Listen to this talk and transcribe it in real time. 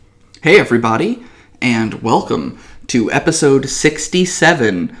Hey everybody, and welcome to episode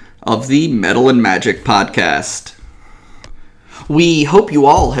 67 of the Metal and Magic podcast. We hope you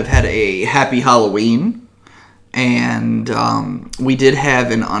all have had a happy Halloween, and we did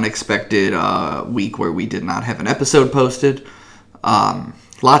have an unexpected week where we did not have an episode posted.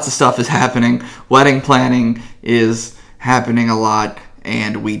 Lots of stuff is happening. Wedding planning is happening a lot,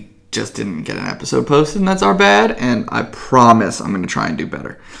 and we just didn't get an episode posted, and that's our bad, and I promise I'm going to try and do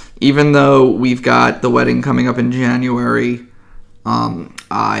better. Even though we've got the wedding coming up in January,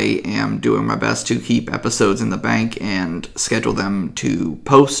 I am doing my best to keep episodes in the bank and schedule them to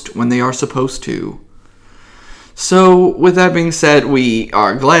post when they are supposed to. So, with that being said, we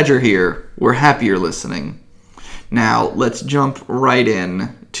are glad you're here. We're happy you're listening. Now, let's jump right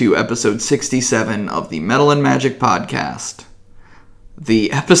in to episode 67 of the Metal and Magic podcast.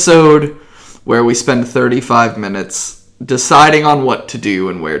 The episode where we spend 35 minutes deciding on what to do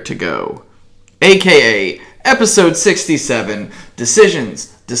and where to go. AKA episode 67,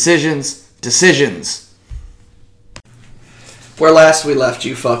 Decisions. Where last we left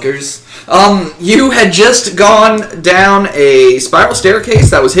you fuckers. You had just gone down a spiral staircase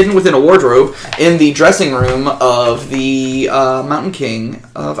that was hidden within a wardrobe in the dressing room of the Mountain King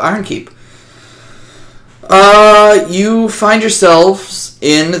of Ironkeep. You find yourselves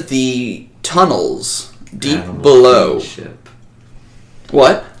in the tunnels deep Animal below. Fiend ship.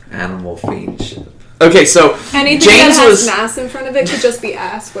 What? Animal Fiend ship. Okay, so anything James that has was mass in front of it could just be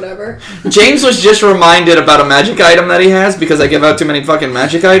ass, whatever. James was just reminded about a magic item that he has because I give out too many fucking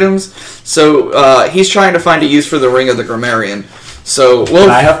magic items. So he's trying to find a use for the Ring of the Grammarian. So Can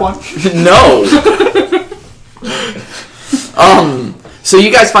I have one? No. So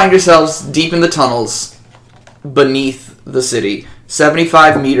you guys find yourselves deep in the tunnels beneath the city,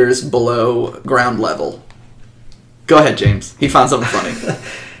 75 meters below ground level. Go ahead, James. He found something funny.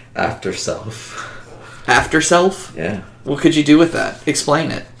 After self. After self? Yeah. What could you do with that?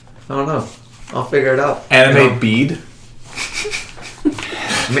 Explain it. I don't know. I'll figure it out. Animate bead?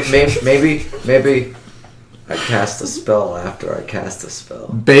 Maybe I cast a spell after I cast a spell.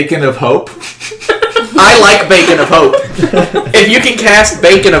 Bacon of Hope? I like Bacon of Hope. If you can cast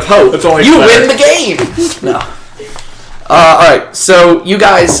Bacon of Hope, you win the game. No. Alright, so you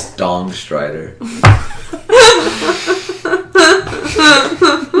guys... Dong Strider.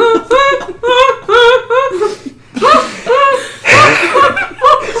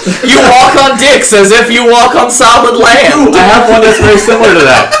 You walk on dicks as if you walk on solid land. Ooh, I have one that's very similar to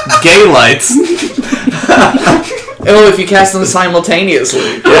that. Gay lights. Oh, if you cast them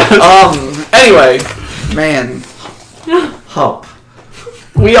simultaneously. Anyway, man. Hump.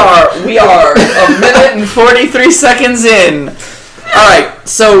 We are a minute and 43 seconds in. Alright,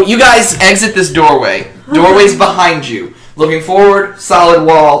 so you guys exit this doorway. Doorway's behind you. Looking forward, solid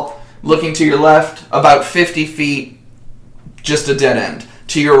wall. Looking to your left, about 50 feet, just a dead end.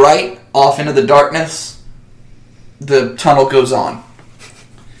 To your right, off into the darkness, the tunnel goes on.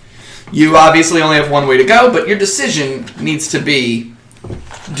 You obviously only have one way to go, but your decision needs to be,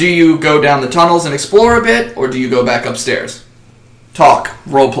 do you go down the tunnels and explore a bit, or do you go back upstairs? Talk,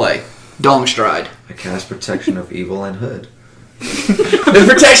 roleplay, dong stride. I cast Protection of Evil and Hood. The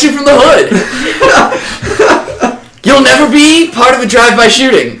protection from the hood. You'll never be part of a drive-by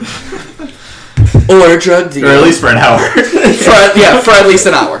shooting. Or a drug deal. Or at least for an hour. for at least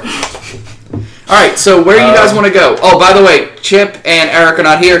an hour. Alright, so where do you guys want to go? Oh, by the way, Chip and Eric are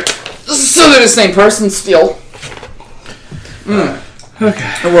not here. So they're the same person still.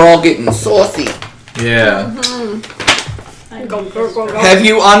 Okay. And we're all getting saucy. Yeah. Go. Have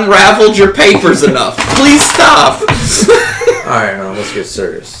you unraveled your papers enough? Please stop. Alright, now let's get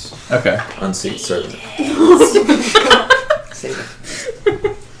serious. Okay. Unseat servant.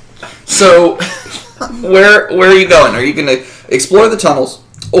 So, where are you going? Are you going to explore the tunnels,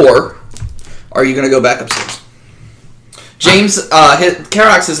 or are you going to go back upstairs? James,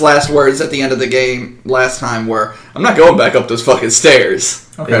 Karax's last words at the end of the game last time were, I'm not going back up those fucking stairs.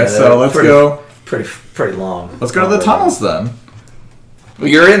 Okay, Yeah, so let's go. Pretty long. Let's go to the tunnels then. Well,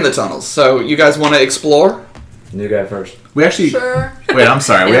 you're in the tunnels, so you guys want to explore? New guy first. We actually. Sure. Wait, I'm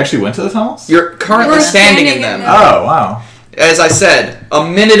sorry. We actually went to the tunnels? You're currently We're standing in standing them. in them. Oh, wow. As I said, a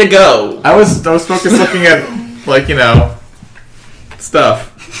minute ago. I was focused looking at, like,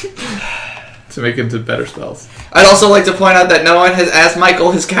 stuff to make into better spells. I'd also like to point out that no one has asked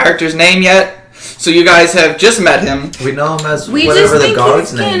Michael his character's name yet. So you guys have just met him. We know him as We whatever just the think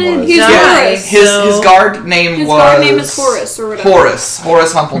guard's he's name canon. was. He's Yeah, Horace. his guard name His was... guard name is Horace or whatever. Horace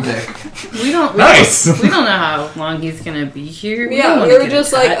Humpledick. We don't Nice. We don't know how long he's gonna be here. We don't Yeah, wanna we were get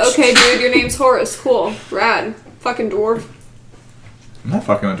just attached. like, okay, dude, your name's Horace. Cool. Rad. Fucking dwarf. I'm not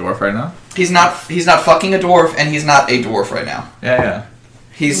fucking a dwarf right now. He's not fucking a dwarf, and he's not a dwarf right now. Yeah.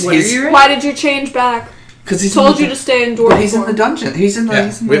 He's What are you right? Why did you change back? because he's Told you to stay in dwarf But he's in the form. dungeon. He's in the. Yeah.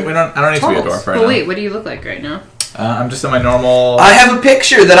 He's in We the don't. I don't need to be a tunnels. dwarf right Oh now. wait, what do you look like right now? I'm just in my normal. I have a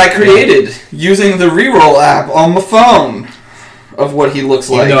picture that I created using the reroll app on my phone of what he looks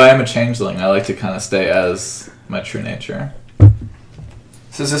Even like. though I am a changeling, I like to kind of stay as my true nature.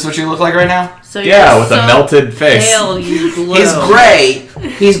 So is this what you look like right now? So Yeah, you're with so a melted face. Pale, you glow. He's gray.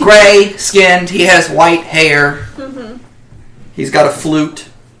 He's gray skinned. He has white hair. He's got a flute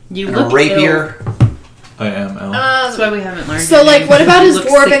You and a look rapier. I am L. That's why we haven't learned. So, your like, name, what because about you his look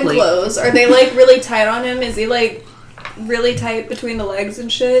dwarven sickly. clothes? Are they, like, really tight on him? Is he, like, really tight between the legs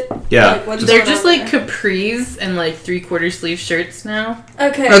and shit? Yeah. Like, what's They're going just on like there? capris and like 3/4 sleeve shirts now.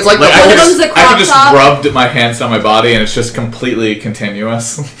 Okay. No, it's like Like the I One could of whole- them's just, a crop top. rubbed my hands on my body and it's just completely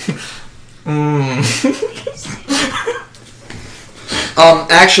continuous.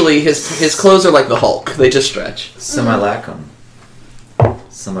 Actually, his clothes are like the Hulk. They just stretch. Simulacrum.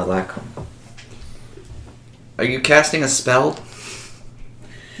 Simulacrum. Are you casting a spell?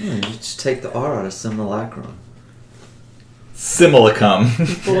 You just take the R out of simulacrum. Simulacrum.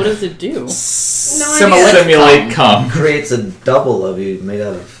 But what does it do? No idea. Simulate cum. Creates a double of you made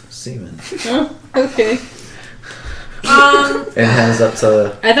out of semen. Okay. It has up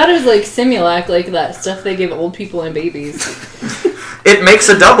to. I thought it was like Simulac, like that stuff they give old people and babies. It makes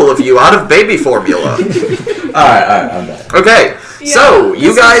a double of you out of baby formula. Alright, I'm back. Okay, Yeah, so you this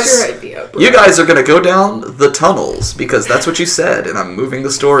was guys, your idea, bro. you guys are gonna go down the tunnels because that's what you said, and I'm moving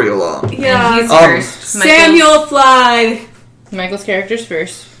the story along. Yeah. He's Um, first. Samuel Fly. Michael's character's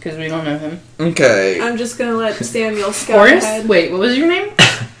first because we don't know him. Okay, I'm just gonna let Samuel scout Horace. ahead. Wait, what was your name?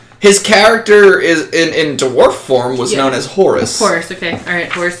 his character is in dwarf form was Yeah. known as Horus. Horace. Okay. All right,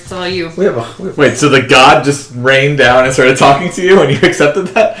 Horace. It's all you. We have a. Wait, so the god just rained down and started talking to you and you accepted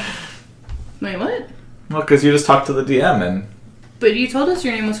that? Wait, what? Well, because you just talked to the DM and... But you told us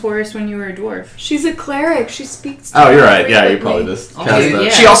your name was Horace when you were a dwarf. She's a cleric. She speaks to Oh, you're us right. Yeah, you frequently. probably just Oh, cast yeah.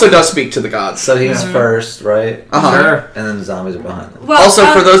 that. She also does speak to the gods. So he's Mhm. first, right? Uh-huh. Sure. And then the zombies are behind him. Well, Also,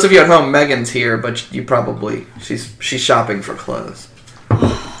 for those of you at home, Megan's here, but you probably she's shopping for clothes.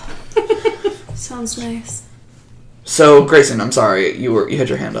 sounds nice. So Grayson, I'm sorry, you had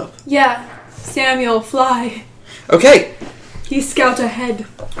your hand up. Yeah, Samuel Fly. Okay, He scout ahead.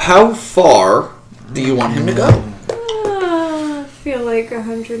 how far do you want him to go? I feel like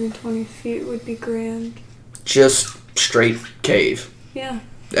 120 feet would be grand. Just straight cave, Yeah,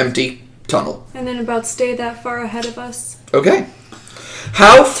 empty tunnel. and then about stay that far ahead of us. Okay.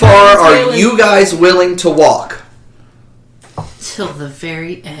 How far are Taylor. you guys willing to walk? Till the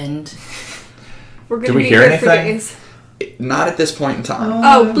very end. We're gonna Do we be hear here for anything? days. Not at this point in time.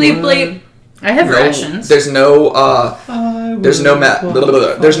 Oh, bleep bleep. I have No, rations. there's no there's no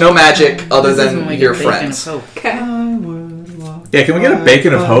there's no magic other This than isn't like your a bacon friends. of hope. Okay, Yeah, can we get a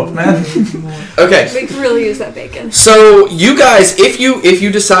bacon of hope, man? Okay. we could really use that bacon. So you guys, if you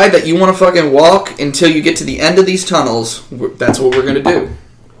decide that you want to fucking walk until you get to the end of these tunnels, that's what we're gonna do.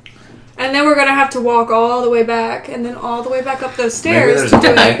 And then we're gonna have to walk all the way back, and then all the way back up those Maybe stairs there's to a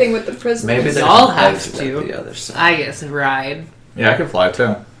do bag. anything with the prisoners. Maybe there's Y'all an have exit to. at the other side. I guess ride. Yeah, I can fly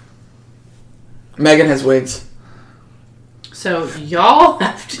too. Megan has wings. So y'all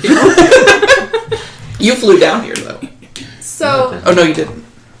have to. You flew down here though. So Oh no, you didn't.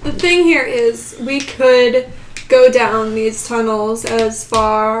 the thing here is, we could go down these tunnels as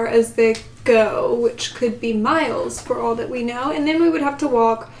far as they go, which could be miles for all that we know, and then we would have to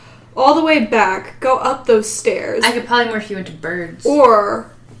walk all the way back, go up those stairs, I could probably morph you into birds.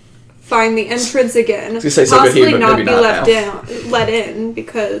 or find the entrance again. was gonna say, so could he, possibly but not maybe be not let in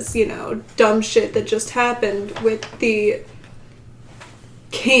because, you know, dumb shit that just happened with the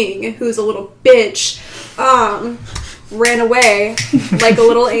king, who's a little bitch, ran away like a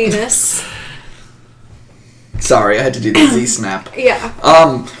little anus. Sorry, I had to do the Z snap.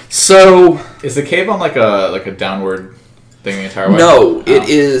 Yeah. So Is the cave on like a downward thing the entire way? no, Oh. it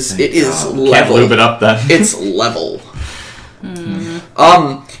is Thank God. level. Can't lube it up then. It's level.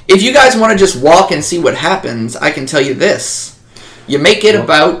 If you guys want to just walk and see what happens, I can tell you this. You make it Well-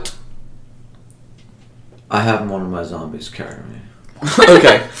 about I have one of my zombies carry me.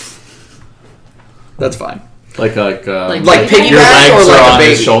 okay. That's fine. like Like Like piggyback your piggyback or legs are like a on his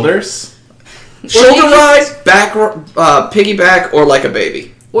baby. shoulders. Shoulder Or you ride, back, piggyback, or like a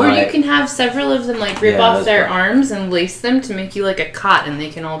baby. Or you Right. can have several of them like rip Yeah, off that's their right. arms and lace them to make you like a cot, and they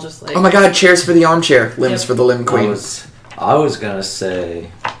can all just like. Oh my god, chairs for the armchair, limbs Yep. for the limb I queen. was gonna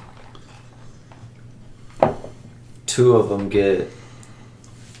say two of them get,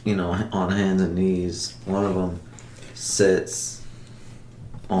 you know, on hands and knees. One of them sits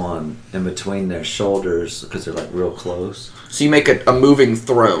in between their shoulders because they're like real close. So you make a moving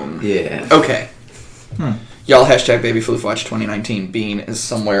throne. Yeah. Okay. Y'all hashtag BabyFloofWatch 2019. Bean is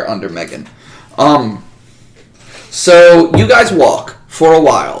somewhere under Megan. So you guys walk for a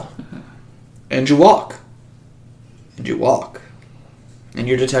while. And you walk. And you walk. And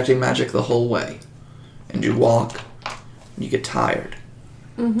you're detecting magic the whole way. And you walk. And you get tired.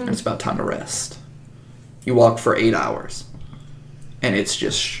 And it's about time to rest. You walk for 8 hours. And it's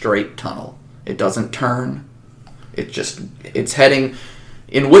just straight tunnel. It doesn't turn. It's heading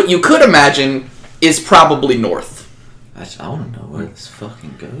in what you could imagine is probably north. I want to know where this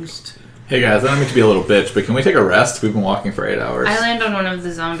fucking goes to. Hey guys, I don't mean to be a little bitch, but can we take a rest? We've been walking for 8 hours. I land on one of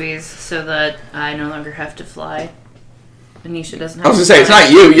the zombies so that I no longer have to fly. Anisha doesn't have I was to going to say, it's fly. not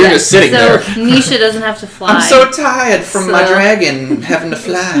you. You're just sitting so there. Nisha doesn't have to fly. I'm so tired from my So- dragon having to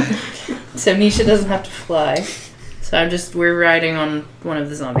fly. So Nisha doesn't have to fly. So we're riding on one of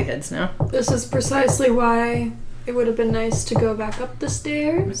the zombie heads now. This is precisely why it would have been nice to go back up the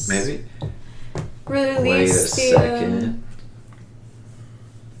stairs. Maybe. Release Wait a the. second.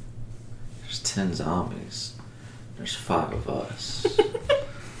 There's 10 zombies. There's 5 of us.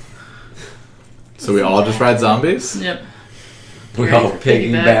 So we all just ride zombies? Yep. We Ready all for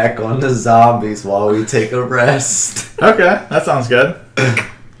piggyback? piggyback on the zombies while we take a rest. Okay, that sounds good.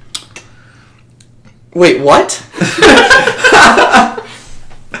 Wait, what?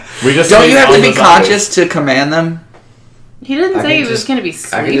 We just Don't stayed you have on to the be zombies. conscious to command them? He didn't I say can he was just- going to be I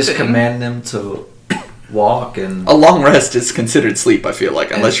sleeping. can just command them to walk and... A long rest is considered sleep, I feel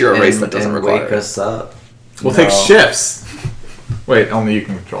like, unless you're a race that doesn't and require wake it. us up. We'll No. take shifts. Wait, only you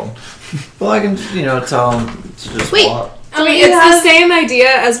can control them. Well, I can, tell them to just Wait. walk. I mean, it's the same idea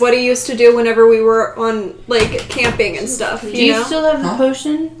as what he used to do whenever we were on, like, camping and stuff, Do you you know? still have the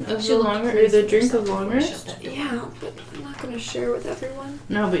potion of the long or the drink of long rest? Yeah, but I'm not going to share with everyone.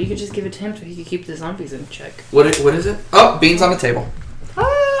 No, but you could just give it to him so he could keep the zombies in check. What is it? Oh, Bean's on the table.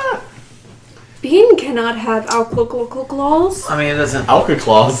 Bean cannot have alcohol. I mean, it doesn't... Alka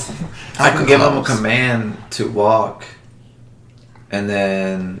Claus. I can give them a Alka-Claus. command to walk, and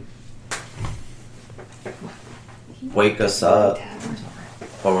then wake us up,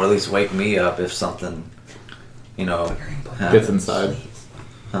 or at least wake me up if something, Gets happens. inside.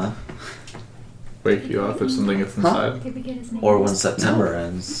 Huh? Wake you up if something gets inside. Did we get his name? Or when September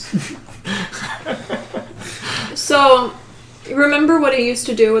ends. So, remember what he used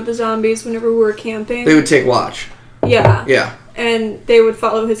to do with the zombies whenever we were camping? They would take watch. Yeah. Yeah. And they would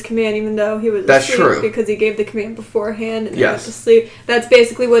follow his command even though he was That's asleep true. because he gave the command beforehand and they Yes. went to sleep. That's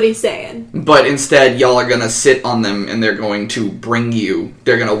basically what he's saying. But instead, y'all are going to sit on them and they're going to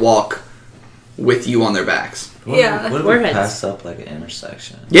they're going to walk with you on their backs. What Yeah. if we Warheads. pass up like an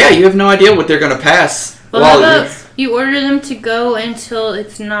intersection? Yeah, you have no idea what they're going to pass. Well, while how you're- about you order them to go until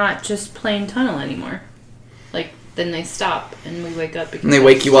it's not just plain tunnel anymore? Like, then they stop and we wake up. Because and they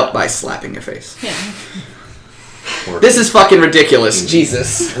wake you up by slapping your face. Yeah. Or This is fucking ridiculous.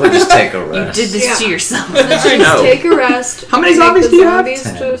 Jesus. We'll just take a You rest. did this Yeah. to yourself. Let's I just know. take a rest. How many make zombies the do you have? zombies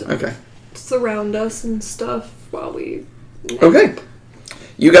 10. just Okay. surround us and stuff while we... Okay.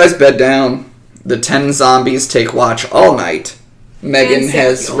 You guys bed down. The 10 zombies take watch all night. Megan And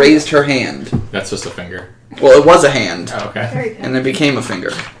has Samuel. raised her hand. That's just a finger. Well, it was a hand. Oh, okay. Very good. And then became a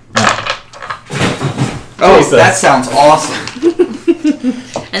finger. Oh, Jesus. that sounds awesome.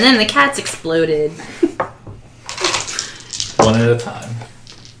 And then the cats exploded. One at a time.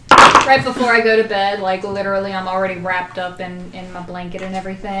 Right before I go to bed, like literally, I'm already wrapped up in my blanket and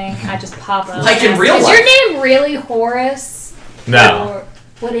everything. I just pop up. Like in and ask, real is life. your name really Horace? No. Or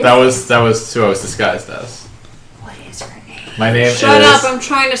what is That was who I was disguised as. What is your name? My name Shut is up, I'm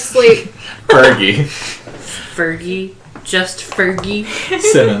trying to sleep. Fergie Fergie. Just Fergie.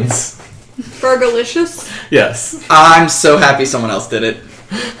 Simmons. Fergalicious. Yes. I'm so happy someone else did it.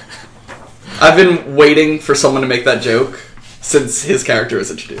 I've been waiting for someone to make that joke since his character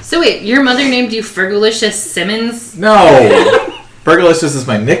was introduced. So wait, your mother named you Fergalicious Simmons? No. Fergalicious is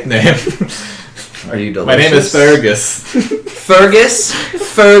my nickname. Are you delicious? My name is Fergus. Fergus,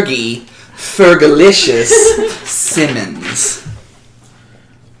 Fergie, Fergalicious, Simmons,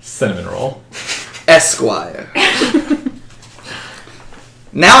 Cinnamon roll. Esquire.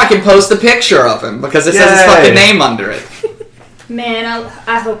 Now I can post a picture of him because it says his Yay. fucking name under it. Man,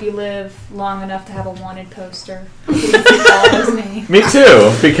 I hope you live long enough to have a wanted poster. It follows me. Me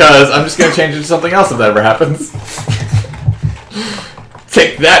too, because I'm just gonna change it to something else if that ever happens.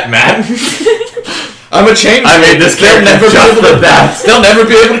 Take that, Matt. I'm a change. I made this They'll character never be just able for to. that. They'll never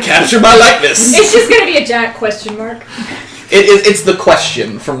be able to capture my likeness. It's just gonna be a giant question mark. It's the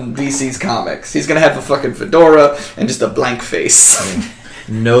question from DC's comics. He's gonna have a fucking fedora and just a blank face.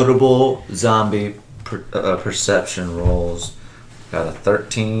 Notable zombie perception rolls. Got a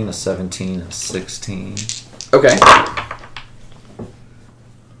 13, a 17, and a 16. Okay.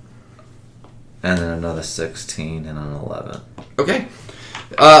 And then another 16 and an 11. Okay.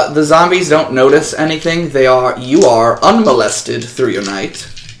 The zombies don't notice anything. You are unmolested through your night.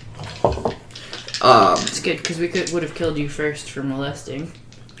 It's good because we would have killed you first for molesting.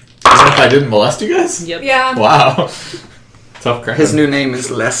 Even if I didn't molest you guys? Yep. Yeah. Wow. Tough crap. His new name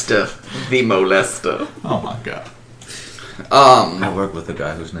is Lester, the Molester. Oh my god. I work with a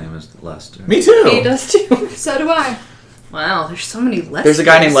guy whose name is Lester. Me too. He does too. So do I. Wow, there's so many Lesters. There's a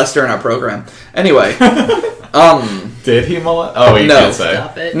guy named Lester in our program. Anyway, Did he molest? Oh, you No. can't say.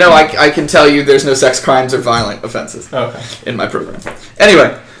 Stop it. no, I can tell you there's no sex crimes or violent offenses Okay. in my program.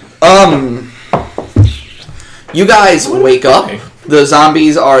 Anyway, you guys wake up. The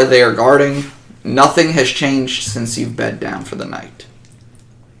zombies are there guarding. Nothing has changed since you've bed down for the night.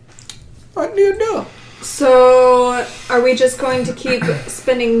 What do you do? So, are we just going to keep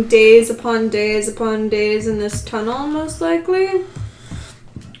spending days upon days upon days in this tunnel, most likely?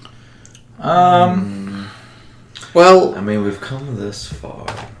 Well, I mean, we've come this far.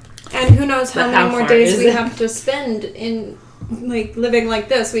 And who knows how But many how more far days is we it? have to spend in, like, living like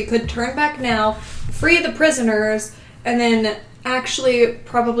this. We could turn back now, free the prisoners, and then actually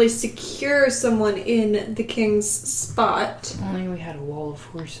probably secure someone in the king's spot. Only we had a wall of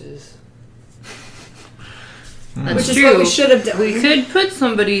horses. Which That's is true. what we should have done. We could put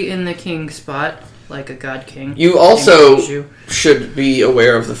somebody in the king's spot, like a god king. you also King Bijou. should be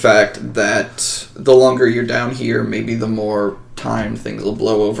aware of the fact that the longer you're down here, maybe the more time things will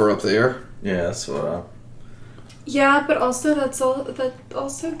blow over up there. Yeah, that's what Yeah, but also that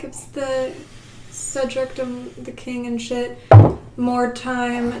also gives the Cedric and the king and shit more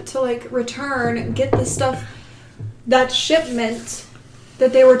time to like return, get the stuff, that shipment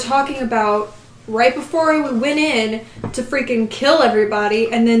that they were talking about right before we went in to freaking kill everybody,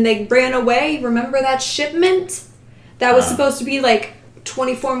 and then they ran away. Remember that shipment? That was supposed to be like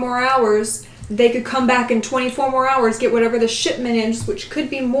 24 more hours. They could come back in 24 more hours, get whatever the shipment is, which could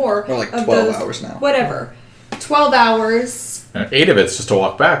be more. Or like of 12 those, hours now. Whatever. 12 hours, And 8 of it's just to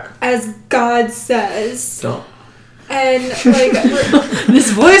walk back. as God says. Don't And, like,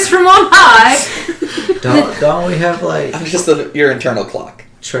 This voice from on high! don't we have like Just your internal clock.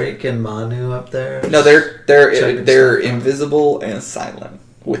 Trake and Manu up there? No, Checking they're stuff out. invisible and silent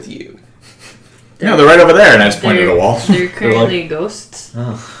with you. No, they're right over there, and I just pointed at a wall. They're currently ghosts.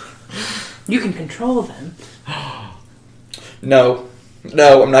 Oh. You can control them. No,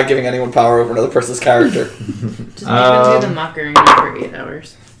 I'm not giving anyone power over another person's character. Just make them do the mocker for 8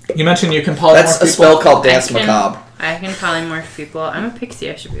 hours. You mentioned you can polymorph That's a people? spell called Dance I can- Macabre. I can polymorph people. I'm a pixie.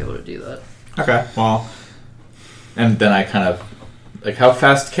 I should be able to do that. Okay, well... And then I kind of... Like, how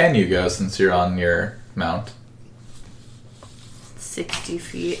fast can you go since you're on your mount? 60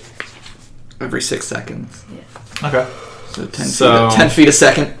 feet. Every 6 seconds. Okay. So 10, So- 10 feet a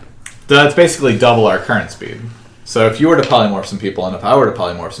second. That's basically double our current speed. So if you were to polymorph some people, and if I were to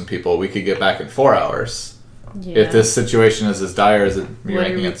polymorph some people, we could get back in 4 hours. Yeah. If this situation is as dire as you're What are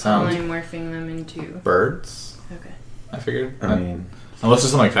making we it sound. polymorphing them into? Birds, Okay. I figured. I mean, Unless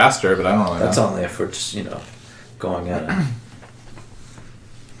there's something faster, but I don't really that's know. only if we're just, going at it.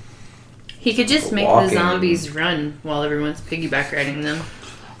 He could just make Walking. the zombies run while everyone's piggyback riding them.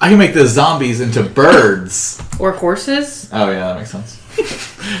 I can make the zombies into birds. Or horses. Oh yeah, that makes sense.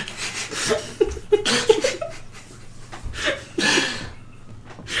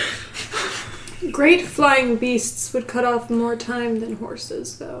 great flying beasts would cut off more time than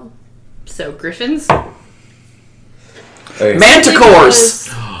horses, though. So, griffins? Hey, Manticores!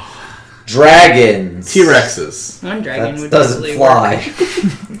 dragons. T-Rexes. One dragon That would doesn't totally fly.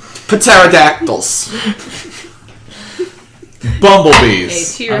 Pterodactyls.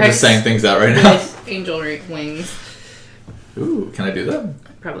 Bumblebees. Hey, I'm T-Rex. just saying things out right work. now. With angel wings. Ooh, can I do that?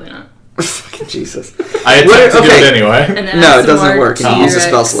 Probably not. Fucking Jesus. I attempt to do okay. it anyway. And then No, add it some doesn't more work. You use a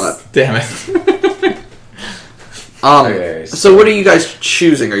spell slot. Damn it. Okay, So what are you guys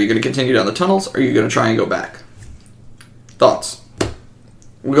choosing? Are you going to continue down the tunnels, or are you going to try and go back? Thoughts?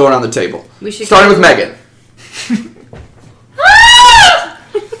 We're going on the table. We should Starting go- with Megan.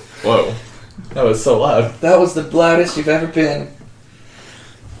 Whoa. That was so loud. That was the loudest you've ever been.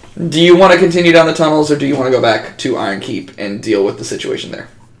 Do you want to continue down the tunnels, or do you want to go back to Iron Keep and deal with the situation there?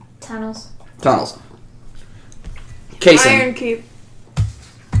 Tunnels. Tunnels. Kason. Iron Keep.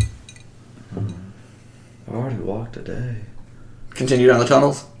 I've already walked a day. Continue down the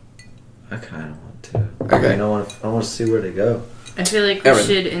tunnels? I kind of want to. Okay. I want to see where to go. I feel like we Erin.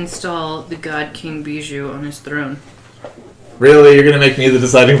 should install the god King Bijou on his throne. Really? You're gonna make me the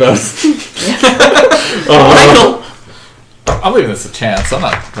deciding vote? Michael! I'm leaving this a chance. I'm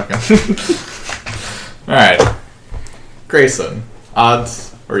not fucking... Alright. Grayson.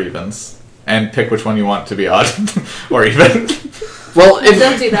 Odds or evens? And pick which one you want to be odd or even. Well,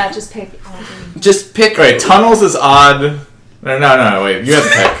 Don't do that. Just pick. just pick... Wait, tunnels is odd... No, wait. You have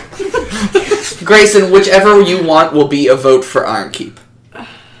to pick. Grayson, whichever you want will be a vote for Iron Keep.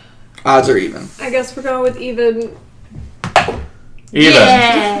 Odds or even? I guess we're going with even. Even.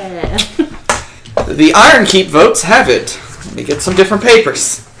 Yeah. The Iron Keep votes have it. Let me get some different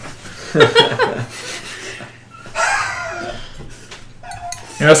papers.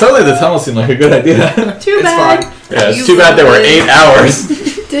 Suddenly the tunnel seemed like a good idea. Too It's bad. fine. Yeah, it's too bad they were 8 hours.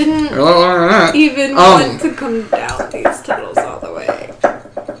 Didn't even want to come down these tunnels all the way.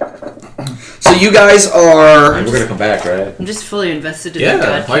 So you guys are... We're gonna come back, right? I'm just fully invested in the Yeah,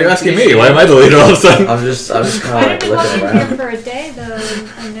 God why are you King asking Biju. me? Why am I the leader all of a sudden? I'm just kind of Why like did we looking lock in around. here for a day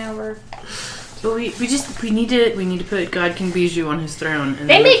though, and now we're? But we need to put God King Biju on his throne. And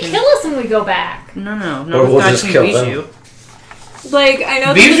They then may we can... kill us when we go back. No, not Or with we'll God just King kill Biju. Like, I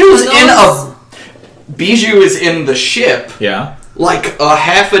know Biju's the in tunnels- Bijou is in the ship, Yeah. like a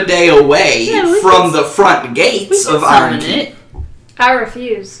half a day away Yeah, we from can- the front We gates can of Iron summon Keep. it. I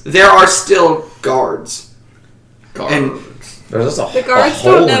refuse. There are still guards. And There's just The a guards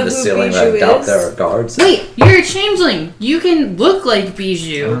hole don't in know the who ceiling. Bijou I doubt is. there are guards. Wait, you're a changeling. You can look like I don't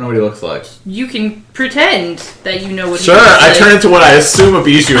Biju. know what he looks like. You can pretend that you know what Sure, he looks I like. turn into what I assume a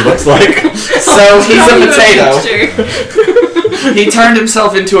Bijou looks like. so he's Draw a you potato. picture. He turned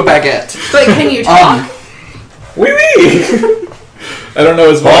himself into a baguette. But can you talk? Wee wee! I don't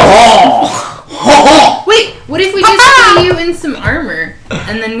know his voice. Wait, what if we just put you in some armor,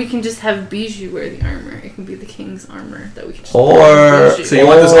 and then we can just have Bijou wear the armor? It can be the king's armor that we can just put on Or- Bijou. So you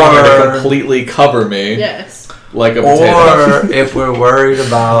want this armor to Or- completely cover me Yes. like a potato? Or if we're worried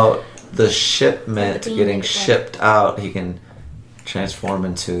about the shipment getting shipped out, he can transform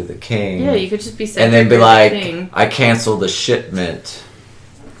into the king. Yeah, you could just be and then be Cedric like, or the king. I cancel the shipment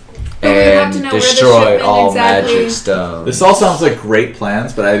But we would have and to know where the destroy shipment all exactly- magic stones. This all sounds like great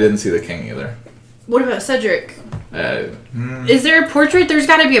plans, but I didn't see the king either. What about Cedric? Hmm. Is there a portrait? There's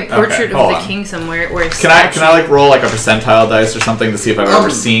got to be a portrait hold of the on. king somewhere, or a Can I statue. like roll like a percentile dice or something to see if I've ever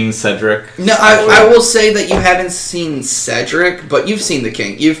Um, seen Cedric? No, I will say that you haven't seen Cedric, but you've seen the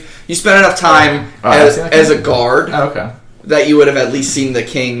king. You spent enough time Oh, I've as, seen the as a king? guard Oh, okay. that you would have at least seen the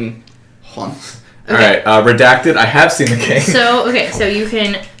king once. All right. Redacted. I have seen the king. So you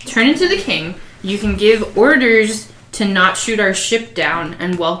can turn into the king. You can give orders to not shoot our ship down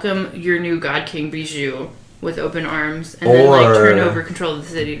and welcome your new God King Bijou with open arms, and then like turn Or- over control of the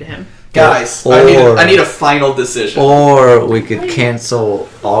city to him. Guys, Or- I need a final decision. Or we could cancel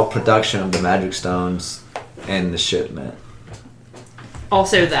all production of the magic stones and the shipment.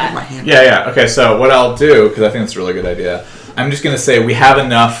 Also My that. hand. Yeah. Okay. So what I'll do, because I think it's a really good idea, I'm just gonna say we have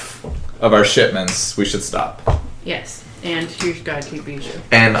enough of our shipments. We should stop. Yes. And here's God King Bijou.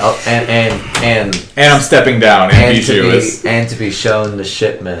 And And I'm stepping down. And Bijou is. and to be shown the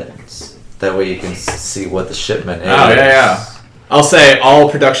shipments. That way you can see what the shipment is. Oh yeah. I'll say all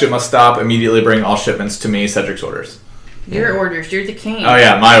production must stop. Immediately bring all shipments to me. Cedric's orders. Your orders. You're the king. Oh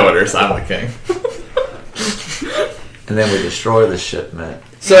yeah, my orders. I'm the king. And then we destroy the shipment.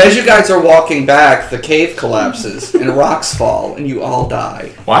 So as you guys are walking back, the cave collapses and rocks fall, and you all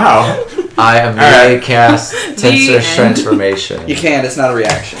die. Wow. I immediately Alright. cast Tensor's end. transformation. You can't. It's not a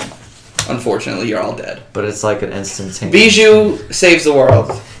reaction. Unfortunately, you're all dead. But it's like an instantaneous. Bijou saves the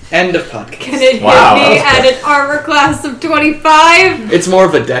world. End of podcast. Can it Wow, hit me that at an armor class of 25? It's more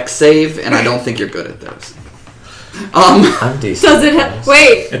of a dex save, and I don't think you're good at those. I'm decent. Does it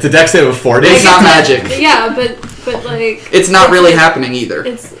wait. It's a dex save of 40. It's not magic. Yeah, but like It's not really happening either.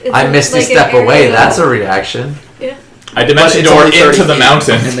 it's I missed a like an step away. area That's that- a reaction. yeah. I But dimension it's door only 30 into the feet,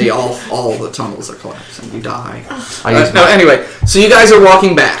 mountain. and they all the tunnels are collapsing. You die. I use No, anyway, so you guys are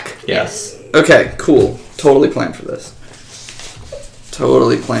walking back. Yes. Okay, cool. Totally planned for this.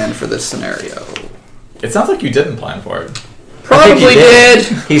 Totally planned for this scenario. It sounds like you didn't plan for it. I think Probably he did.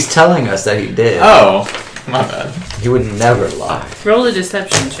 He's telling us that he did. Oh, my bad. He would never lie. Roll a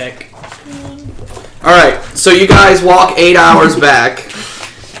deception check. All right, so you guys walk 8 hours back.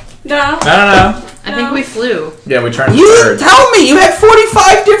 No. No. I think we flew. Yeah, we turned You third. tell me. You had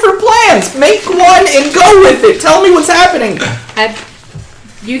 45 different plans. Make one and go with it. Tell me what's happening.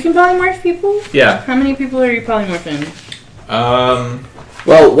 You can polymorph people? Yeah. How many people are you polymorphing?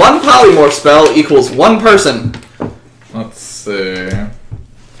 Well, one polymorph spell equals one person. Let's see.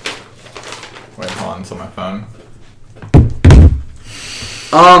 Wait, hold on. It's on my phone.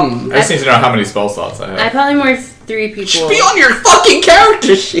 I just need to know how many spell slots I I have. polymorph 3 people. Be on your fucking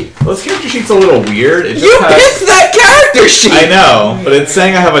character sheet. Well, this character sheet's a little weird. It just You has... picked that character sheet. I know, but it's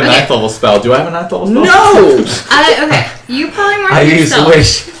saying I have a 9th level spell. Do I have a 9th level spell? No. Okay, you polymorph I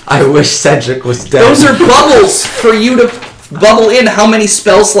yourself. I wish Cedric was dead. Those are bubbles for you to bubble in how many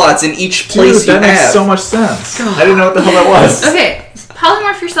spell slots in each place Dude, that you makes have. so much sense. I didn't know what the hell that was. Okay,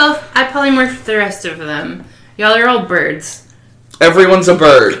 polymorph yourself. I polymorph the rest of them. Y'all are all birds. Everyone's a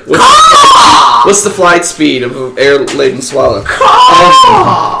bird. What's the flight speed of an air-laden swallow?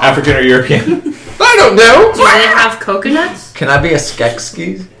 African or European? I don't know. Do they have coconuts? Can I be a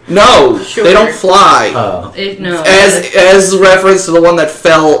Skeksis? No, Sure. they don't fly. Oh. No. As reference to the one that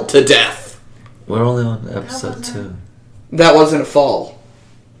fell to death. We're only on episode 2. That wasn't a fall.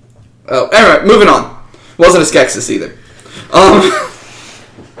 Oh, anyway, moving on. Wasn't a Skeksis either.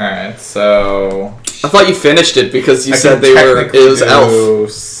 Alright, so... I thought you finished it because you I said can it was technically elf. do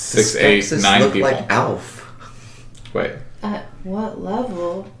 6, 8, Skeksis 9 look people. like Alf. Wait, At what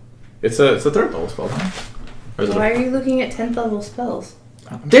level? it's a 3rd level spell, huh? Or is it Why are you looking at 10th level spells?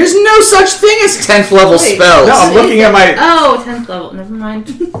 There's no such thing as 10th level Wait. spells. No, I'm looking at my... Oh, 10th level. Never mind.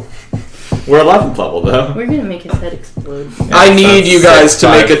 We're 11th level, though. We're gonna make his head explode. I Yeah, need that's you guys 6, to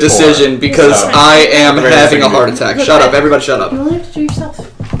make a 5, 4. decision because So- I am Very having a good. heart attack. Shut up, everybody shut up. You only have to do yourself.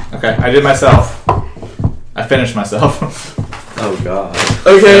 Okay, I did myself. I finished myself. Oh god.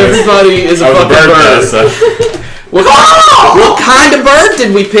 Okay, everybody is a I was a fucking bird, bird. so... What kind of bird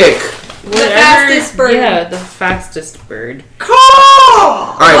did we pick? fastest bird. Yeah, the fastest bird.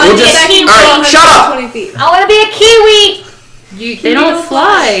 Alright, we'll just... Alright, shut up! 20 feet. I want to be a kiwi. They don't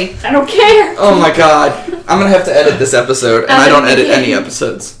fly. I don't care. Oh my god. I'm gonna have to edit this episode, and I don't edit any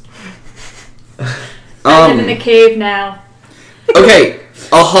episodes. I live in a cave now. Okay,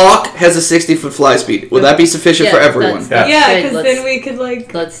 a hawk has a 60-foot fly speed. Would that be sufficient for Yeah, everyone? that's- Yeah. Yeah, Good, because let's- then we could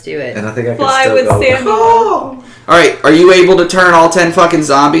like Let's do it. And I think I can fly still with go. Sammy. Alright, are you able to turn all 10 fucking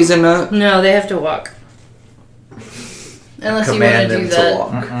zombies into... No, they have to walk. Unless Command you them want to do to that.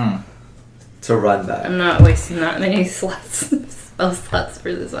 walk. Mm-mm. To run back. I'm not wasting that many slots, spell slots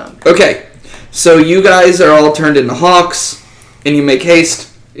for the zombie. Okay, so you guys are all turned into hawks, and you make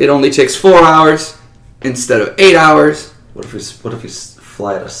haste. It only takes 4 hours instead of 8 hours. What if we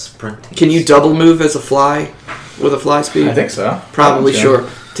fly at a sprinting? Can you double move as a fly with a fly speed? I think so. Probably, Yeah. sure.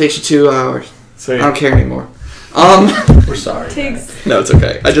 Takes you 2 hours. Sweet. I don't care anymore. We're sorry. Takes No, it's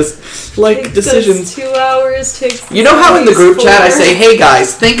okay. I just like takes decisions. us 2 hours. Takes You know how in the group chat I four? say, hey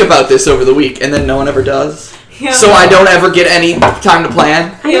guys, think about this over the week, and then no one ever does? Yeah. So I don't ever get any time to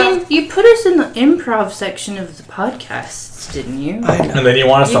plan? I Yeah. mean, you put us in the improv section of the podcasts, didn't you? And then you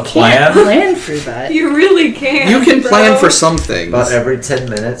want us You to can't plan? plan for that. You really can. You can plan bro. for some things. About every 10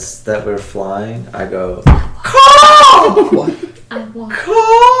 minutes that we're flying, I go, What? I walk.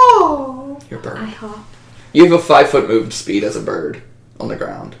 You're a bird. I hop. You have a 5-foot move speed as a bird on the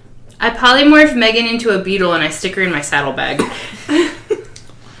ground. I polymorph Megan into a beetle and I stick her in my saddlebag.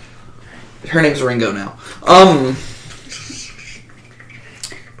 Her name's Ringo now.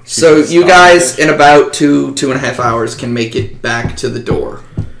 So She's a you guys starfish. in about 2.5 hours can make it back to the door.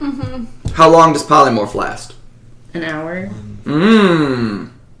 Mm-hmm. How long does polymorph last? An hour. Mmm.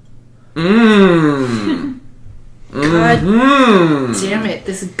 Mmm. God Mm-hmm. damn it,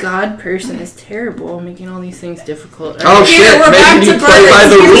 this god person is terrible, making all these things difficult. Oh, Here, shit, we're back maybe to you play by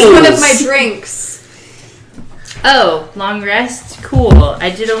birds. the Here's one of rules. my drinks. Oh, long rest? Cool. I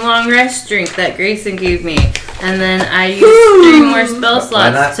did a long rest drink that Grayson gave me. And then I used 3 more spell Why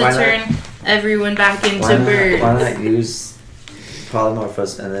slots not- to why not- turn everyone back into why birds. not use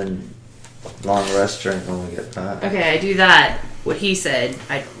polymorphos and then long rest drink when we get back? Okay, I do that. What he said.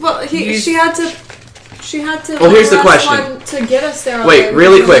 Well, she had to. Well, here's the last question. one to get us there. on Wait, the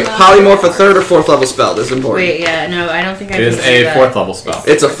really quick. original Polymorph a map. 3rd or 4th level spell. This is important. Wait, yeah, no, I don't think I It can is do a that. 4th level spell.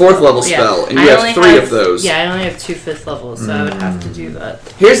 It's a 4th level Yeah. spell, and I you only have 3 of those. Yeah, I only have 2 5th levels, so I would have to do that.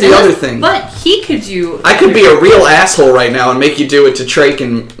 Here's the other thing. But he could do. I could be a real asshole right now and make you do it to Trake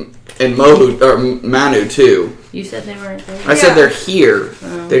and Mohu or Manu too. You said they weren't there. I said Yeah. they're here.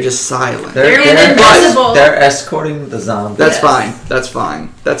 Oh. They're just silent. They're But invisible. They're escorting the zombie. that's Yes. fine. That's fine.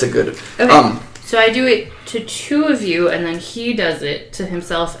 That's a good. Okay. So I do it to 2 of you, and then he does it to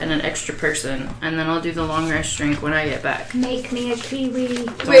himself and an extra person, and then I'll do the long rest drink when I get back. Make me a kiwi.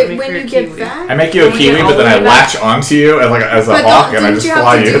 Don't Wait, make when her you a get kiwi. back? I make you a When we get kiwi, all but then the I way back. latch onto you as a But hawk, don't- and I didn't just you have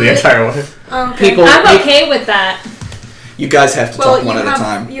fly to you do the it? entire way. Oh, okay. People, I'm okay with that. you guys have to Well, talk one you at have, a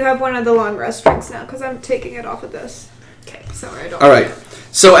time. You have one of the long rest drinks now because I'm taking it off of this. Okay, sorry, I don't. All right.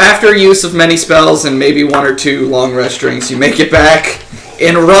 So after use of many spells and maybe 1 or 2 long rest drinks, you make it back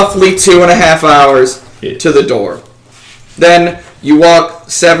in roughly 2.5 hours Yeah. to the door. Then you walk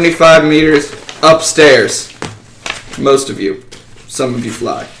 75 meters upstairs Most of you. Some of you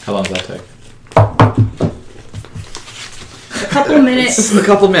fly. How long does that take? A couple minutes. It's a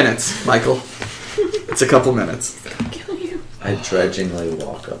couple minutes, Michael. It's a couple minutes. I drudgingly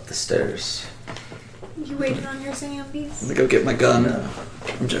walk up the stairs. You waiting on your zombies? I'm gonna go get my gun.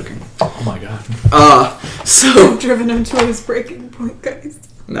 I'm joking. Oh my god. So... I've driven him to his breaking point, guys.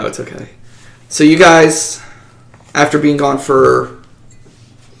 No, it's okay. So you guys, after being gone for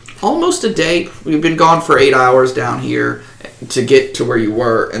almost a day, we've been gone for 8 hours down here to get to where you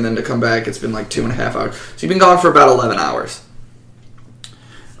were, and then to come back, it's been like 2.5 hours. So you've been gone for about 11 hours.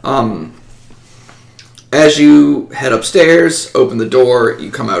 As you head upstairs, open the door,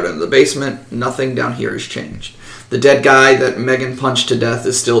 you come out into the basement, nothing down here has changed. The dead guy that Megan punched to death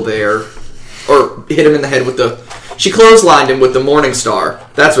is still there, or hit him in the head with the... She clotheslined him with the Morning Star.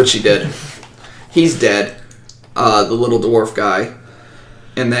 That's what she did. He's dead. The little dwarf guy.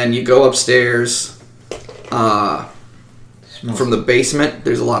 And then you go upstairs. From the basement,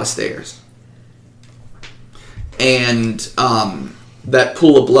 there's a lot of stairs. And that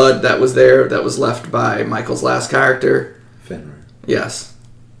pool of blood that was there, that was left by Michael's last character. Fenrir. Yes.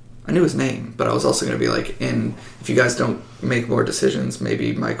 I knew his name, but I was also going to be like, if you guys don't make more decisions,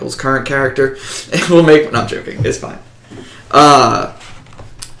 maybe Michael's current character will make... No, I'm joking. It's fine.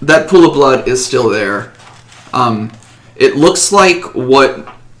 That pool of blood is still there. It looks like what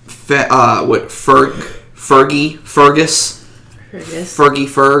Fergalicious.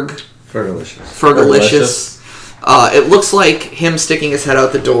 It looks like him sticking his head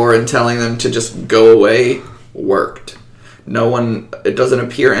out the door and telling them to just go away worked. It doesn't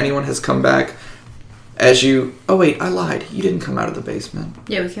appear anyone has come back. Oh wait, I lied. You didn't come out of the basement.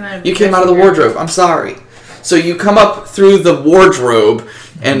 Yeah, we came out of You came out of the wardrobe. I'm sorry. So you come up through the wardrobe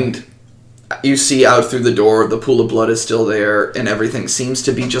and you see out through the door, the pool of blood is still there and everything seems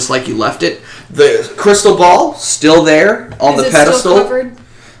to be just like you left it. The crystal ball, still there on the pedestal. Still covered?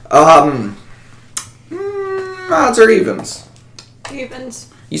 Odds or evens. Evens.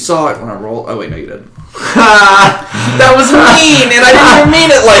 You saw it when I rolled. Oh wait, no you didn't. That was mean and I didn't even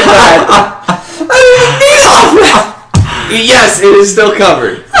mean it like that. I didn't even mean it like that. Yes, it is still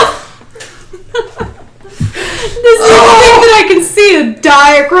covered. This is the thing that I can see to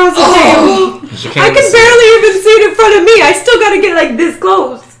die across the table. I can barely even see it in front of me. I still gotta get like this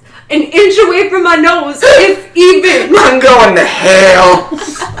close. An inch away from my nose, if even. I'm going to hell.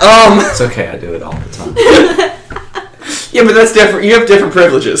 It's okay, I do it all the time. Yeah, but that's different. You have different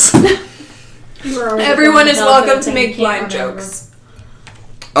privileges. Everyone is welcome to make blind jokes.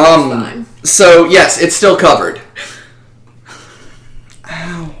 Fine. So yes, it's still covered.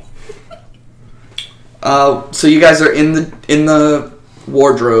 Ow. So you guys are in the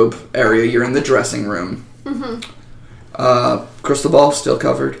wardrobe area. You're in the dressing room. Mm-hmm. Crystal ball still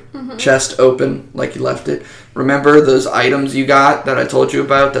covered. Mm-hmm. Chest open like you left it. Remember those items you got that I told you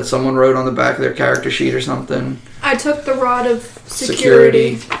about that someone wrote on the back of their character sheet or something? I took the rod of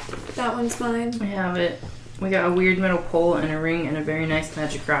security. That one's mine. I have it. We got a weird metal pole and a ring and a very nice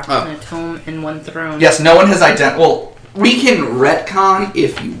magic rock and a tome and one throne. Yes, no one has Well, we can retcon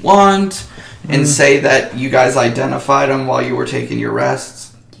if you want and say that you guys identified them while you were taking your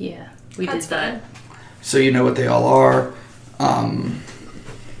rests. Yeah, we did that. So you know what they all are.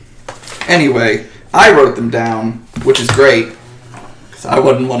 Anyway, I wrote them down, which is great, because I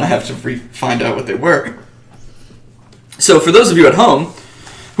wouldn't want to have to find out what they were. So for those of you at home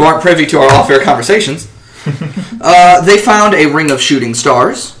who aren't privy to our off-air conversations, they found a ring of shooting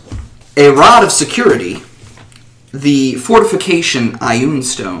stars, a rod of security, the fortification Ioun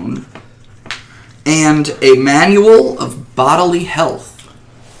stone, and a manual of bodily health.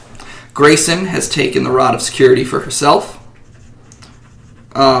 Grayson has taken the rod of security for herself.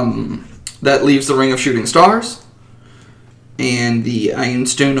 That leaves the ring of shooting stars, and the Ioun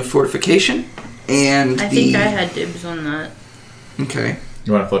stone of fortification, and I think I had dibs on that. Okay.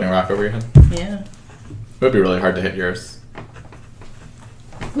 You want a floating rock over your head? Yeah. It would be really hard to hit yours.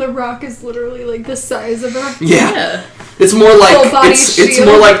 The rock is literally like the size of her. Yeah. It's more like Full body it's shield.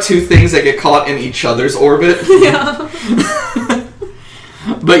 more like two things that get caught in each other's orbit. Yeah.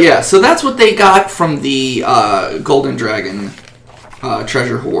 But yeah, so that's what they got from the Golden Dragon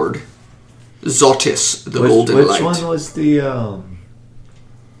treasure hoard. Zotis, the Golden Light. Which one was the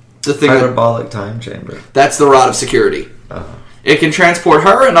thing hyperbolic time chamber? That's the rod of security. It can transport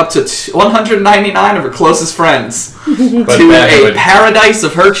her and up to 199 of her closest friends to a paradise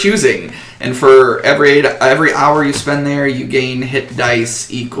of her choosing. And for every hour you spend there, you gain hit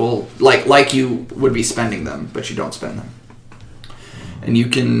dice equal like you would be spending them, but you don't spend them. And you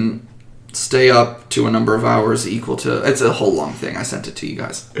can stay up to a number of hours equal to... It's a whole long thing. I sent it to you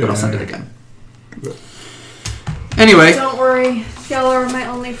guys, but I'll send it again. Anyway, Don't worry, y'all are my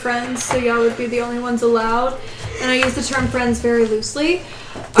only friends, so y'all would be the only ones allowed. And I use the term friends very loosely.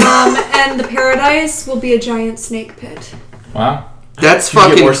 And the paradise will be a giant snake pit. Wow. that's You get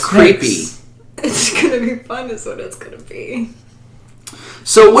fucking more creepy. snakes. It's gonna be fun, is what it's gonna be.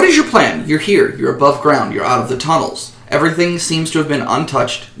 So what is your plan? You're here. You're above ground. You're out of the tunnels. Everything seems to have been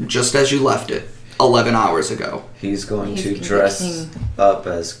untouched just as you left it 11 hours ago. He's going He's to gonna be dress king. up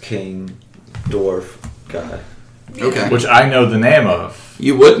as King Dwarf guy. Okay. Which I know the name of.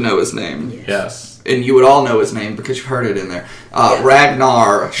 You would know his name. Yes. And you would all know his name because you've heard it in there. Yeah.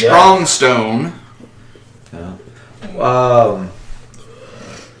 Ragnar Strongstone, Yeah.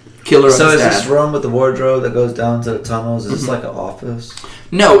 killer of So his is dad. this room with the wardrobe that goes down to the tunnels? Is this like an office?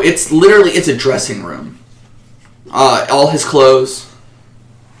 No, it's literally, it's a dressing room. All his clothes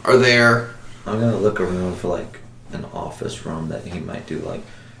are there. I'm gonna look around for like an office room that he might do like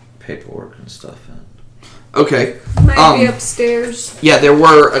paperwork and stuff in. Okay. Might be upstairs. Yeah, there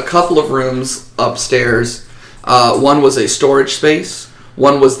were a couple of rooms upstairs. One was a storage space.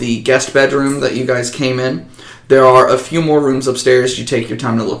 One was the guest bedroom that you guys came in. There are a few more rooms upstairs. You take your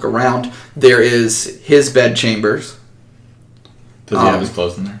time to look around. There is his bed chambers. Does he have his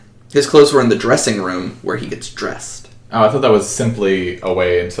clothes in there? His clothes were in the dressing room where he gets dressed. Oh, I thought that was simply a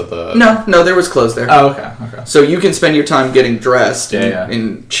way into the... No, there was clothes there. Oh, okay, okay. So you can spend your time getting dressed Yeah,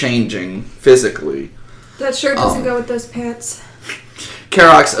 and changing physically. That shirt doesn't go with those pants.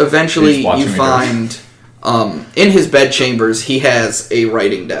 Karox, eventually He's watching you me find in his bed chambers he has a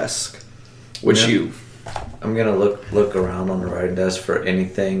writing desk, which Yeah. you... I'm gonna look around on the writing desk for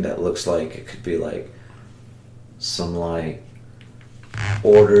anything that looks like it could be like some like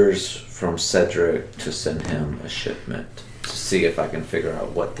orders from Cedric to send him a shipment to see if I can figure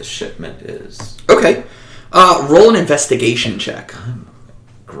out what the shipment is. Okay. Roll an investigation check. I'm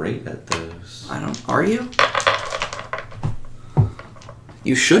great at those. I don't... Are you?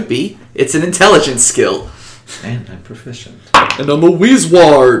 You should be. It's an intelligence skill. And I'm proficient. And I'm a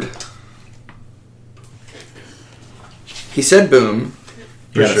Wizward. He said boom.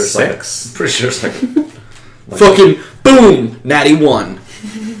 You got a it's like- 6? Pretty sure it's like Fucking boom! Natty 1.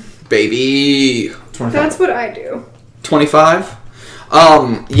 Baby. 25. That's what I do. 25?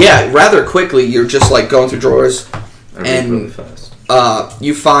 Yeah, rather quickly, you're just like going through drawers, I read and really fast.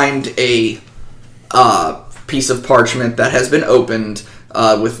 you find a piece of parchment that has been opened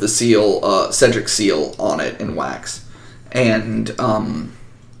with the seal, Cedric's seal on it in wax. And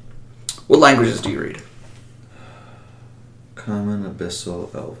what languages do you read? Common,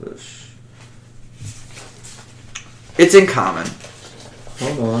 Abyssal, Elvish. It's in common.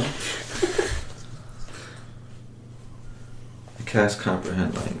 Hold on. I cast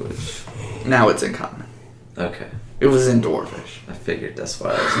Comprehend Language. Now it's in common. Okay. It was in Dwarvish. I figured that's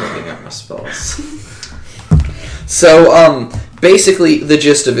why I was looking at my spells. So, basically, the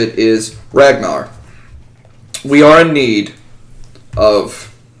gist of it is, Ragnar, we are in need of...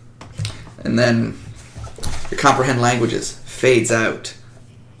 And then your comprehend languages fades out.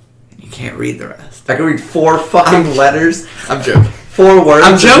 You can't read the rest. I can read 4 fucking letters. I'm joking. 4 words.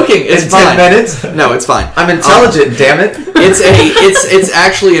 I'm joking. It's in fine. 10 minutes. No, it's fine. I'm intelligent, damn it. It's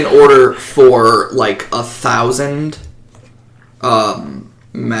actually an order for like 1,000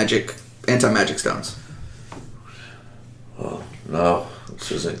 anti-magic stones. Oh, no.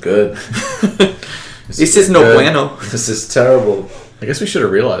 This isn't good. This is no bueno. This is terrible. I guess we should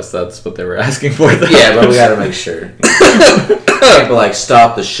have realized that's what they were asking for. Though. Yeah, but we gotta make sure. People like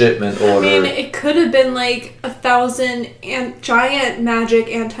stop the shipment I order. mean, it could have been like 1,000 giant magic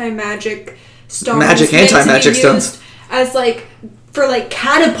anti-magic stones. Magic meant to be anti-magic stones. used as like for like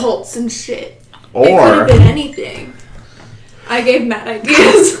catapults and shit. It could Or have been anything. I gave Matt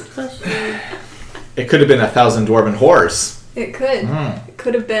ideas. it could have been 1,000 dwarven whores. It could. It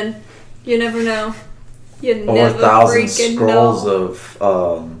could have been. You never know. You Or never 1,000 freaking scrolls know.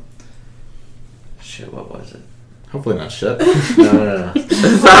 of shit. What was it? Hopefully not shit. No.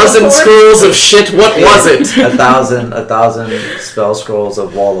 1,000 scrolls of shit. What was it? 1,000 spell scrolls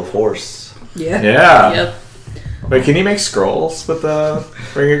of Wall of Horse. Yeah. Yeah. Yep. Wait, can you make scrolls with the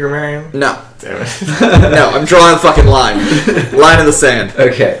Ring of Grammarian? No, Damn it. no. I'm drawing a fucking line. Line in the sand.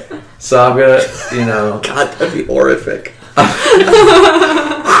 Okay, so I'm gonna, God, that'd be horrific.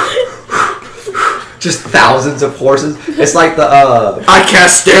 just thousands of horses. It's like the I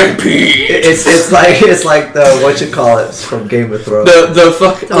cast Stampede. it's like the whatchamacallit from Game of Thrones. The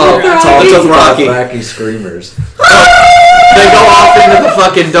fuck. Dothraki. Dothraki screamers. They go off into the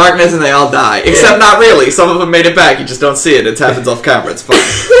fucking darkness and they all die. Except not really. Some of them made it back. You just don't see it. It happens off camera. It's fine.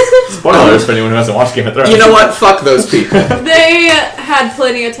 Spoilers for anyone who hasn't watched Game of Thrones. You know what? Fuck those people. They had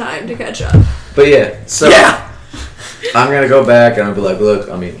plenty of time to catch up. But yeah, so Yeah. I'm gonna go back and I'll be like, look,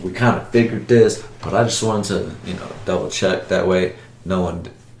 I mean, we kind of figured this, but I just wanted to, double check that way.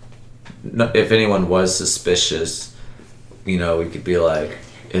 If anyone was suspicious, we could be like,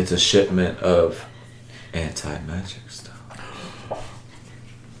 it's a shipment of anti-magic stuff.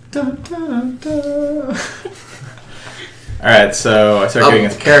 Dun, dun, dun. All right, so I start getting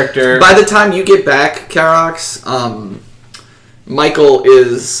his character. By the time you get back, Karox, Michael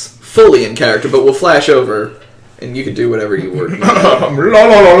is fully in character, but we'll flash over, and you can do whatever you were. Dude,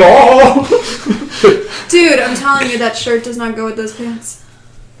 I'm telling you, that shirt does not go with those pants.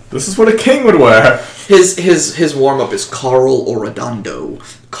 This is what a king would wear. His warm-up is Carl Orodondo.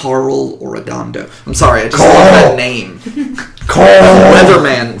 Carl Orodondo. I'm sorry, I just love that name. Carl!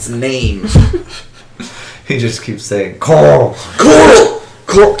 Weatherman's name. He just keeps saying, Carl! Carl!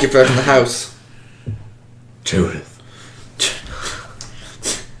 Carl! Get back in the house. Judith.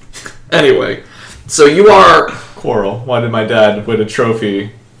 Anyway, so you are... Quarrel. Why did my dad win a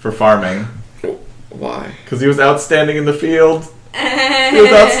trophy for farming? Why? Because he was outstanding in the field. He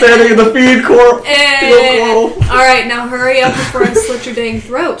was outstanding in the feed, Quarrel. Alright, now hurry up before I slit your dang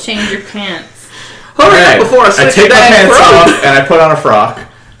throat. Change your pants. Hurry up before I slit your take my dang pants throat. off and I put on a frock.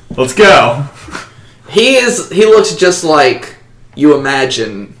 Let's go. He looks just like you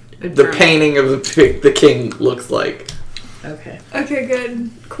imagine the drunk. painting of the king looks like. Okay. Okay, good.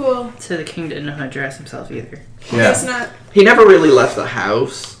 Cool. So the king didn't know how to dress himself either. That's not... He never really left the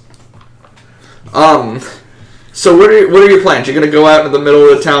house. So what are your plans? You're gonna go out in the middle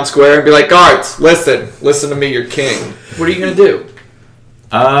of the town square and be like, guards, listen to me, you're king. What are you gonna do?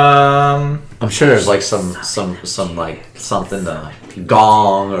 I'm sure there's like some like something to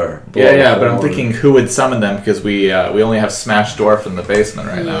gong or Yeah, but I'm thinking who would summon them because we only have Smash Dwarf in the basement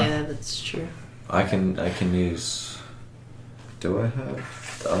right now. Yeah, that's true. I can use. Do I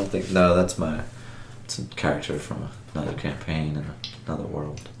have? I don't think. No, it's a character from another campaign in another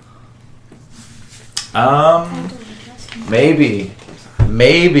world. Maybe.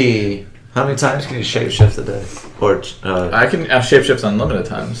 How many times can you shapeshift a day? Or I can have shapeshifts unlimited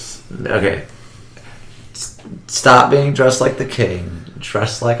times. okay. Stop being dressed like the king.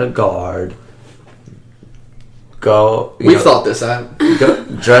 Dress like a guard. Go. We've thought this out. Go,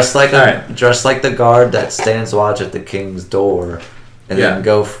 dress like Alright. dress like the guard that stands watch at the king's door, and Yeah. then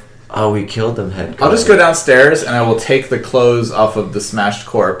go. Oh, we killed them, head guard. I'll just go downstairs and I will take the clothes off of the smashed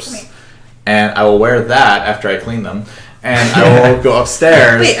corpse, and I will wear that after I clean them, and I will go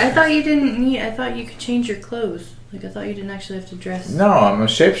upstairs. Wait, I thought you didn't need. I thought you could change your clothes. Like I thought you didn't actually have to dress. No, I'm a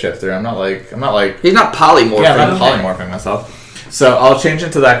shapeshifter. I'm not like. He's not polymorphing. Yeah, I'm not polymorphing myself. So I'll change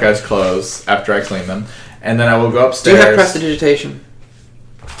into that guy's clothes after I clean them, and then I will go Do upstairs. you have prestidigitation?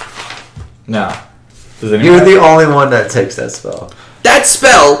 No. Does anyone? You're the only one that takes that spell. That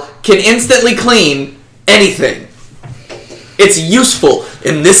spell can instantly clean anything. It's useful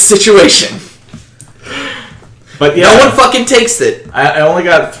in this situation. But yeah, No one fucking takes it. I only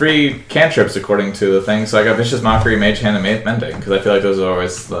got 3 cantrips according to the thing, so I got Vicious Mockery, Mage Hand, and Mending, because I feel like those are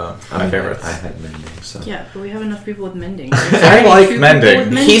always my favorites. I had mending, so. Yeah, but we have enough people with mending. I like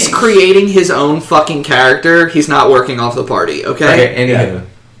mending. He's creating his own fucking character. He's not working off the party, okay? Okay.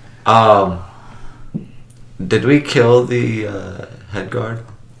 Anywho, did we kill the head guard?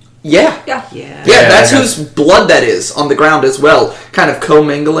 Yeah. Yeah. Yeah. Yeah, that's I whose blood that is on the ground as well. Kind of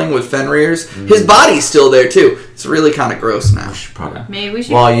commingling with Fenrir's. His body's still there too. It's really kind of gross now. We should probably. Maybe we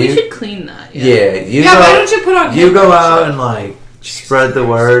should. Well, we you- should clean that. Yeah, you Yeah, go. why don't you put on You go headphones? out and like spread the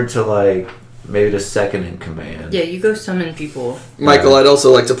word to like maybe the second in command. Yeah, you go summon people. Michael, I'd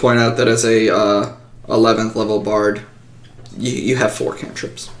also like to point out that as a 11th level bard, you have 4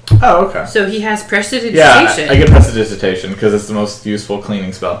 cantrips. Oh, okay. So he has prestidigitation. Yeah, I get Prestidigitation because it's the most useful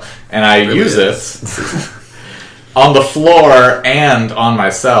cleaning spell, and I Really use is. it on the floor and on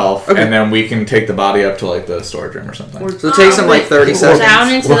myself, Okay. and then we can take the body up to like the storage room or something. Or So it takes him like 30 seconds. down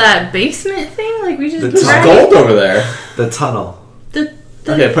into Well- that basement thing, like we just. The There's right? gold over there. The tunnel. The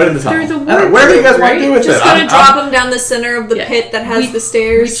Okay, put it in the through tunnel. the I don't know, wood, wherever you guys want to right? do with Just it. gonna I'm- drop him down the center of the Yeah. pit that has We- the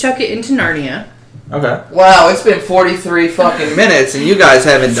stairs. We chuck it into Narnia. Okay. Wow, it's been 43 fucking minutes and you guys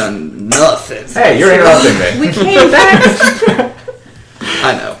haven't done nothing. Hey, you're interrupting me. We came back.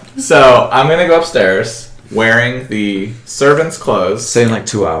 I know. So I'm gonna go upstairs wearing the servant's clothes. Say in like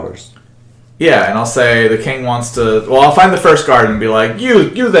 2 hours. Yeah, and I'll say the king wants to. Well, I'll find the first guard and be like,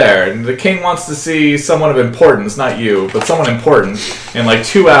 you there, and the king wants to see someone of importance, not you, but someone important, in like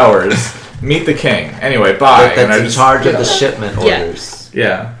 2 hours. Meet the king. Anyway, bye. And That's I in just charge get of the up. shipment Yeah. orders.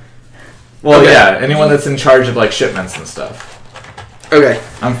 Yeah. Well, Okay. yeah, anyone that's in charge of like shipments and stuff. Okay,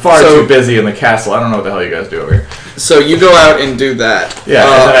 I'm far So- too busy in the castle. I don't know what the hell you guys do over here. so you go out and do that. Yeah,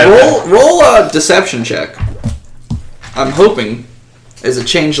 and then I- roll a deception check. I'm hoping, as a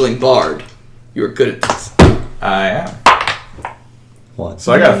changeling bard, you are good at this. I am. What?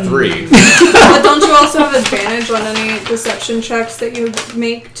 So I got 3. But don't you also have advantage on any deception checks that you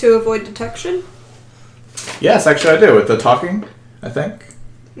make to avoid detection? Yes, actually I do. With the talking, I think.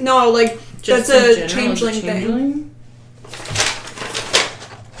 No, like, Just that's in a general, changeling the thing. changeling?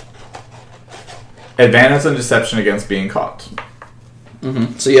 Advantage on deception against being caught.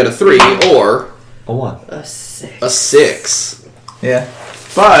 Mm-hmm. So you had a 3 or A 1. A 6. a 6. Yeah.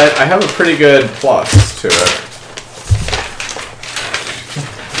 But I have a pretty good plus to it.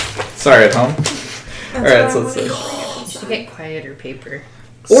 Sorry, at home. Alright, so let's see. You should get quieter paper.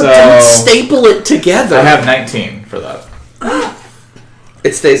 Or So- don't staple it together. I have 19 for that.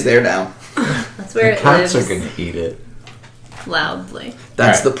 It stays there now. That's where it Cats lives are gonna eat it. loudly.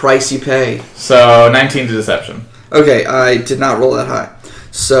 That's Alright. the price you pay. So 19 to deception. Okay, I did not roll that high.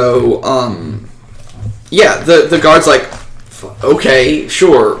 So, yeah, the guard's like, okay,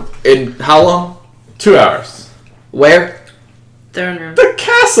 sure. In how long? 2 hours. Where? Throne room. The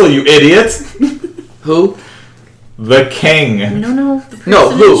castle, you idiot! Who? The king. No, the person No,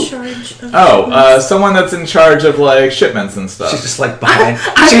 who? in charge of Oh, someone that's in charge of like shipments and stuff. She's just like behind.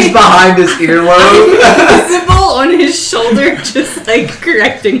 She's behind his earlobe. visible on his shoulder, just like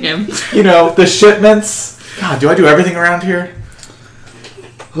correcting him. You know, the shipments. God, do I do everything around here?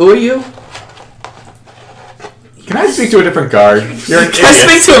 Who are you? Can I speak to a different guard? You're an Can I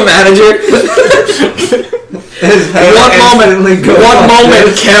speak idiot. to a manager? His head One instantly moment, goes one like moment,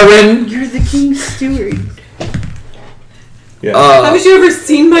 this. Karen. You're the king's steward. Yeah. Haven't you ever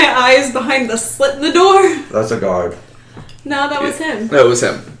seen my eyes behind the slit in the door? That's a guard. No, that was him. No, it was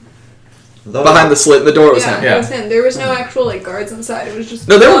him. Those- Behind the slit in the door, it was Yeah, him. Yeah. it was him. There was no actual like guards inside. It was just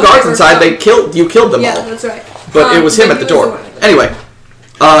No, there were one guards ever inside. come. You killed them Yeah, all. that's right. But it was him but at the he was door. the one.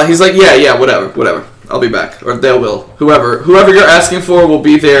 Anyway, he's like, yeah, whatever. I'll be back, or they will. Whoever you're asking for will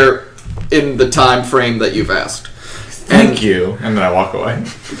be there in the time frame that you've asked. Thank you. And then I walk away.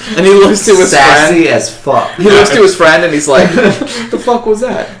 And he looks to his sassy friend. as fuck. He looks to his friend and he's like, "What the fuck was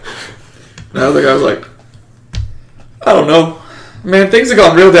that?" And the other guy was like, "I don't know, man. Things have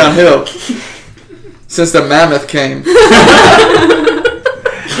gone real downhill since the mammoth came."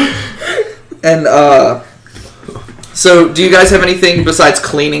 And so do you guys have anything besides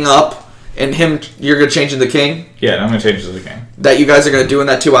cleaning up and him? You're gonna change into the king Yeah, and I'm gonna change to the king. that you guys are gonna do in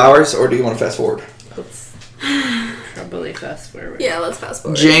that 2 hours, or do you want to fast forward? Let's probably fast forward. Yeah, let's fast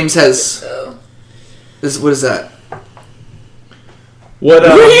forward. James has. So, What is that? What What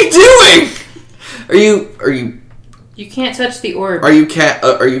are you doing? Are you You can't touch the orb. Are you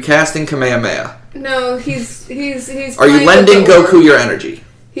casting Kamehameha? no, he's Are you playing with lending the orb. Goku your energy?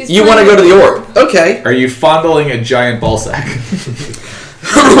 He's You want to playing go to the with orb? Okay. Are you fondling a giant ball sack?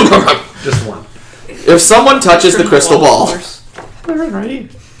 Just one. If someone touches the crystal ball,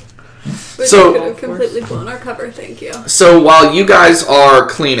 Which So- could have completely blown our cover. Thank you. so while you guys are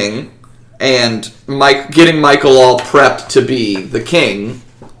cleaning and getting Michael all prepped to be the king,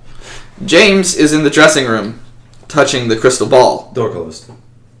 James is in the dressing room touching the crystal ball Door closed.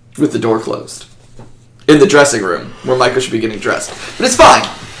 with the door closed. In the dressing room where Michael should be getting dressed. But it's fine.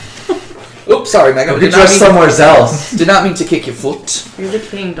 Oops, sorry, Megan. We could dress somewhere else. Did not mean to kick your foot. You're the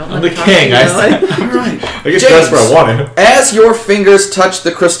king. Don't I'm let the him king. I talk to you. said. Alright. I get James. dressed where I want to. As your fingers touch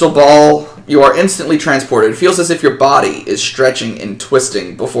the crystal ball, you are instantly transported. It feels as if your body is stretching and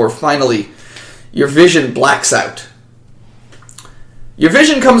twisting before finally your vision blacks out. Your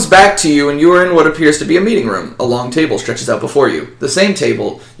vision comes back to you, and you are in what appears to be a meeting room. A long table stretches out before you. The same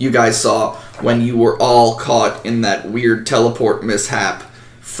table you guys saw when you were all caught in that weird teleport mishap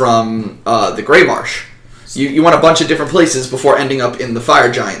from the Grey Marsh. You went a bunch of different places before ending up in the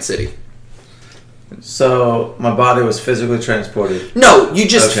Fire Giant City. So my body was physically transported. No, you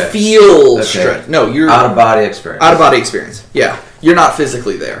just Okay. feel Okay. stretched. No, you're Out of body experience. out of body experience. Yeah, you're not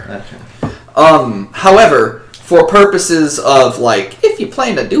physically there. Okay. However, for purposes of like, if you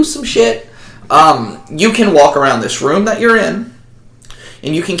plan to do some shit, you can walk around this room that you're in,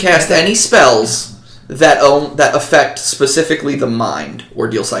 and you can cast any spells that affect specifically the mind or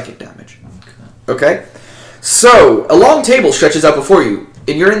deal psychic damage. Okay? So, a long table stretches out before you,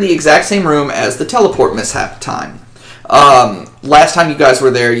 and you're in the exact same room as the teleport mishap time. Last time you guys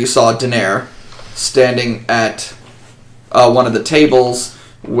were there, you saw Daenerys standing at one of the tables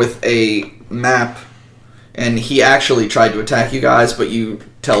with a map, and he actually tried to attack you guys, but you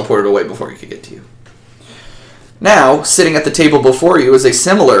teleported away before he could get to you. Now, sitting at the table before you is a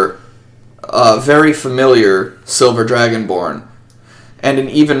similar, very familiar Silver Dragonborn, and an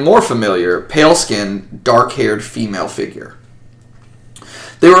even more familiar, pale-skinned, dark-haired female figure.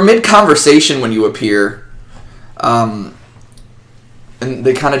 They were mid-conversation when you appear, And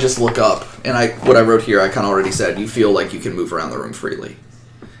they kind of just look up. And what I wrote here, I kind of already said. You feel like you can move around the room freely.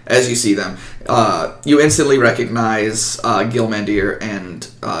 As you see them, you instantly recognize Gilmandir and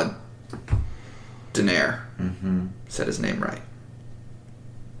Daenerys. Mm-hmm. Said his name right.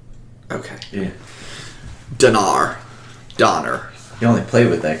 Okay. Yeah. Donner. You only played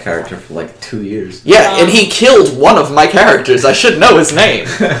with that character for like 2 years. Yeah, and he killed one of my characters. I should know his name.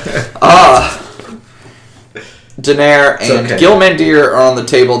 Daenerys and okay. Gilmandir are on the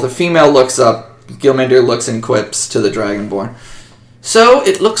table. The female looks up. Gilmandir looks and quips to the Dragonborn. So,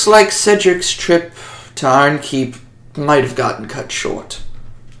 it looks like Cedric's trip to Ironkeep might have gotten cut short.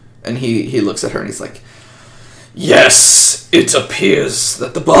 And he looks at her and he's like, yes, it appears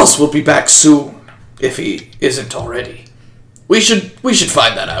that the boss will be back soon, if he isn't already. We should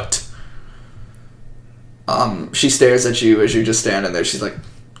find that out. She stares at you as you're just standing there. She's like,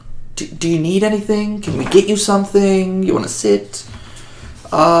 do you need anything? Can we get you something? You want to sit?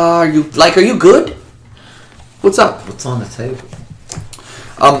 Are you good? What's up? What's on the table?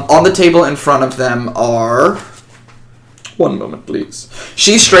 On the table in front of them are... One moment, please.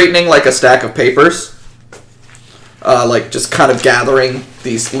 She's straightening like a stack of papers. Like just kind of gathering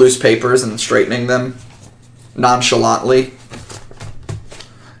these loose papers and straightening them nonchalantly.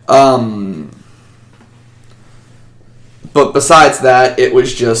 But besides that, it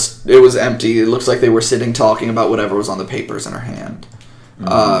was empty. It looks like they were sitting talking about whatever was on the papers in her hand.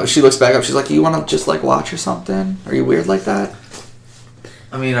 She looks back up. She's like, you want to just like watch or something? Are you weird like that?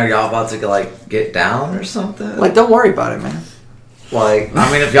 I mean, are y'all about to like get down or something? Like, don't worry about it, man. Like, I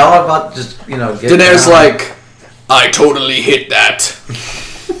mean, if y'all are about to just, get Daenerys down. like, I totally hit that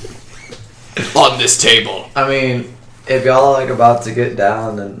on this table. I mean, if y'all are like about to get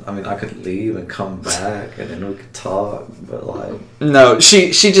down, then I mean, I could leave and come back, and then we could talk. But like, No,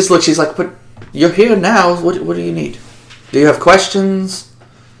 she just looks. She's like, but you're here now. What do you need? Do you have questions?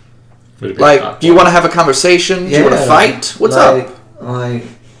 Like, do you want to have a conversation? Do you want to fight? What's up? Like,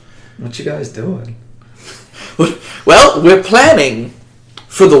 what you guys doing? Well, we're planning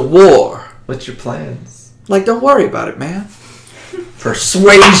for the war. What's your plans? Like, don't worry about it, man.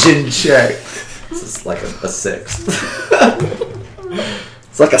 Persuasion check. This is like a 6.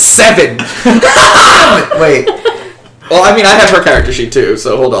 It's like a 7. Wait. Well, I mean, I have her character sheet too,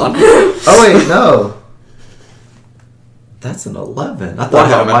 so hold on. Oh wait, no. That's an 11. I thought I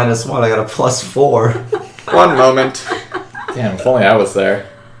had a -1. I got a +4. One moment. Damn, if only I was there.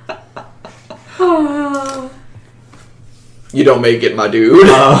 You don't make it, my dude.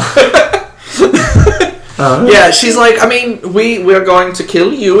 Yeah, she's like, I mean, we're going to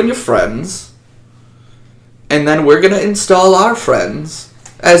kill you and your friends, and then we're going to install our friends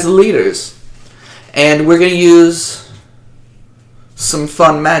as the leaders, and we're going to use some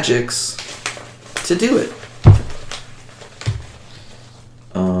fun magics to do it.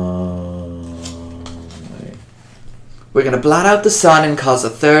 Wait. We're going to blot out the sun and cause a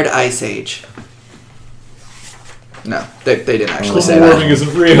third ice age. No, they didn't actually say Global warming that.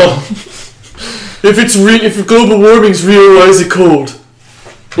 isn't real. If global warming's real, why is it cold?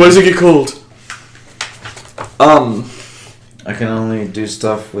 Why does it get cold? I can only do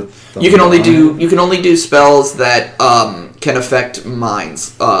stuff with. You can only do spells that can affect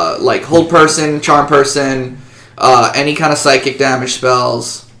minds, like hold person, charm person, any kind of psychic damage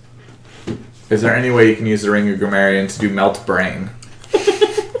spells. Is there any way you can use the Ring of Grammarian to do Melt Brain?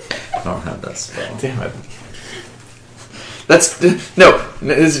 I don't have that spell. Damn it. That's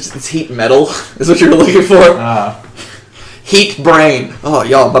it's heat metal is what you're looking for. Heat brain. Oh,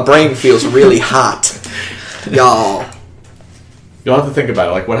 y'all, my brain feels really hot. Y'all. You'll have to think about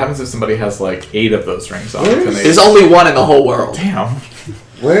it. Like, what happens if somebody has like 8 of those rings on? Can they... There's only one in the whole world. Damn.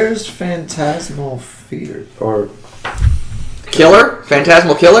 Where's Phantasmal Fear or Killer?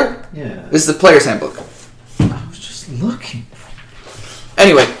 Phantasmal Killer? yeah? This is the player's handbook. I was just looking.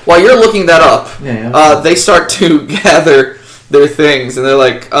 Anyway, while you're looking that up, Yeah. they start to gather their things, and they're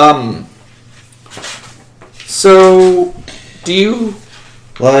like, so, do you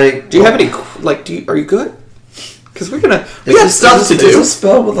have any, like, are you good? Because we got stuff to do. Is this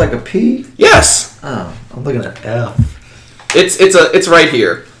spelled with like a P? Yes! Oh, I'm looking at F. It's right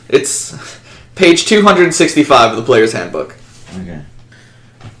here. It's page 265 of the player's handbook. Okay.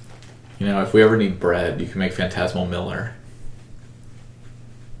 You know, if we ever need bread, you can make Phantasmal Miller.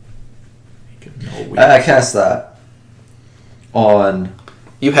 You can mill wheat. I cast that on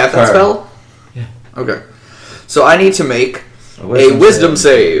You have that Her. spell? Yeah. Okay. So I need to make a a wisdom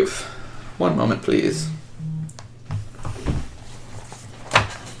save. One moment, please.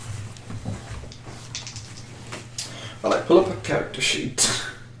 While I pull up a character sheet.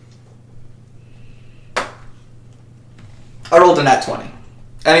 I rolled a nat 20.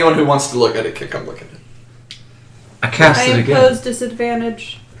 Anyone who wants to look at it can come look at it. I cast I it again. impose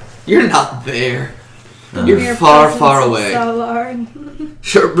disadvantage. You're not there. No. You're Mere far, presence far of away. Salar.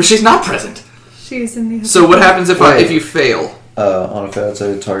 Sure, but she's not present. She's in the. So what happens if Wait. if you fail? On a failed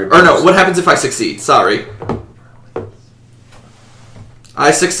save, target. Or no, what happens if I succeed? Sorry.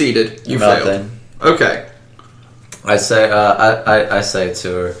 I succeeded. You failed. Nothing. Okay. I say, I say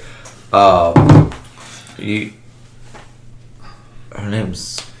to her, you. Her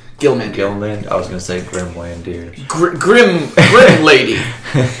name's Gilman. Gilman. I was gonna say Grimwandir. Grim lady.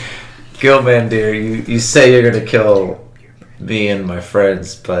 Gilmandir, you say you're gonna kill me and my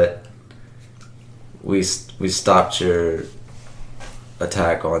friends, but we stopped your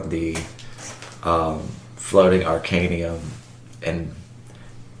attack on the floating Arcanium and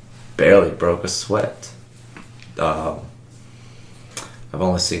barely broke a sweat. I've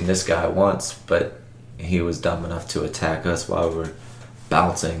only seen this guy once, but he was dumb enough to attack us while we were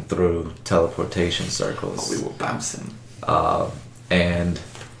bouncing through teleportation circles. We were bouncing. And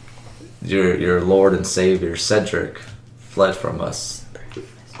your Lord and Savior Cedric fled from us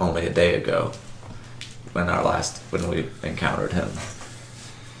only a day ago when we encountered him.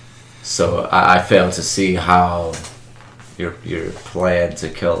 So I fail to see how your plan to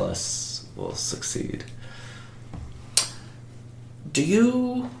kill us will succeed.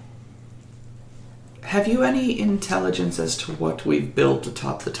 Have you any intelligence as to what we've built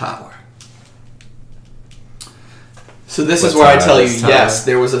atop the tower? So this is What where I tower? tell you, This tower? yes,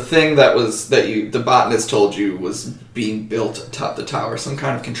 there was a thing the botanist told you was being built atop the tower, some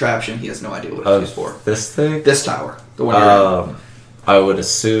kind of contraption. He has no idea what it's used for. This thing? This tower, the one you're in. I would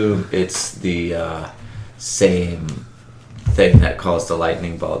assume it's the same thing that caused the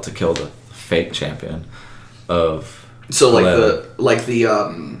lightning ball to kill the fake champion of. So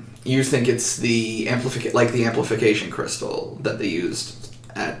Glenn. you think it's the amplification crystal that they used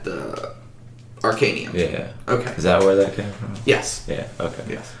at the Arcanium. Yeah. Okay. Is that where that came from? Yes. Yeah. Okay.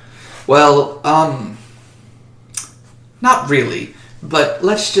 Yes. Well, not really, but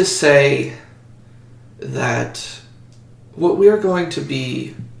let's just say that what we're going to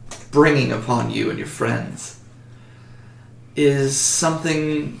be bringing upon you and your friends is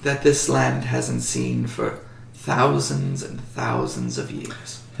something that this land hasn't seen for thousands and thousands of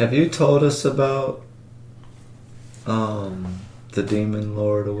years. Have you told us about the demon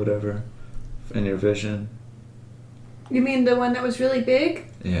lord or whatever in your vision? You mean the one that was really big?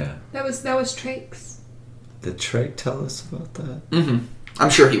 Yeah. That was Traix. Did Trake tell us about that? Mm-hmm. I'm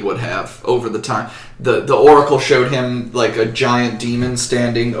sure he would have over the time. The Oracle showed him like a giant demon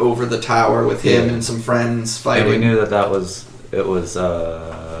standing over the tower with him and some friends fighting. And we knew that was.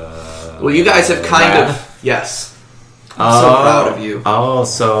 Well, you guys have kind Wrath. of... Yes. I'm so proud of you. Oh,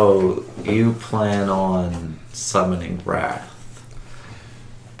 so you plan on summoning Wrath.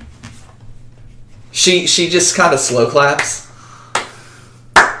 She just kind of slow claps.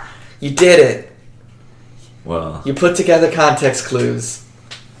 You did it. Well, You put together context clues.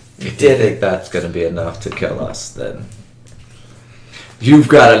 You if you did think it. that's going to be enough to kill us, then you've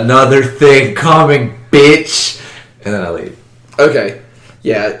got another thing coming, bitch. And then I leave. Okay.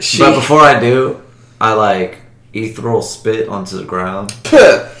 Yeah, she... But before I do, I ethereal spit onto the ground,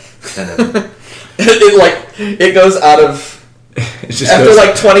 Puh. and then it goes out of... it just After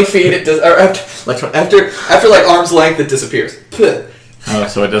goes, 20 feet, it does... Or after arm's length, it disappears. Puh. Oh,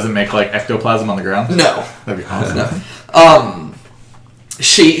 so it doesn't make ectoplasm on the ground? No. That'd be awesome. No.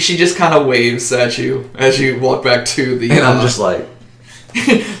 She just kind of waves at you as you walk back to the... and I'm just like,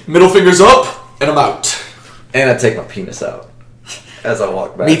 middle fingers up, and I'm out. and I take my penis out as I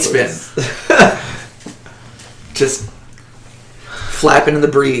walk back. Meat spin. Just flapping in the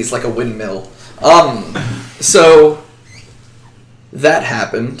breeze like a windmill. So that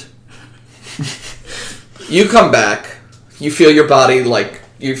happened. You come back. You feel your body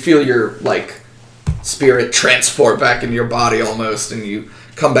you feel your spirit transport back into your body almost, and you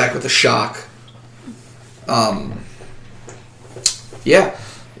come back with a shock. Yeah.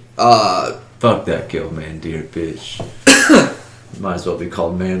 Fuck that Gilmandir bitch. Might as well be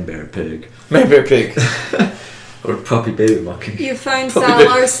called Man Bear Pig. Man Bear Pig. Or Puppy Baby Monkey. You find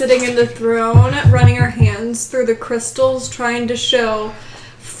Salar sitting in the throne, running her hands through the crystals, trying to show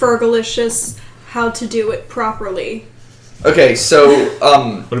Fergalicious how to do it properly. Okay, so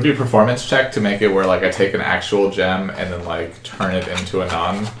Would it be a performance check to make it where I take an actual gem and then turn it into a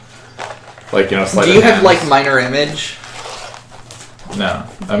non? Sleight do of you have hand? minor image? No,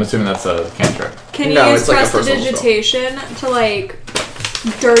 I'm assuming that's a cantrip. Can you No, use it's like a personal prestidigitation to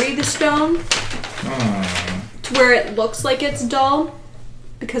dirty the stone to where it looks like it's dull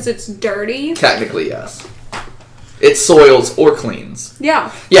because it's dirty? Technically, yes. it soils or cleans.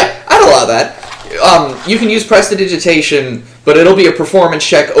 Yeah. Yeah, I'd allow that. You can use prestidigitation, but it'll be a performance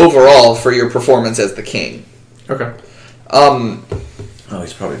check overall for your performance as the king. Okay. Oh,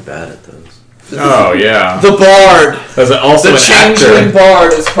 he's probably bad at those. Oh, yeah. The bard. As also The an changeling actor.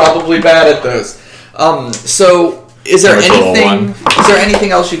 bard is probably bad at those. So is there There's a little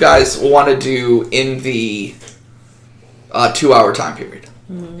anything else you guys want to do in the 2-hour time period?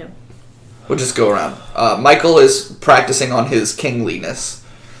 No. We'll just go around. Michael is practicing on his kingliness.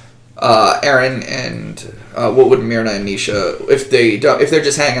 Aaron and what would Myrna and Nisha if they're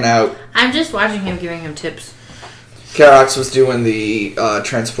just hanging out? I'm just watching him, giving him tips. Karax was doing the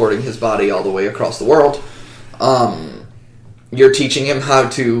transporting his body all the way across the world. You're teaching him how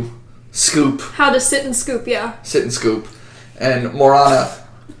to scoop, How to sit and scoop, yeah. sit and scoop. And Morana,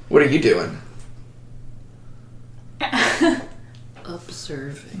 what are you doing?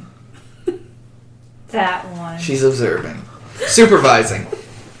 Observing. That one. She's observing, supervising.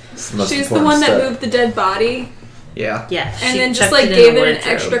 It's the most She's the important one that step. moved the dead body Yeah. Yeah. and she then just chucked like in gave the it an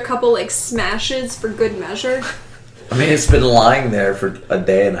wardrobe. extra couple like smashes for good measure. I mean, it's been lying there for a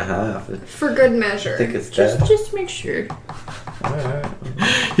day and a half. I For good measure. think it's dead. Just to make sure.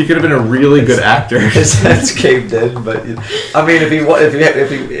 He could have been a really good actor. His head's caved in, but I mean,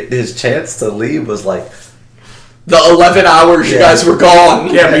 if his chance to leave was like, The 11 hours you Yeah. guys were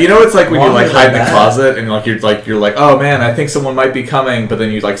gone. Yeah, but you know it's like when you Longer like hide in than the that. closet and you're like, oh man, I think someone might be coming, but then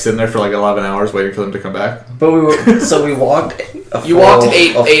you like sit in there for like 11 hours waiting for them to come back. but we walked. You walked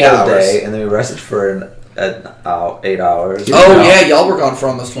eight full hours. day, and then we rested for an 8 hours. Oh No. yeah, y'all were gone for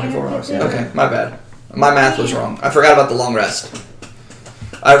almost 24 hours. Yeah. Okay, my bad. My math was wrong. I forgot about the long rest.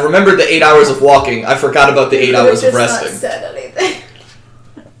 I remembered the 8 hours of walking. I forgot about the 8 hours of resting. said anything.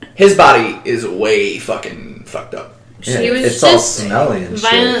 His body is way fucking fucked up. Yeah, She was it's all just smelly and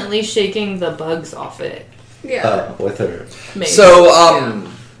violently shaking the bugs off it. Yeah. shit. With her. Maybe. So,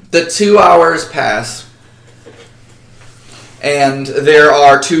 the 2 hours pass, and there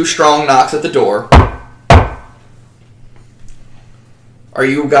are 2 strong knocks at the door. Are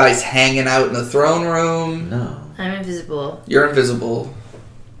you guys hanging out in the throne room? No. I'm invisible. You're invisible.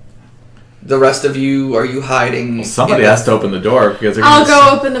 The rest of you, are you hiding? Well, somebody in the- has to open the door because they're I'll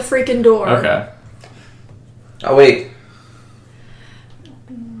gonna go open the freaking door. Okay. Oh wait.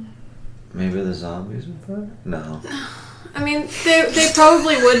 Maybe the zombies would fight? No. I mean, they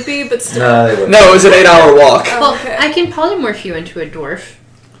probably would be, but still. No, they wouldn't. No, it was an 8-hour walk. Oh, Well, okay. I can polymorph you into a dwarf,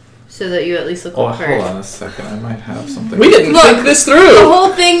 so that you at least look Oh, like hold her. on a second. I might have something. We didn't Look, think this The through.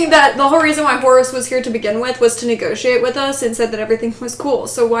 whole reason why Horus was here to begin with was to negotiate with us and said that everything was cool.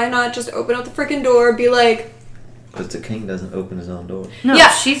 So why not just open up the freaking door, be like, Because the king doesn't open his own door. No, yeah,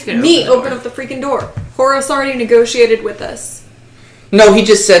 she's gonna me open, open up the freaking door. Horus already negotiated with us. No, he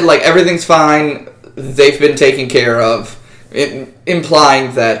just said, like, everything's fine. They've been taken care of.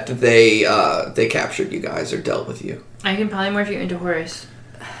 Implying that they captured you guys or dealt with you. I can polymorph you into Horus.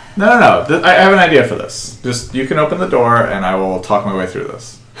 No. I have an idea for this. Just you can open the door and I will talk my way through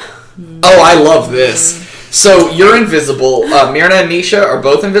this. Oh, I love this. So you're invisible. Myrna and Nisha are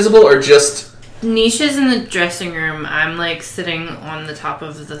both invisible, or just Nisha's in the dressing room. I'm like sitting on the top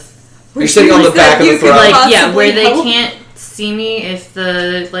of the. you're sitting on the back of the You could, throne? Like yeah, possibly where they help. can't see me if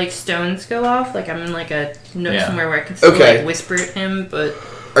the like stones go off. Like I'm in like a nook Yeah. somewhere where I can still Okay. like whisper at him, but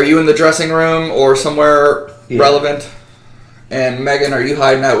Are you in the dressing room or somewhere Yeah. relevant? And Megan, are you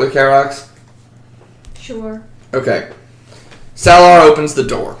hiding out with Karax? Sure. Okay. Salar opens the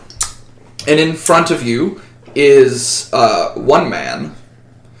door, and in front of you is one man.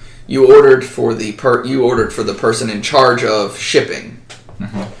 You ordered for the person in charge of shipping.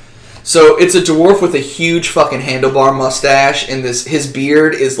 So it's a dwarf with a huge fucking handlebar mustache, and his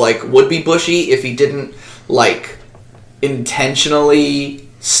beard is like would be bushy if he didn't like intentionally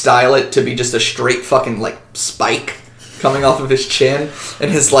style it to be just a straight fucking like spike coming off of his chin,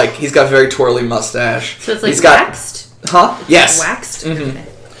 and his like he's got a very twirly mustache. so it's like He's got- waxed. Huh? Yes. Waxed. Mhm. Okay.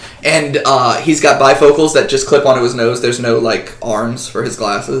 And he's got bifocals that just clip onto his nose. There's no like arms for his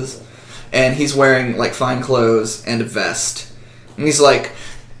glasses, and he's wearing like fine clothes and a vest. And he's like,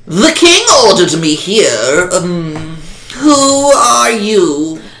 "The king ordered me here. Who are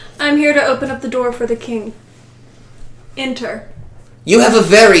you? I'm here to open up the door for the king. Enter. You have a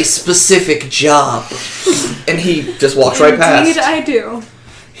very specific job." And he just walks right past. Indeed, I do.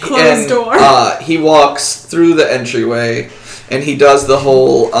 Closed door. He walks through the entryway, and he does the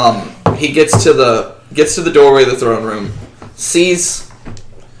whole. He gets to the doorway of the throne room, sees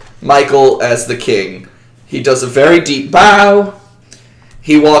Michael as the king. He does a very deep bow.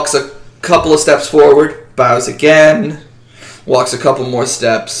 He walks a couple of steps forward, bows again, walks a couple more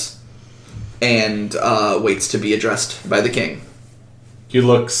steps, and waits to be addressed by the king. You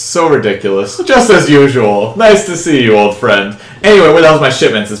look so ridiculous, just as usual. Nice to see you, old friend. Anyway, where the hell's my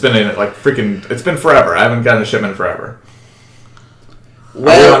shipments? It's been it's been forever. I haven't gotten a shipment forever. Are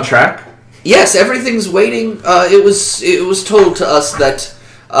we on track? Yes, everything's waiting. It was told to us that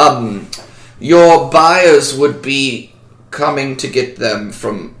your buyers would be coming to get them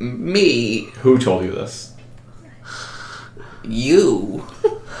from me. Who told you this? You.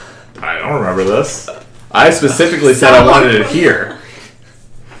 I don't remember this. I specifically said I wanted it here.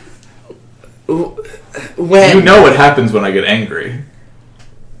 When You know what happens when I get angry.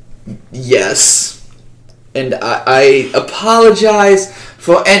 Yes. And I apologize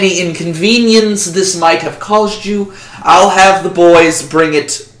for any inconvenience this might have caused you. I'll have the boys bring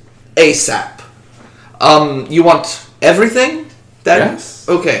it ASAP. You want everything? Yes.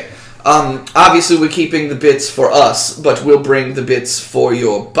 Okay. Obviously we're keeping the bits for us, but we'll bring the bits for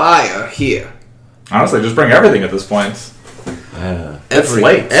your buyer here. Honestly, just bring everything at this point. It's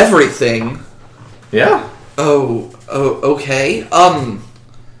late. Everything? Yeah. Oh, okay.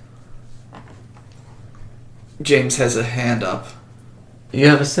 James has a hand up. You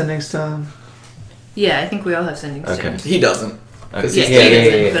have a sending stone? Yeah, I think we all have sending Okay. stones. He doesn't. Yeah, he's he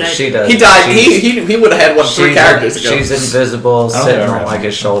doesn't, but She does. He died. She's- He would have had one 3 characters ago. She's invisible, I don't sitting remember on like that.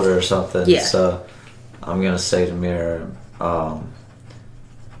 his shoulder or something. Yeah. So I'm gonna say to Mira,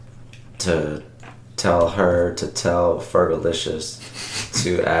 to tell her to tell Fergalicious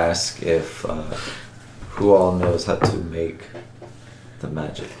to ask if who all knows how to make the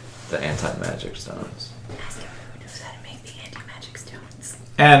anti-magic stones.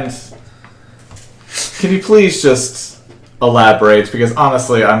 And can you please just elaborate? Because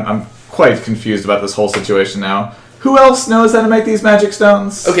honestly, I'm quite confused about this whole situation now. Who else knows how to make these magic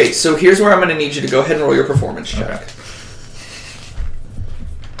stones? Okay, so here's where I'm going to need you to go ahead and roll your performance check. Okay.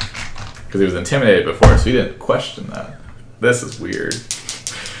 Because he was intimidated before, so he didn't question that. This is weird.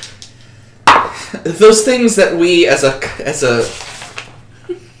 Those things that we as a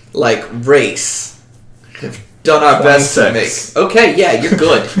like race have done our best to 26. make. Okay, yeah, you're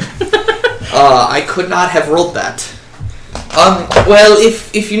good. I could not have rolled that. Well,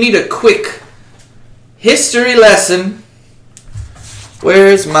 if you need a quick history lesson,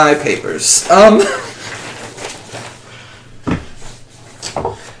 where's my papers?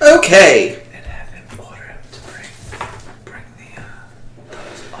 Okay. And have him order him to bring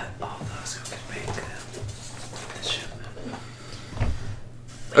all those who can make the shipment.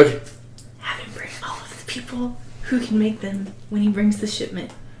 Okay. Have him bring all of the people who can make them when he brings the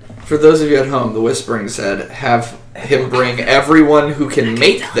shipment. For those of you at home, the Whispering said, have him bring everyone who can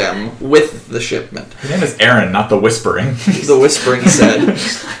make them with the shipment. His name is Aaron, not the Whispering. The Whispering said.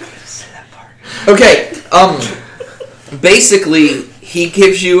 Okay, basically, he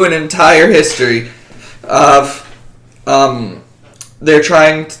gives you an entire history of,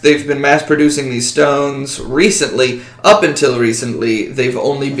 they've been mass producing these stones recently. Up until recently, they've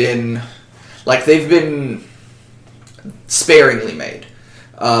been sparingly made.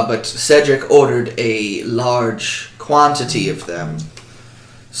 But Cedric ordered a large quantity of them,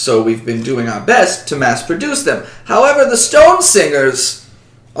 so we've been doing our best to mass produce them. However, the Stone Singers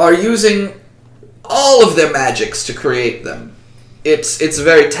are using all of their magics to create them. It's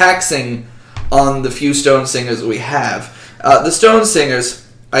very taxing on the few Stone Singers we have. The Stone Singers,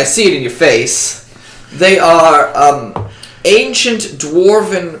 I see it in your face, they are ancient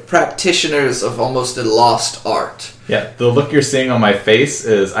dwarven practitioners of almost a lost art. Yeah, the look you're seeing on my face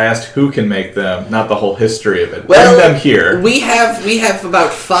is I asked who can make them, not the whole history of it. Well, bring them here. We have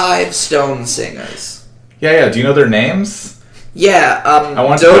about 5 Stone Singers. Yeah, do you know their names? Yeah, I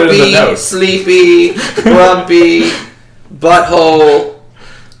want to put it in the Dopey, notes. Sleepy, Grumpy, Butthole,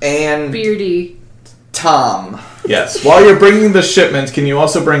 and Beardy. Tom. Yes. While you're bringing the shipment, can you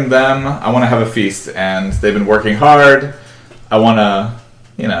also bring them? I want to have a feast, and they've been working hard. I want to,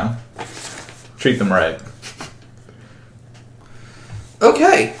 treat them right.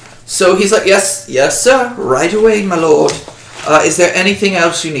 Okay, so he's like, yes, sir, right away, my lord. Is there anything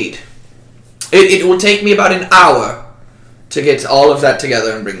else you need? It will take me about an hour to get all of that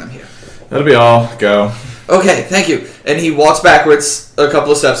together and bring them here. That'll be all. Go. Okay, thank you. And he walks backwards a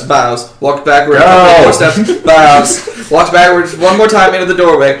couple of steps, bows. Walks backwards a Go. couple more steps, bows. Walks backwards one more time into the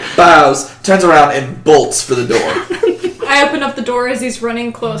doorway, bows, turns around, and bolts for the door. I open up the door as he's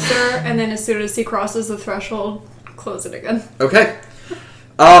running closer, and then as soon as he crosses the threshold, close it again. Okay.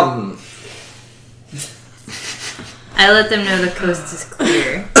 I let them know the coast is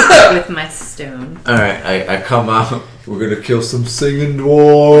clear with my stone. Alright, I come out. We're gonna kill some singing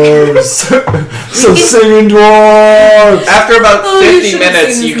dwarves. Some singing dwarves. After about you 50 should've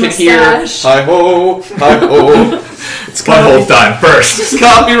minutes, seen you his can hear, mustache. hi-ho, hi-ho. It's my whole time first.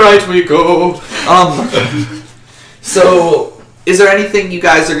 Copyright we go. So, is there anything you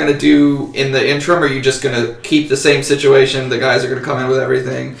guys are going to do in the interim, or are you just going to keep the same situation? The guys are going to come in with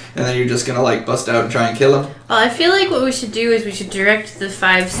everything, and then you're just going to, like, bust out and try and kill them? Well, I feel like what we should do is we should direct the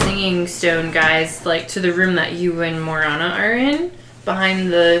 5 singing stone guys, like, to the room that you and Morana are in,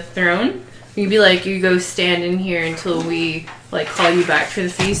 behind the throne. You'd be like, you go stand in here until we, like, call you back for the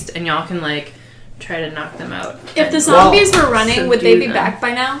feast, and y'all can, like, try to knock them out. If the zombies were running, subdue would they be them. back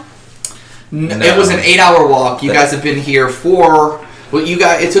by now? It was an 8-hour walk. You guys have been here for... Well,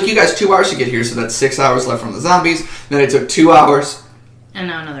 it took you guys 2 hours to get here, so that's 6 hours left from the zombies. Then it took 2 hours. And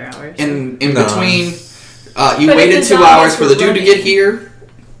now another hour. In No. between, you But if waited the 2 hours zombies for were the dude to running- get here.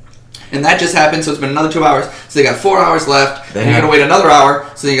 And that just happened, so it's been another 2 hours. So they got 4 hours left. They And you're have- going to wait another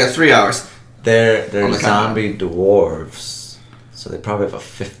hour, so then you got 3 hours. They're On the zombie dwarves. So they probably have a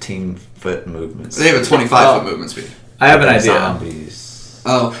 15-foot movement. They have a 25-foot movement speed. I have an They're idea. Zombies.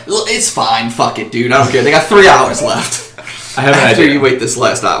 Oh, well, it's fine. Fuck it, dude. I don't care. They got 3 hours left. I have an After idea. you wait this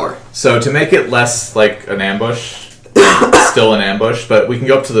last hour. So to make it less like an ambush, still an ambush, but we can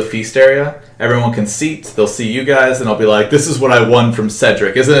go up to the feast area. Everyone can seat. They'll see you guys, and I'll be like, "This is what I won from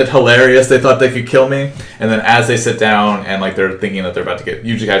Cedric. Isn't it hilarious? They thought they could kill me." And then as they sit down and like they're thinking that they're about to get,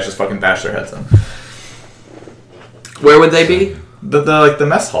 you guys just fucking bash their heads in. Where would they be? The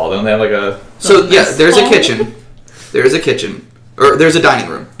mess hall. Don't they have like a? So, yeah, mess there's a hall? kitchen. There's a kitchen. Or there's a dining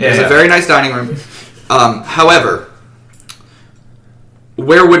room. Yeah, There's yeah. a very nice dining room. However,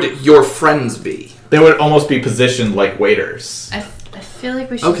 where would your friends be? They would almost be positioned like waiters. I feel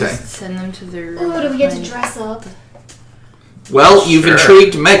like we should Okay. just send them to their room. Oh, do we get to behind- dress up? Well, you've Sure.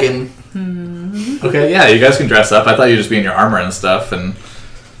 intrigued Megan. Okay, yeah, you guys can dress up. I thought you'd just be in your armor and stuff. And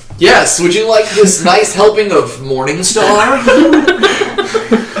Yes, would you like this nice helping of Morningstar?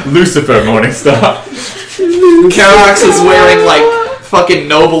 Lucifer Morningstar. Karax is wearing, like, fucking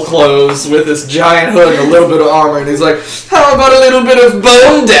noble clothes with this giant hood and a little bit of armor, and he's like, how about a little bit of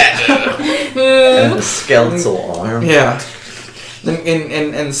bone dagger? And a skeletal arm. Yeah.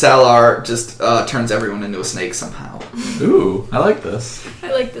 And Salar just turns everyone into a snake somehow. Ooh, I like this.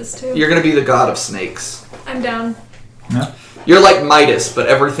 I like this too. You're gonna be the god of snakes. I'm down. Yeah. You're like Midas, but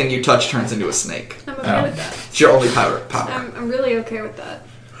everything you touch turns into a snake. I'm okay Oh. with that. It's your only power. I'm really okay with that.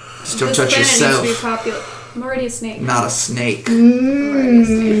 Just don't This touch planet needs to be yourself. popular. I'm already a snake. Not a snake. I'm already a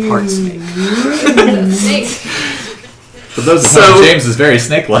snake. Heart snake. Snake. For those of So- us, James is very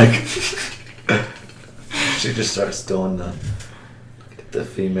snake-like. She just starts doing the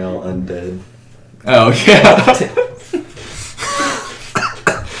female undead. Oh yeah.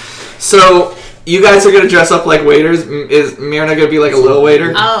 So, you guys are gonna dress up like waiters? Is Myrna gonna be like a little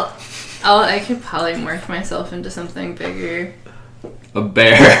waiter? I could probably morph myself into something bigger. A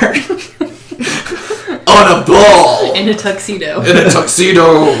bear. On a ball! In a tuxedo. In a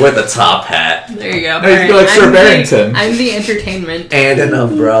tuxedo! With a top hat. There you go. No, you could be like Sir Barrington. I'm the entertainment. And an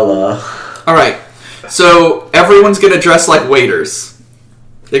umbrella. Alright, so everyone's gonna dress like waiters.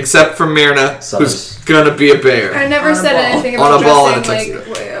 Except for Myrna, who's gonna be a bear. I never On a said ball. anything On about a ball and a dressing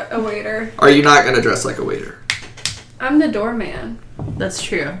like a waiter. Are you not gonna dress like a waiter? I'm the doorman. That's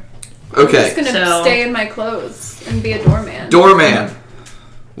true. I'm Okay. just gonna So- stay in my clothes and be a doorman. Doorman.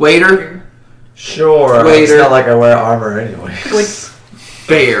 Waiter. Sure. Waiter. It's not like I wear armor anyway.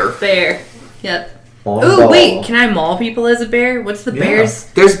 Bear. Bear. Yep. On Ooh, ball. wait. Can I maul people as a bear? What's the Yeah. bear's?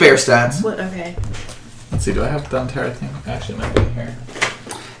 There's bear stats. What? Okay. Let's see. Do I have Don Terra thing? Actually, it might be here.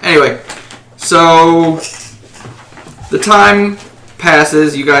 Anyway, so the time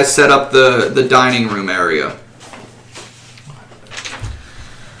passes. You guys set up the dining room area.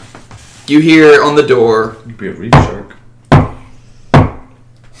 You hear on the door You'd be a reef shark.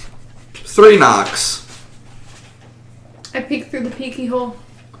 3 knocks. I peek through the peeky hole.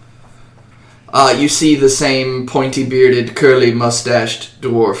 You see the same pointy-bearded, curly-mustached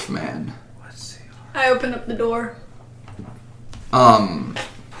dwarf man. I open up the door.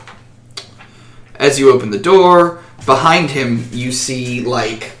 As you open the door, behind him you see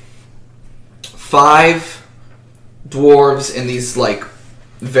like 5 dwarves in these like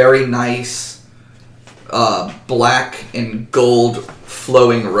very nice black and gold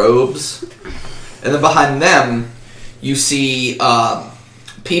flowing robes. And then behind them you see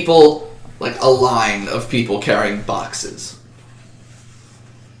people, like a line of people carrying boxes.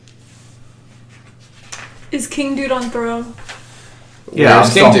 Is King Dude on throne? Yeah, Where's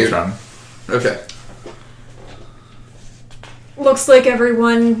I'm King King Dude? Dude. Okay. looks like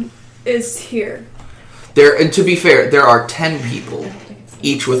everyone is here. And to be fair, there are 10 people,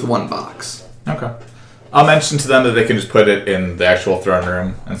 each with one box. Okay. I'll mention to them that they can just put it in the actual throne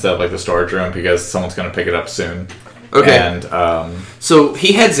room instead of like the storage room because someone's going to pick it up soon. Okay. And So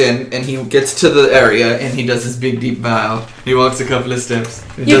he heads in and he gets to the area and he does his big deep bow. He walks a couple of steps.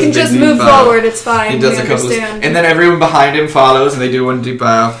 He You does a can big, just deep move bow. forward, it's fine. He does we a couple understand. and then everyone behind him follows and they do one deep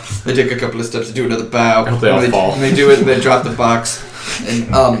bow. They take a couple of steps to do another bow. I hope they all and fall. And they do it and they drop the box. And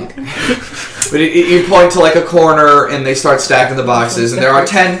but you point to like a corner and they start stacking the boxes and there are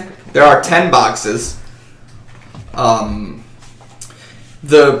 10 boxes.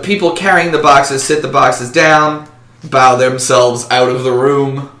 The people carrying the boxes sit the boxes down, bow themselves out of the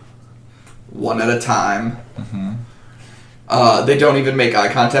room, one at a time. They don't even make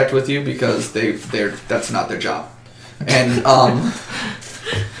eye contact with you because that's not their job. And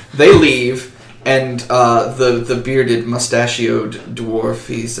they leave, and the bearded, mustachioed dwarf,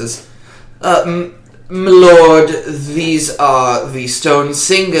 he says, "Lord, these are the stone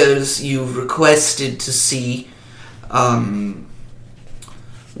singers you requested to see.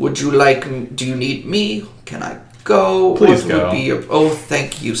 Would you like? Do you need me? Can I go? Please What would go. be your- oh,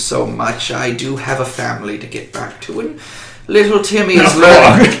 thank you so much. I do have a family to get back to, and little Timmy is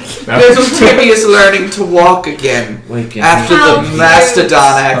learning. Little Timmy is learning to walk again Wait, can after How the cute.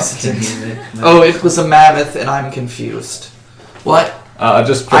 mastodon he- accident. Oh, it was a mammoth, and I'm confused. What?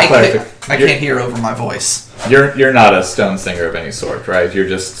 just for I clarification, can't hear over my voice. you're not a stone singer of any sort, right? You're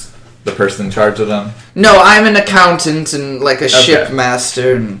just the person in charge of them. No, I'm an accountant and like a Okay.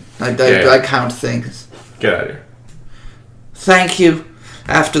 shipmaster, and Yeah. I count things. Get out of here. Thank you.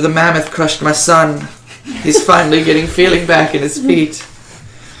 After the mammoth crushed my son, he's finally getting feeling back in his feet.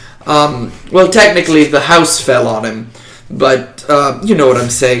 Well, technically the house fell on him, but you know what I'm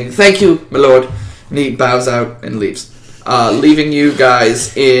saying. Thank you, my lord. And he bows out and leaves, leaving you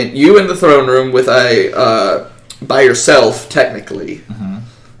guys in the throne room with by yourself technically.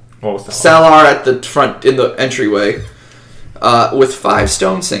 What was that? Salar at the front in the entryway, with 5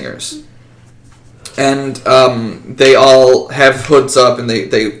 stone singers. And they all have hoods up, and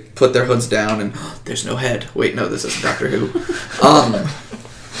they put their hoods down, and there's no head. Wait, no, this isn't Doctor Who.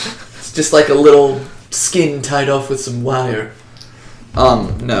 It's just like a little skin tied off with some wire.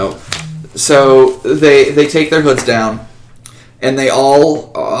 No. So they take their hoods down, and they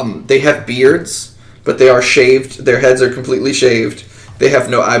all they have beards, but they are shaved. Their heads are completely shaved. They have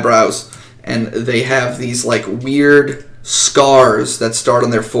no eyebrows, and they have these like weird scars that start on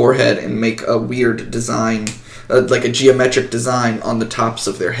their forehead and make a weird design, like a geometric design on the tops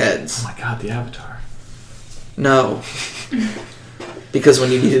of their heads. Oh my god, the Avatar. No. Because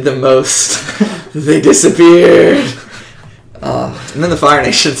when you needed them most, they disappeared. And then the Fire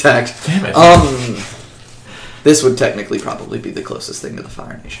Nation attacked. Damn it. This would technically probably be the closest thing to the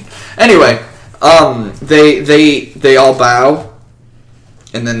Fire Nation. Anyway, they all bow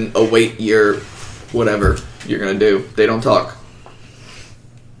and then await your whatever you're gonna do. They don't talk.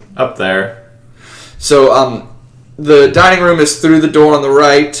 Up there. So the dining room is through the door on the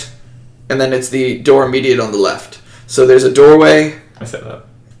right, and then it's the door immediate on the left. So there's a doorway. I said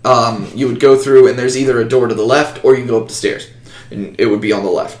that. You would go through, and there's either a door to the left or you go up the stairs, and it would be on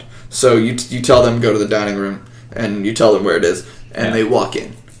the left. So you tell them go to the dining room, and you tell them where it is, and Yeah. they walk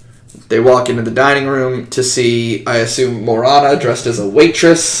in. They walk into the dining room to see, I assume, Morana dressed as a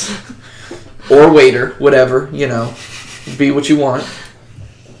waitress or waiter, whatever, you know, be what you want.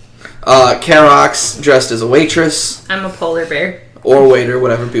 Karox dressed as a waitress I'm a polar bear. or waiter,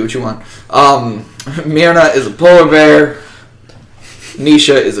 whatever, be what you want. Myrna is a polar bear.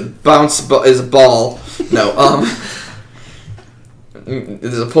 Nisha is a is a ball. No,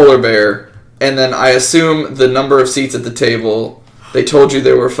 is a polar bear. And then I assume the number of seats at the table, they told you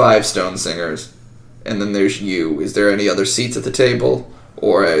there were 5 stone singers. And then there's you. Is there any other seats at the table?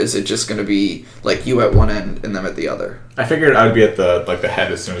 Or is it just going to be like you at one end and them at the other? I figured I would be at the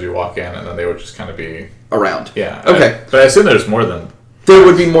head as soon as you walk in, and then they would just kind of be Around. yeah. Okay. But I assume there's more than There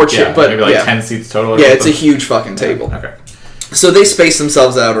would be more yeah, but maybe like yeah. 10 seats total. Or Yeah, it's a something. huge fucking table. Okay. So they space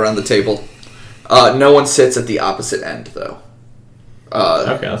themselves out around the table. No one sits at the opposite end, though.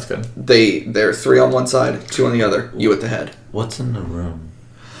 Okay, that's good. They're 3 on one side, 2 on the other. You at the head. What's in the room?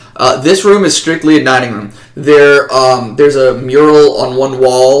 This room is strictly a dining room. There's a mural on one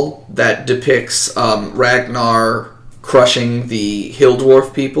wall that depicts Ragnar crushing the Hill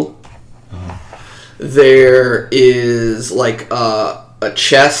Dwarf people. There is like a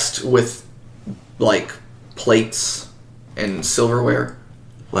chest with like plates and silverware.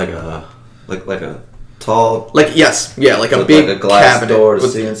 Like a tall, Like yes, yeah, like a with big like a glass cabinet door to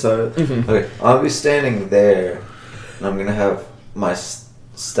with- see inside it. Mhm. Okay, I'll be standing there, and I'm gonna have my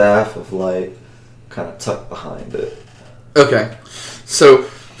staff of light kind of tucked behind it. Okay. So,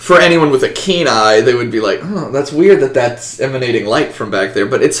 for anyone with a keen eye, they would be like, oh, that's weird that that's emanating light from back there,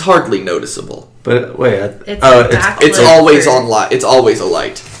 but it's hardly noticeable. But wait, It's It's always on light. It's always a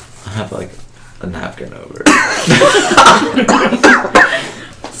light. I have like a napkin over.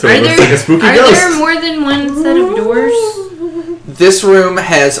 So it looks like a spooky ghost. there more than one set of doors? This room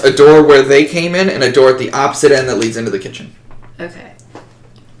has a door where they came in and a door at the opposite end that leads into the kitchen. Okay.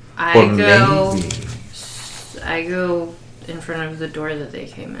 Or I go in front of the door that they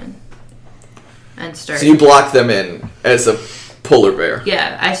came in and start. So you block them in as a polar bear.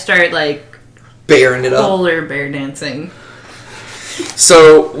 Yeah, I start like Bearing it up. polar bear dancing.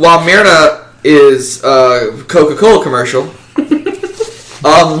 So while Myrna is Coca-Cola commercial,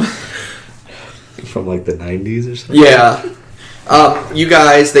 From like the 90s or something? yeah, you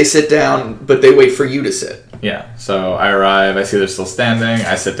guys, they sit down, but they wait for you to sit. Yeah. So I arrive. I see they're still standing.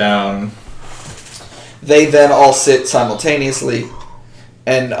 I sit down. They then all sit simultaneously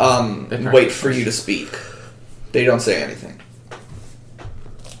and wait for you to speak. They don't say anything.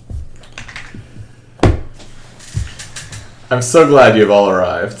 I'm so glad you've all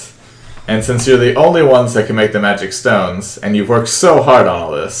arrived. And since you're the only ones that can make the magic stones, and you've worked so hard on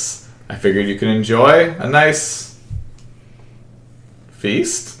all this, I figured you could enjoy a nice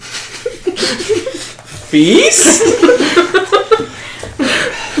feast. Feast?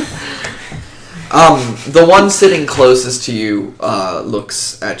 The one sitting closest to you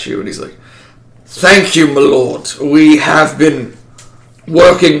looks at you and he's like, "Thank you, my lord. We have been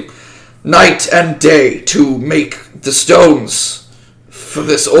working night and day to make the stones for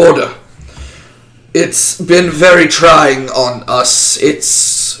this order. It's been very trying on us.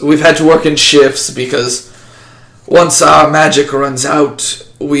 We've had to work in shifts because once our magic runs out,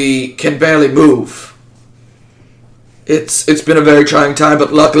 we can barely move. It's been a very trying time,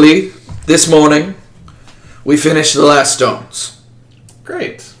 but luckily, this morning, we finished the last stones.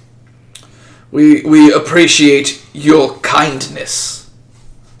 Great. We appreciate your kindness."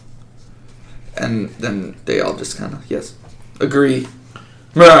 And then they all just kind of, yes, agree.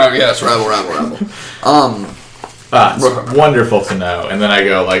 Yes, rabble. It's wonderful to know. And then I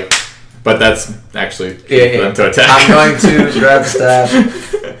go like, but that's actually for them to attack. I'm going to grab staff,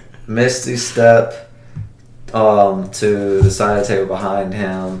 Misty Step to the side of the table behind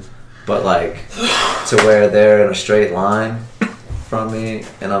him, but like to where they're in a straight line from me,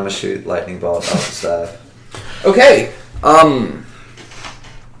 and I'm gonna shoot lightning bolts off the staff. Okay.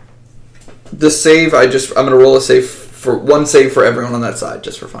 The save, I'm gonna roll a save for one save for everyone on that side,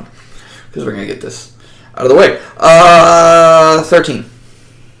 just for fun, because we're gonna get this out of the way. 13.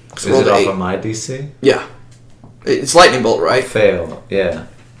 Is it off of my DC? Yeah, it's lightning bolt, right? Fail. Yeah.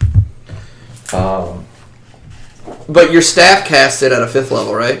 But your staff casts it at a 5th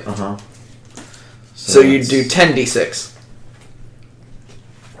level, right? Uh huh. So you do 10d6.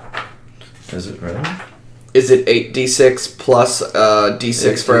 Is it really? Is it 8d6 plus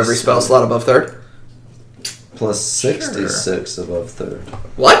d6 for every spell slot above 3rd? Plus 66 above 3rd.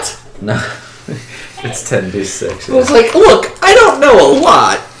 What? No, it's 10d6. I was like, look, I don't know a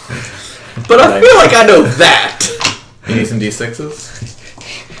lot, but I feel like I know that. You need some D6s?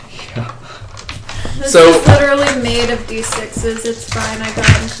 This So- is literally made of D6s. It's fine. I got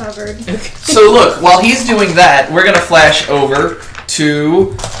them covered. So look, while he's doing that, we're going to flash over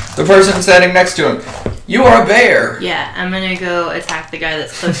to the person standing next to him. You are a bear. Yeah, I'm gonna go attack the guy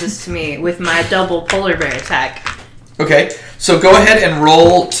that's closest to me with my double polar bear attack. Okay, so go ahead and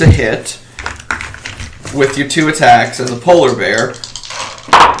roll to hit with your 2 attacks as a polar bear.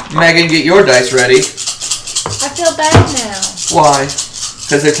 Megan, get your dice ready. I feel bad now. Why?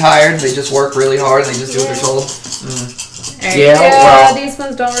 Because they're tired, they just work really hard, and they just do what they're told. Alright. Yeah, these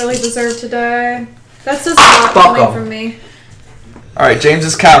ones don't really deserve to die. That's just not Fuck coming 'em. from me. Alright, James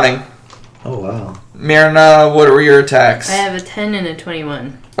is counting. Oh wow. Myrna, what were your attacks? I have a 10 and a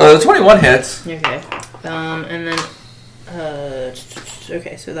 21. The 21 hits. Okay. And then,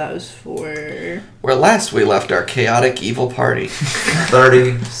 okay, so that was for... Where last we left our chaotic evil party.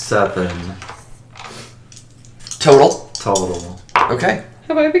 37 Total? total. Okay.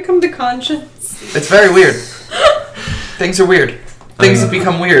 Have I become the conscience? It's very weird. Things are weird. Things have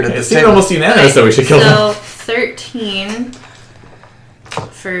become weird at It this seemed table. almost unanimous that we should kill them. So, 13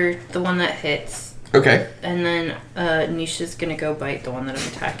 for the one that hits. Okay. And then Nisha's gonna go bite the one that I'm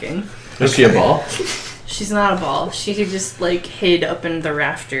attacking. Is she a ball? She's not a ball. She just like hid up in the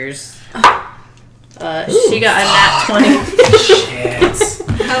rafters. She got a nat 20. Shit.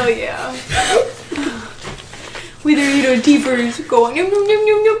 Hell yeah. with her teeth going yum yum yum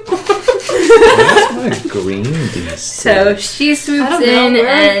yum yum. Where's my green DC? So she I swoops don't know, in where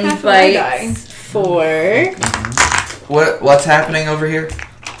and half of my guy? bites for. What's happening over here?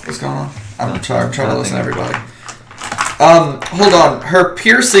 What's going on? I'm trying to listen to everybody. Hold on. Her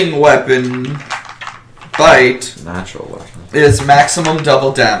piercing weapon bite Natural weapon. is maximum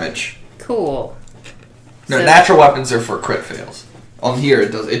double damage. Cool. No, So- natural weapons are for crit fails. On here,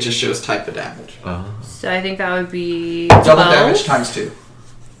 it just shows type of damage. So I think that would be 12. Double damage times 2.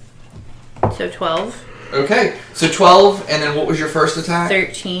 So 12. Okay, so 12, and then what was your first attack?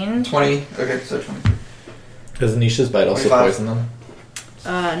 13. 20. Okay, so 20. Does Nisha's bite also 25. poison them?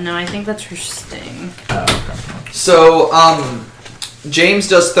 No, I think that's her sting. Oh, okay. So, James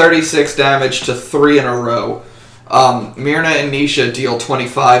does 36 damage to 3 in a row. Myrna and Nisha deal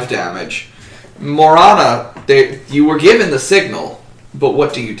 25 damage. Morana, you were given the signal, but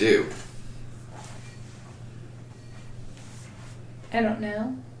what do you do? I don't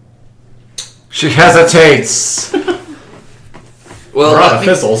know. She hesitates. Well, Morana let me-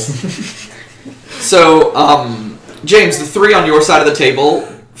 fizzles. So, James, the 3 on your side of the table,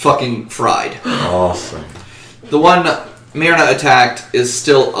 fucking fried. Awesome. The one Myrna attacked is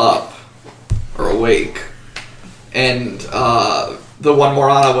still up, or awake. And, the one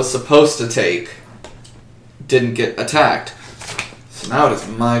Morana was supposed to take didn't get attacked. So now it is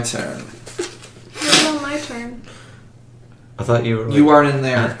my turn. It's not my turn. I thought you were. You weren't in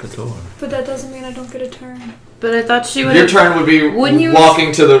there. at the door. But that doesn't mean I don't get a turn. But I thought she would Your have. turn would be Wouldn't you-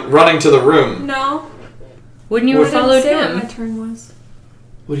 running to the room. No. Wouldn't you I have didn't followed say what my him? turn was.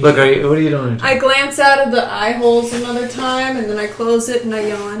 Look, what are you doing? I glance out of the eye holes another time, and then I close it and I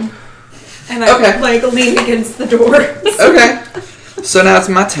yawn. And I Okay. like lean against the door. Okay. So now it's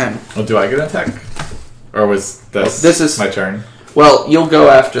my turn. Well, do I get an attack? Or was this, This is- my turn? Well, you'll go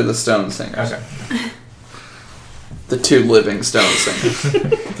after the stone singers. Okay. The 2 living stone singers.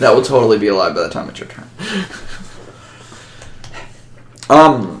 That will totally be alive by the time it's your turn.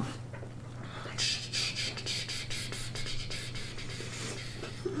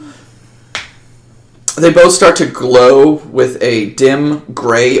 They both start to glow with a dim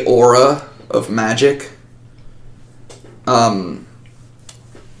gray aura of magic.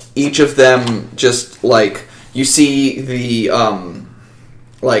 Each of them just like you see the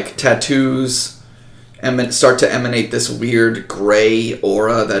like tattoos start to emanate this weird gray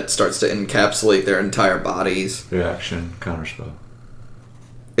aura that starts to encapsulate their entire bodies. Reaction, counterspell.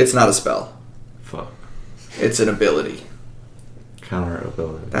 It's not a spell. Fuck. It's an ability. Counter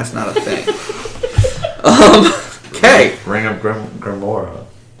ability. That's not a thing. Okay. Ring of Grimora.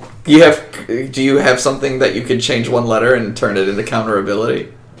 Do you have something that you could change one letter and turn it into counter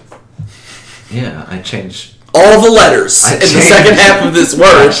ability? Yeah, I changed. All the letters I in the changed- second half of this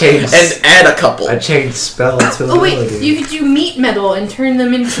word I changed- and add a couple. I changed spell to Oh wait, ability. you could do meat metal and turn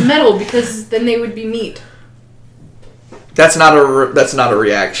them into metal because then they would be meat. That's not a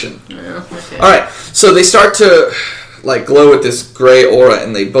reaction. Oh, okay. All right, so they start to like glow with this gray aura,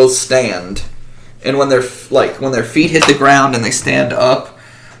 and they both stand. And when their feet hit the ground and they stand up,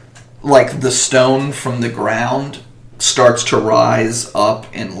 like the stone from the ground starts to rise up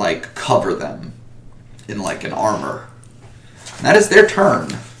and like cover them in like an armor. And that is their turn.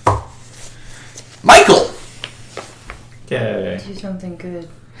 Michael. Yay. Do something good.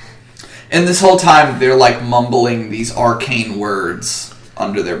 And this whole time, they're like mumbling these arcane words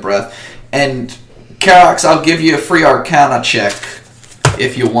under their breath. And Karox, I'll give you a free Arcana check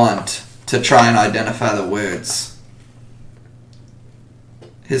if you want to try and identify the words.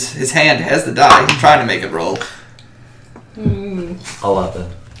 His hand has the die. He's trying to make it roll.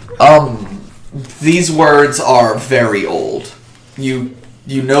 11. These words are very old. You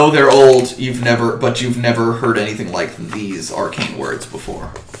know they're old. You've never heard anything like these arcane words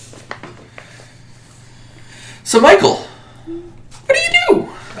before. So, Michael, what do you do?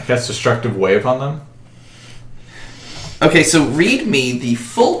 I cast Destructive Wave on them. Okay, so read me the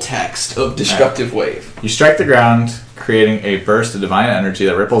full text of Destructive Wave. You strike the ground, creating a burst of divine energy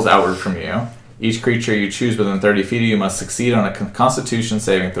that ripples outward from you. Each creature you choose within 30 feet of you must succeed on a Constitution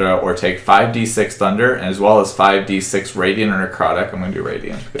saving throw or take 5d6 thunder, as well as 5d6 radiant or necrotic. I'm going to do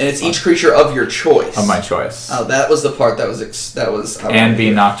radiant. And it's each creature of your choice. Of my choice. Oh, that was the part that was And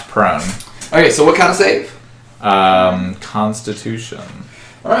be knocked prone. Okay, so what kind of save? Constitution.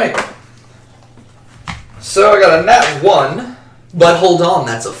 All right. So I got a nat 1, but hold on,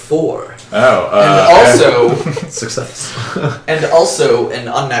 that's a 4. Oh, And also Success. and also an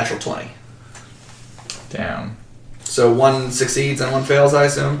unnatural 20. Damn. So one succeeds and one fails, I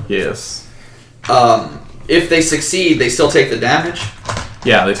assume. Yes. If they succeed, they still take the damage.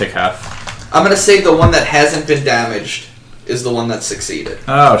 Yeah, they take half. I'm going to say the one that hasn't been damaged is the one that succeeded.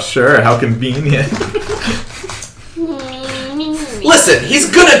 Oh, sure. How convenient. Listen, he's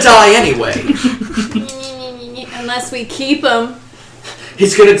gonna die anyway. Unless we keep him.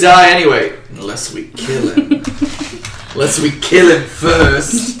 He's gonna die anyway. Unless we kill him. Unless we kill him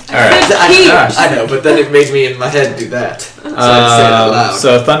first. Alright. I know, but then it made me in my head do that. So I had to say it out loud.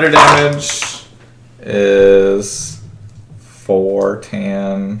 So thunder damage is 4,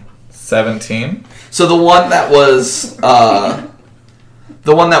 10, 17. So the one that was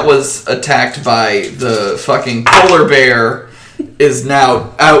attacked by the fucking polar bear is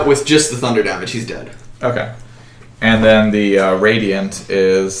now out with just the thunder damage. He's dead. Okay. And then the radiant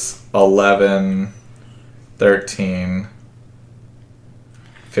is 11, 13,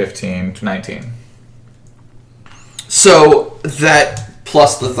 15, 19. So that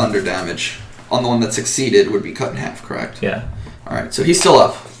plus the thunder damage on the one that succeeded would be cut in half, correct? Yeah. Alright, so he's still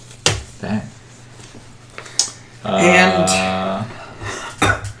up. Dang. And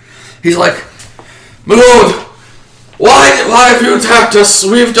he's like, "My lord, why have you attacked us?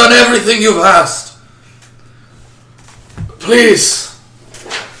 We've done everything you've asked. Please."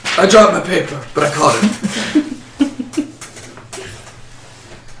 I dropped my paper, but I caught it.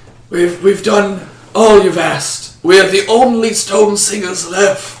 We've done all you've asked. We are the only stone singers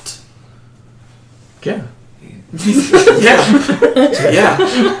left. Yeah. Yeah.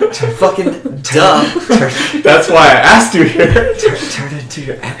 Fucking duh. That's why I asked you here. Turn into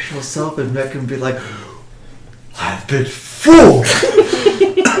your actual self and make him be like, I've been fooled.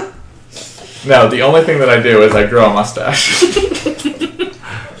 No, the only thing that I do is I grow a mustache.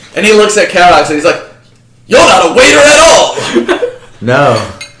 And he looks at Karox and he's like, "You're not a waiter at all." No,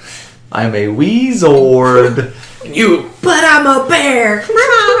 I'm a Weezord. But I'm a bear.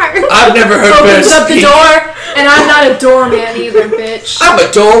 I've never heard bears Opens up the speak. door, and I'm not a doorman either, bitch. I'm a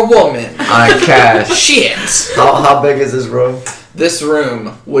door woman. I cash. Shit. How big is this room? This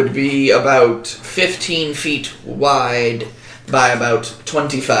room would be about 15 feet wide by about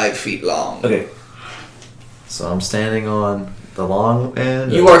 25 feet long. Okay. So I'm standing on the long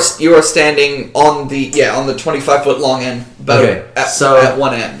end. You are standing on the 25-foot long end, about Okay, at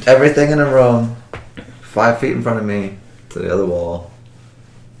one end. Everything in the room, 5 feet in front of me to the other wall,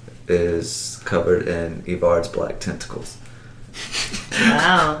 is covered in Evard's black tentacles.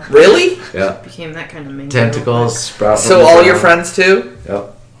 Wow. Really? Yeah. Became that kind of main. Tentacles sprout from So the all your ground. friends too?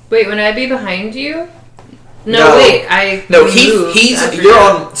 Yep. Wait, would I be behind you? No. No, wait. I No, moved he's after you're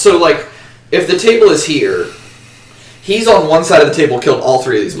that. on. So like, if the table is here, he's on one side of the table, killed all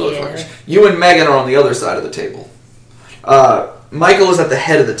three of these motherfuckers. Yeah. You and Megan are on the other side of the table. Michael is at the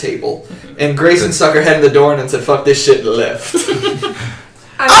head of the table, and Grayson stuck her head in the door and then said, "Fuck this shit," and left.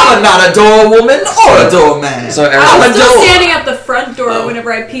 I'm not a door woman or a door man. So I'm I'm a still door. standing at the front door Oh.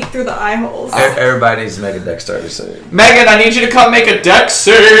 whenever I peek through the eye holes. everybody needs to make a dexterity save. Megan, I need you to come make a dex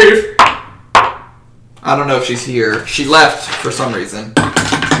save. I don't know if she's here. She left for some reason, so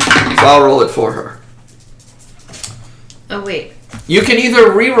I'll roll it for her. Oh wait. You can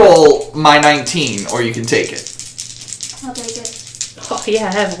either re-roll my 19 or you can take it. I'll take it. Oh yeah,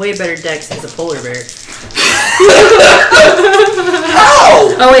 I have way better decks as a polar bear. How?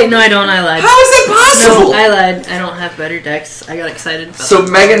 Oh wait, no, I don't. I lied. How is it possible? No, I lied. I don't have better decks. I got excited. About So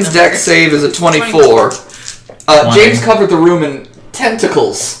the Megan's number. dex save is a 24. 20. James covered the room in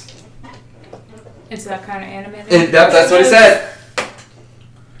tentacles. It's that kind of animated. And that's what he said.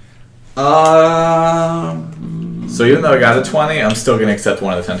 So even though I got a 20, I'm still gonna accept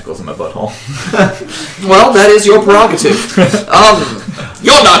one of the tentacles in my butthole. Well, that is your prerogative.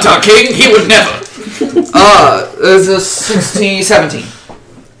 You're not our king. He would never. It's a 16, 17.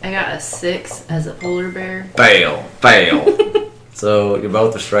 I got a 6 as a polar bear. Fail. So you're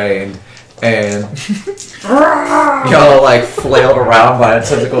both restrained, and y'all like flailed around by the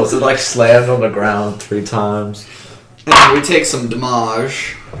tentacles and like slammed on the ground 3 times. And we take some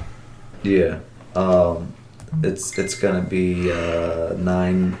damage. Yeah. It's gonna be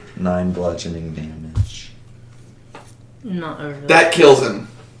 9 bludgeoning damage. Not over That kills him.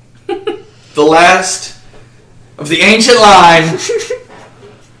 The last of the ancient line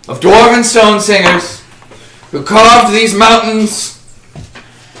of dwarven stone singers who carved these mountains,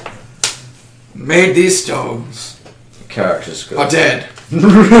 made these stones, Characters go. are dead.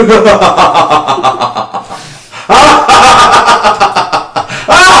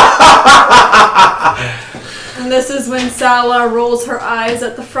 And this is when Sala rolls her eyes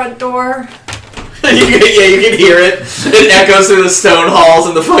at the front door. you can hear it. It echoes through the stone halls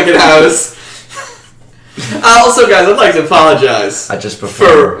in the fucking house. Also, guys, I'd like to apologize I just for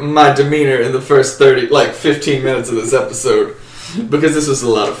prefer. my demeanor in the first 15 minutes of this episode. because this was a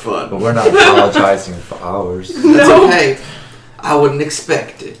lot of fun. But we're not apologizing for ours. That's okay. I wouldn't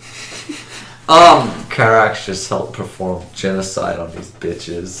expect it. Karax just helped perform genocide on these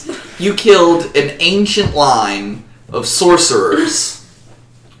bitches. You killed an ancient line of sorcerers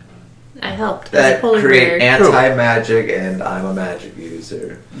I helped. as a That polar create bear. anti-magic, and I'm a magic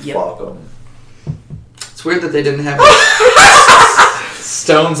user. Yep. Fuck them. It's weird that they didn't have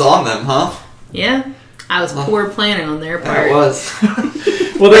stones on them, huh? Yeah. I was poor planning on their part. That was.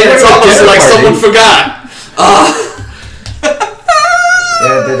 Well, they It's almost like someone forgot.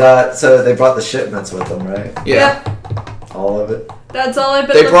 Yeah, so they brought the shipments with them, right? Yeah. All of it. That's all I've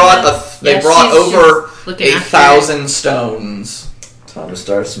been They looking brought at. they Yeah, brought she's over just looking after 1,000 stones. Time to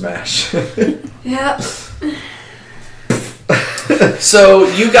start Smash. Yeah. So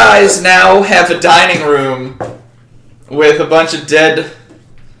you guys now have a dining room with a bunch of dead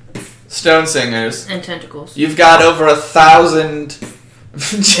stone singers. And tentacles. You've got over 1,000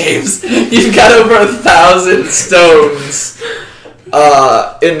 James. You've got over 1,000 stones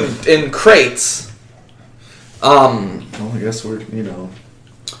in crates. Well, I guess we're, Megan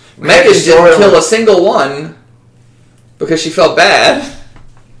didn't kill a single one because she felt bad.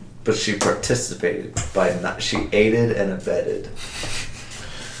 But she participated she aided and abetted.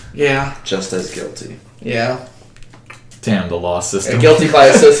 Yeah. Just as guilty. Yeah. Damn the law system. Guilty by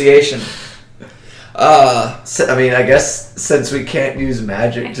association. I guess since we can't use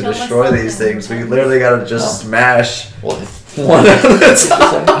magic to killed destroy myself these and- things, we literally gotta just smash What? one at a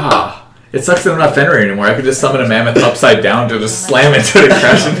time. Ah, it sucks that I'm not Fenrir anymore. I could just summon a mammoth upside down to just slam into it and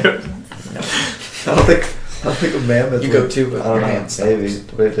crash into it. I don't think a mammoth. You go would- two with I don't your know. hands. Maybe.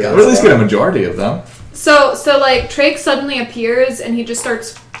 Wait, Got We'll at least get a majority of them. So like Trake suddenly appears and he just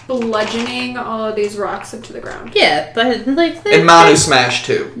starts bludgeoning all of these rocks into the ground. Yeah, but like... And Manu smashed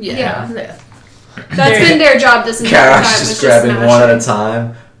too. Yeah. That's been their job this entire time. Karax was just grabbing one at a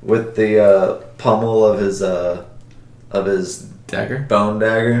smashing. time with the pommel of his Dagger? bone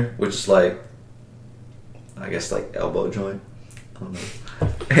dagger, which is like, I guess like elbow joint. I don't know.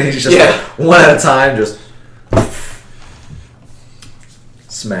 And he's just Yeah. like, one at a time, just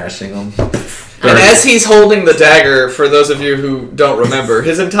smashing them. And as he's holding the dagger, for those of you who don't remember,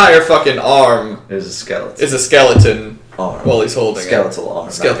 his entire fucking arm There's a skeleton. is a skeleton arm. while he's holding skeletal arm.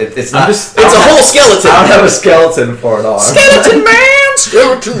 Skeleton. It's I'm not. just- it. It's a whole I don't skeleton. have a skeleton for an arm. Skeleton man!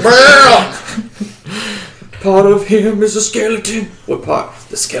 Skeleton man! Part of him is a skeleton. What part?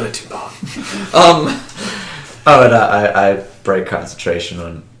 The skeleton part. Oh, and I break concentration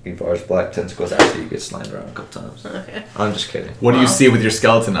on Ivar's black tentacles after you get slammed around a couple times. Okay. I'm just kidding. What do you see with your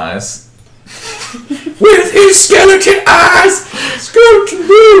skeleton eyes? With his skeleton eyes! Skeleton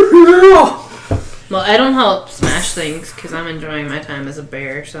man! Well, I don't help smash things because I'm enjoying my time as a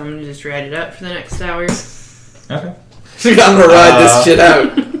bear, so I'm gonna just ride it out for the next hour. Okay. I'm gonna ride this shit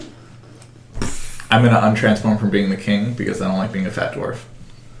out. I'm gonna untransform from being the king because I don't like being a fat dwarf.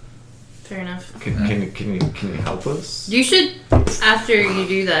 Fair enough. Can you help us? You should, after you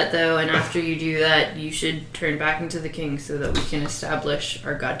do that though, and after you do that, you should turn back into the king so that we can establish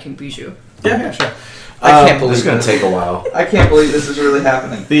our god King Bijou. Yeah, sure. I can't believe It's gonna this. take a while. I can't believe this is really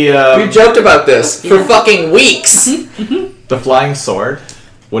happening. The We joked about this for fucking weeks. the flying sword,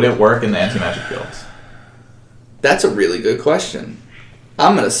 would it work in the anti-magic guilds? That's a really good question.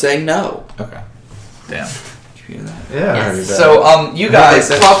 I'm gonna say no. Okay. Damn. Did you hear that? Yeah, I heard that. So, you guys,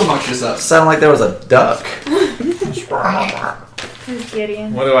 talk amongst yourselves. sounded like there was a duck.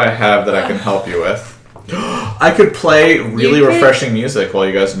 Gideon. What do I have that I can help you with? I could play really You could- refreshing music while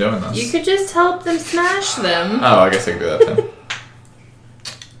you guys are doing this. You could just help them smash them. Oh, I guess I could do that then.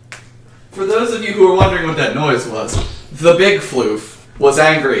 For those of you who are wondering what that noise was, the big floof was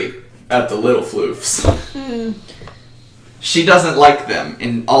angry at the little floofs. She doesn't like them,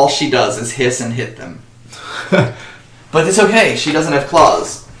 and all she does is hiss and hit them. But it's okay, she doesn't have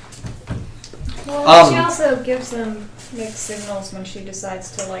claws. Well, she also gives them mixed signals when she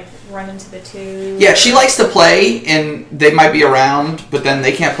decides to like run into the tube. Yeah, she likes to play, and they might be around, but then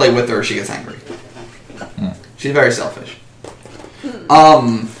they can't play with her, she gets angry. She's very selfish.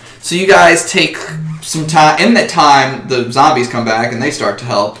 So you guys take some time. In that time, the zombies come back, and they start to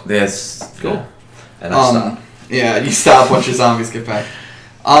help. Yes. Cool. And I stop. Yeah, you stop once your zombies get back.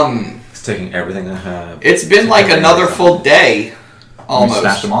 It's taking everything I have. It's been like another full day, You almost.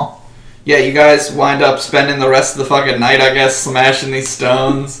 smash them all? Yeah, you guys wind up spending the rest of the fucking night, I guess, smashing these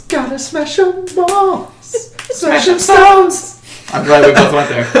stones. Gotta smash them all. Smash them stones! I'm glad we both went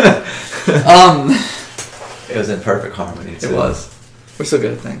there. It was in perfect harmony. Too. It was. We're so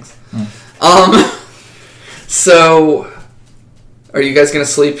good at things. So, are you guys gonna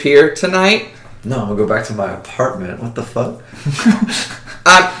sleep here tonight? No, I'm gonna go back to my apartment. What the fuck?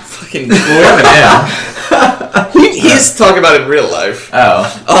 I'm fucking. Well, He's talking about it in real life.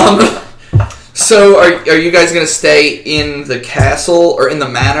 Oh. So are you guys gonna stay in the castle or in the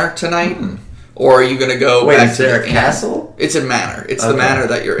manor tonight, or are you gonna go? Wait, back is to there the a inn? castle? It's a manor. It's the Okay. manor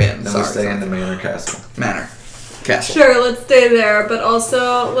that you're in. Then Sorry, we stay in the manor castle. manor castle. Sure, let's stay there, but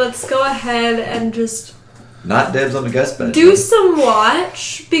also let's go ahead and just Not dibs on the guest bed. do some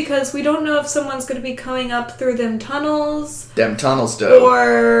watch because we don't know if someone's going to be coming up through them tunnels Them tunnels, though.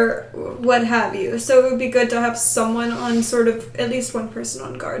 or what have you. So it would be good to have someone on sort of at least one person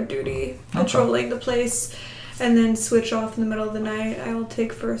on guard duty patrolling the place and then switch off in the middle of the night. I will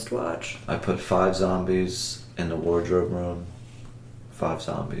take first watch. I put 5 zombies in the wardrobe room. 5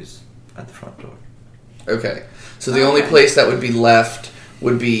 zombies at the front door. Okay. So the only place that would be left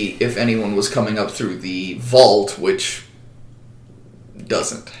would be if anyone was coming up through the vault, which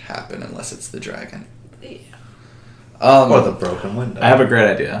doesn't happen unless it's the dragon. Yeah. Or the broken window. I have a great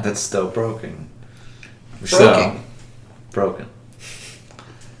idea. That's still broken. Broken. Broken.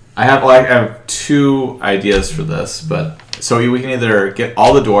 I have 2 ideas for this, but so we can either get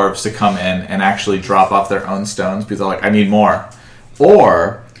all the dwarves to come in and actually drop off their own stones because they're like, I need more,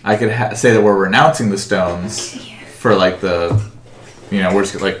 or I could say that we're renouncing the stones for like we're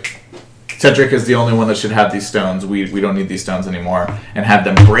just like Cedric is the only one that should have these stones. We don't need these stones anymore, and have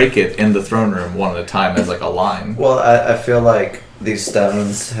them break it in the throne room one at a time as like a line. Well, I feel like these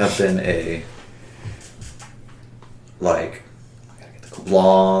stones have been a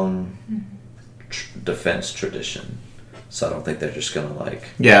long defense tradition, so I don't think they're just gonna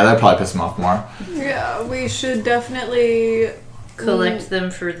Yeah, that'd probably piss them off more. Yeah, we should definitely Collect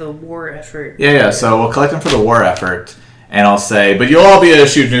them for the war effort. Yeah. So we'll collect them for the war effort, and I'll say, but you'll all be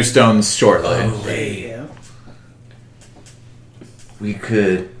issued new stones shortly. wait. We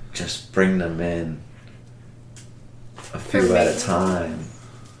could just bring them in a few at a time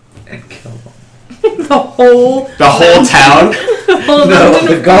and kill them. The whole The whole town? No,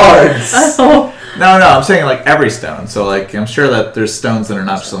 the guards. Oh. No, I'm saying like every stone. So like I'm sure that there's stones that are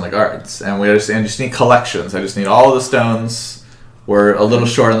not just on the guards, and I just need collections. I just need all the stones. We're a little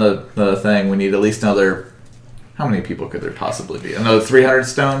short on the thing. We need at least another. How many people could there possibly be? Another 300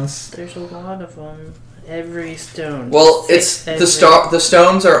 stones. There's a lot of them. Every stone. Well, it's the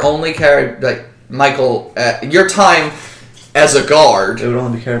stones are only carried like Michael. Your time as a guard. They would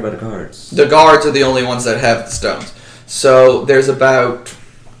only be carried by the guards. The guards are the only ones that have the stones. So there's about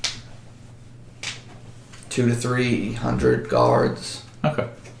 200 to 300 guards. Okay.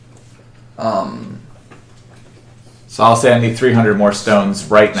 So I'll say I need 300 more stones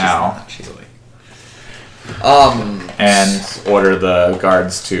right now, and order the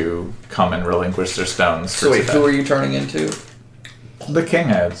guards to come and relinquish their stones. So wait, who are you turning into? The king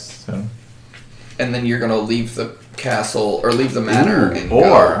heads. So. And then you're gonna leave the castle or leave the manor and Or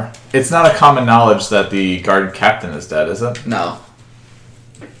go. it's not a common knowledge that the guard captain is dead, is it? No,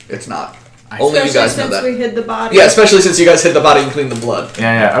 it's not. Only you especially guys know since that. we hid the body. Yeah, especially since you guys hid the body and cleaned the blood.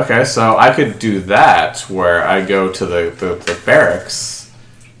 Yeah. Okay, so I could do that where I go to the barracks.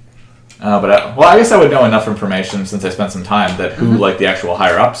 But I guess I would know enough information since I spent some time that who like the actual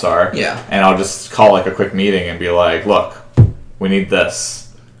higher ups are. Yeah. And I'll just call like a quick meeting and be like, look, we need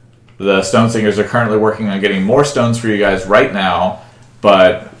this. The stone singers are currently working on getting more stones for you guys right now,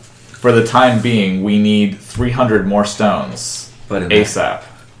 but for the time being, we need 300 more stones But in ASAP.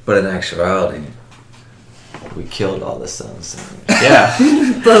 But in actuality, we killed all the stones. Yeah.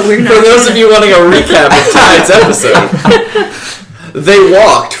 But we're For not. those of you wanting a recap of tonight's episode, they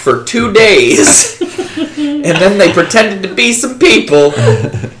walked for 2 days, and then they pretended to be some people,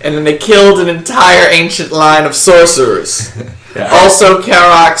 and then they killed an entire ancient line of sorcerers. Yeah. Also,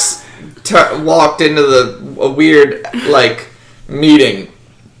 Karox walked into a weird, meeting.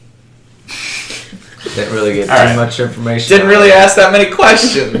 Didn't really get All too right. much information. Didn't really ask that many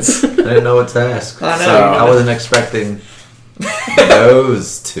questions. I didn't know what to ask. I know. So I wasn't expecting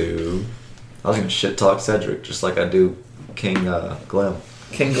those two. I was gonna shit talk Cedric just like I do King Glim.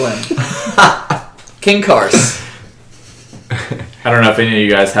 King Glenn. King Kars. I don't know if any of you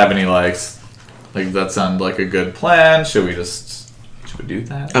guys have any likes. Like, that sound like a good plan? Should we do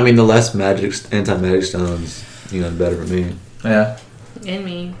that? I mean, the less anti-magic stones, the better for me. Yeah. In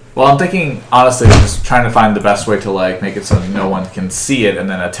me. Well, I'm thinking, honestly, just trying to find the best way to, make it so no one can see it and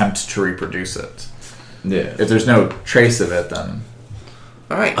then attempt to reproduce it. Yeah. If there's no trace of it, then...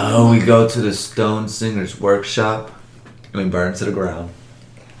 Alright. Oh, we go to the stone singer's workshop and we burn it to the ground.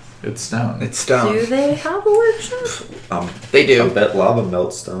 It's stone. It's stone. Do they have a workshop? They do. I bet lava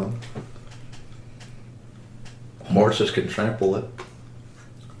melts stone. Horses can trample it.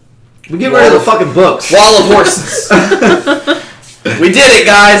 We get rid of the fucking books. Wall of Horses. We did it,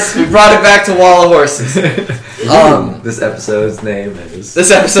 guys. We brought it back to Wall of Horses. This episode's name is...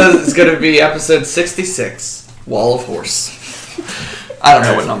 This episode is going to be episode 66, Wall of Horse. I don't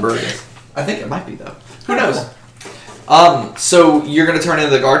know what number it is. I think it might be, though. Who knows? So you're going to turn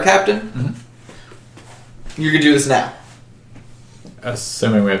into the guard captain? Mm-hmm. You're going to do this now.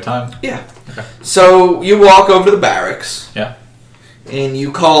 Assuming we have time. Yeah. Okay. So you walk over to the barracks. Yeah. And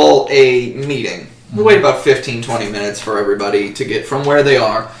you call a meeting. We wait about 15, 20 minutes for everybody to get from where they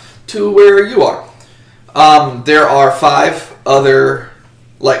are to where you are. There are 5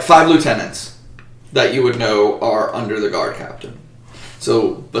 lieutenants that you would know are under the guard captain.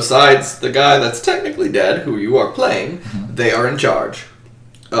 So besides the guy that's technically dead, who you are playing, they are in charge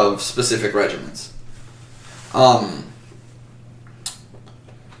of specific regiments.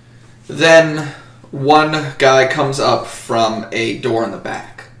 Then one guy comes up from a door in the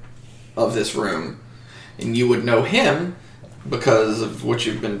back of this room, and you would know him because of what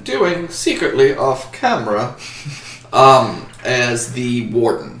you've been doing secretly off camera as the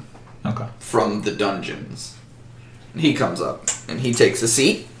warden from the dungeons. He comes up and he takes a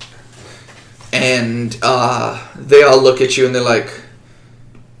seat, and they all look at you and they're like,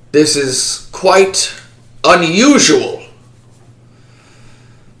 "This is quite unusual,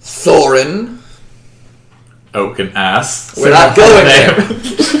 Thorin." Oaken ass. We're not going there.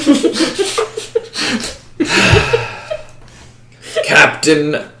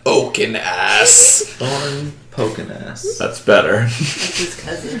 Captain Oaken ass. Thorn poking ass. That's better. That's his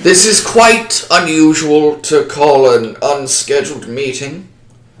cousin. This is quite unusual to call an unscheduled meeting.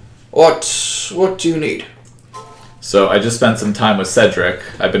 What do you need? So I just spent some time with Cedric.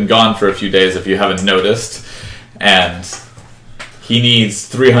 I've been gone for a few days if you haven't noticed. And he needs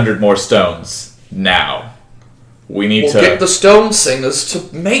 300 more stones now. We need We'll get the stone singers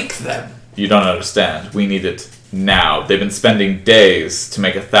to make them. You don't understand. We need it now. They've been spending days to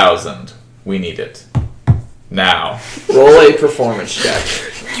make 1,000. We need it now. Roll a performance check.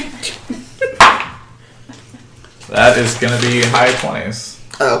 That is going to be high 20s.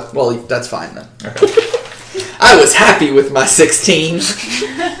 Oh, well, that's fine then. Okay. I was happy with my 16.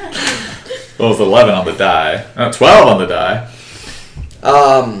 Well, it's 11 on the die. 12 on the die.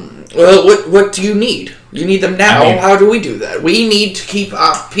 Well, what do you need? You need them now? How do we do that? We need to keep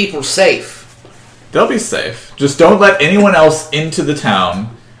our people safe. They'll be safe. Just don't let anyone else into the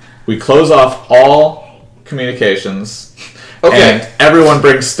town. We close off all communications. Okay. And everyone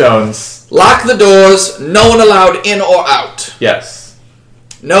brings stones. Lock the doors. No one allowed in or out. Yes.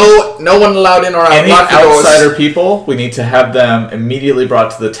 No one allowed in or out. Any Lock the doors. outsider people, we need to have them immediately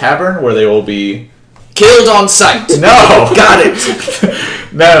brought to the tavern where they will be... Killed on sight. No! Got it.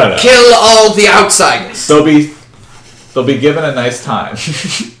 No. Kill all the outsiders. They'll be given a nice time.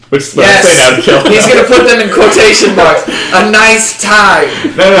 Which is what I say now to kill He's them. going to put them in quotation marks. A nice time.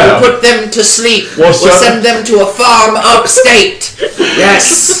 No. We'll put them to sleep. We'll send them to a farm upstate.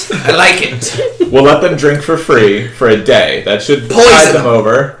 Yes, I like it. We'll let them drink for free for a day. That should Poison tide them them.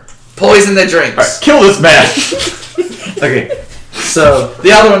 over. Poison their drinks. Alright, kill this man! Okay, so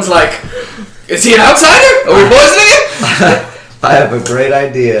The other one's like, is he an outsider? Are we poisoning him? I have a great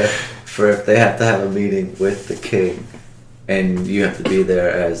idea for if they have to have a meeting with the king, and you have to be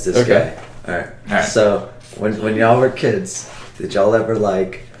there as this guy. All right. So when y'all were kids, did y'all ever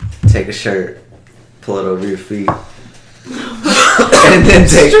take a shirt, pull it over your feet, and then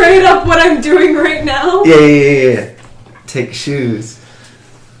take Straight up what I'm doing right now. yeah. Take your shoes,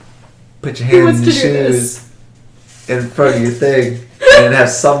 put your hands in your shoes in front of your thing, and then have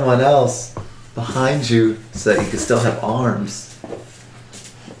someone else behind you so that you can still have arms.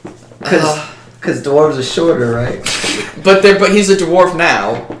 Because dwarves are shorter, right? But he's a dwarf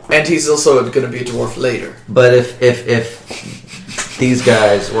now, and he's also going to be a dwarf later. But if these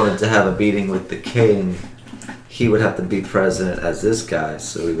guys wanted to have a meeting with the king, he would have to be present as this guy,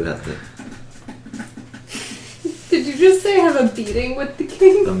 so we would have to... Did you just say have a beating with the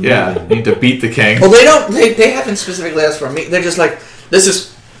king? Yeah, you need to beat the king. Well, they haven't specifically asked for a meeting. They're just like, this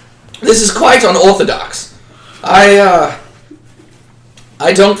is quite unorthodox. I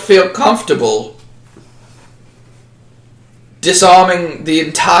don't feel comfortable disarming the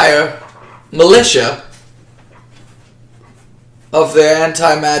entire militia of their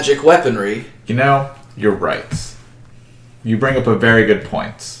anti-magic weaponry. You know, you're right. You bring up a very good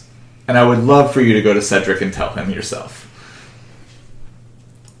point. And I would love for you to go to Cedric and tell him yourself.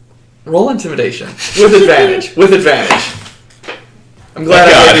 Roll intimidation. With advantage. With advantage. I'm glad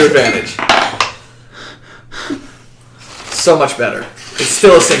I gave you advantage. So much better. It's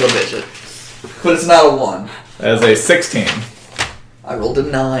still a single digit. But it's not a 1. That is a 16. I rolled a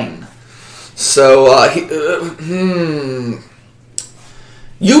 9. So,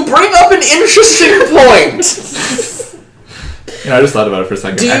 you bring up an interesting point. I just thought about it for a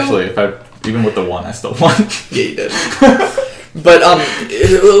second. Do you- Actually, even with the 1, I still won. Yeah, you did. But,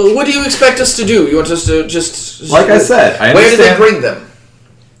 what do you expect us to do? You want us to just... Like I said, I Where do they understand- bring them?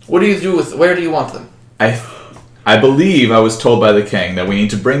 What do you do with... Where do you want them? I believe I was told by the king that we need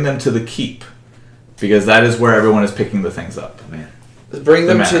to bring them to the keep. Because that is where everyone is picking the things up. Bring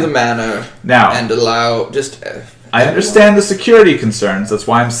them The to the manor. manor. Now, And allow... Just... I understand the security concerns. That's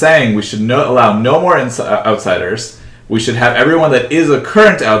why I'm saying we should allow no more outsiders. We should have everyone that is a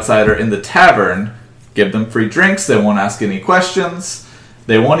current outsider in the tavern. Give them free drinks. They won't ask any questions.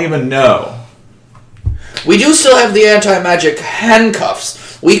 They won't even know. We do still have the anti-magic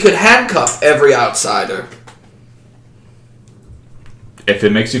handcuffs. We could handcuff every outsider. If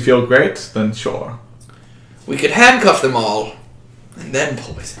it makes you feel great, then sure. We could handcuff them all. And then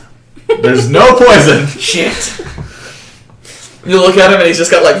poison them. There's no poison. Shit. You look at him and he's just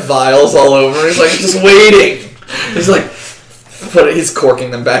got like vials all over. He's like just waiting. He's like, he's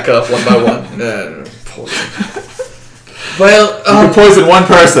corking them back up one by one. Poison. Well, You can poison one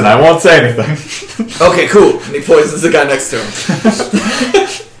person. I won't say anything. okay, cool. And he poisons the guy next to him.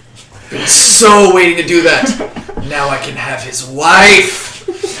 Been so waiting to do that. Now I can have his wife.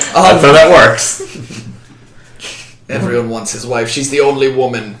 That's how that works. Everyone wants his wife. She's the only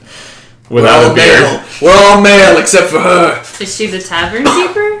woman. Without a beard. male. We're all male except for her. Is she the tavern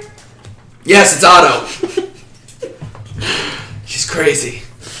keeper? Yes, it's Otto. She's crazy.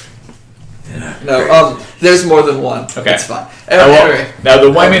 No, there's more than one. Okay. It's fine. Now,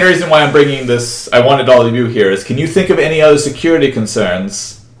 the main reason why I'm bringing this, I wanted all of you here, is can you think of any other security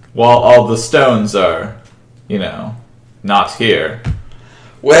concerns while all the stones are, not here?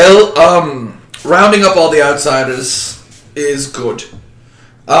 Well, rounding up all the outsiders is good.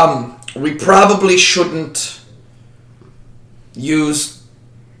 We probably shouldn't use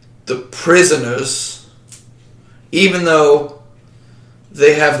the prisoners, even though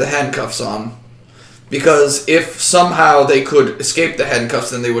they have the handcuffs on. Because if somehow they could escape the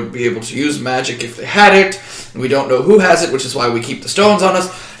handcuffs, then they would be able to use magic if they had it. And we don't know who has it, which is why we keep the stones on us,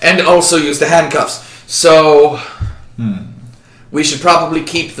 and also use the handcuffs. So we should probably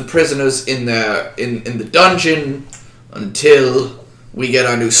keep the prisoners in the dungeon until we get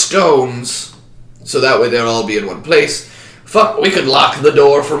our new stones, so that way they'll all be in one place. Fuck, we could lock the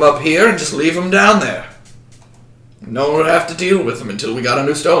door from up here and just leave them down there. No one would have to deal with them until we got our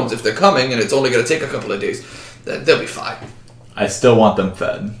new stones. If they're coming and it's only going to take a couple of days, they'll be fine. I still want them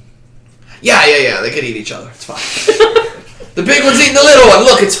fed. Yeah, they could eat each other. It's fine. The big one's eating the little one.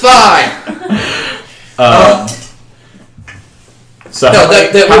 Look, it's fine. So No, how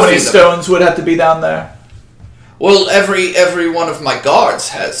many we'll feed them. stones would have to be down there? Well, every one of my guards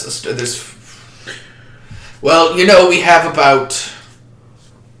has there's. Well, we have about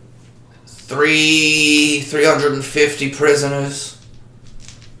 350 prisoners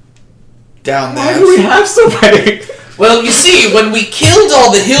down there. Why do we have so many? Well, you see, when we killed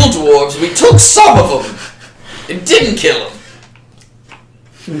all the hill dwarves, we took some of them and didn't kill them.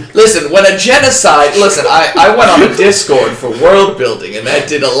 Listen, when a genocide... Listen, I went on a Discord for world building, and I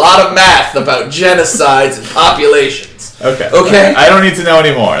did a lot of math about genocides and populations. Okay. I don't need to know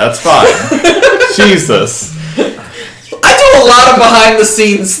anymore. That's fine. Jesus. I do a lot of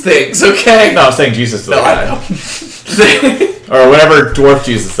behind-the-scenes things, okay? No, I'm saying Jesus to the No, I guy. know. Or whatever dwarf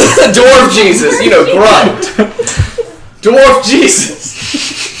Jesus is. Dwarf Jesus, grunt. Dwarf Jesus.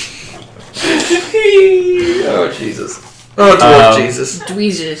 Oh, Jesus. Oh, dwarf Jesus.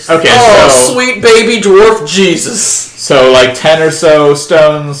 Dweezes. Okay, Oh, so sweet baby dwarf Jesus. 10 or so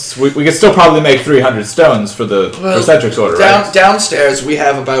stones. We could still probably make 300 stones for the for Cedric's order, right? Downstairs, we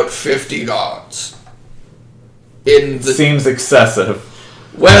have about 50 guards. Seems excessive.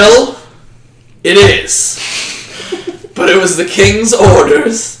 Well, it is. But it was the king's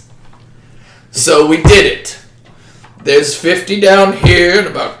orders, so we did it. There's 50 down here and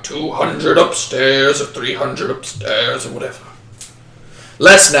about 200 upstairs or 300 upstairs or whatever.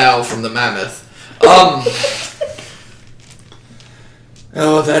 Less now from the mammoth.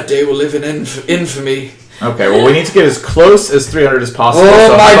 Oh, that day will live in infamy. Okay, well, we need to get as close as 300 as possible. Oh,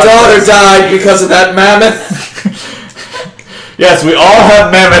 so my how about daughter this? died because of that mammoth. Yes, we all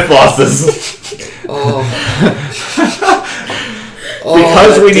have mammoth losses.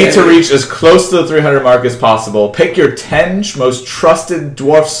 Because we need to reach as close to the 300 mark as possible, pick your 10 most trusted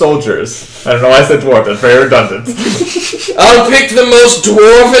dwarf soldiers. I don't know why I said dwarf, that's very redundant. I'll pick the most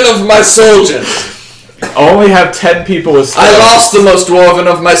dwarven of my soldiers. Only have 10 people with stones. I lost the most dwarven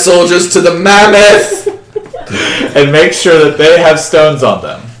of my soldiers to the mammoth. And make sure that they have stones on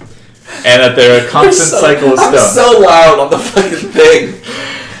them. and that they're a constant cycle of I'm stones. so loud on the fucking thing.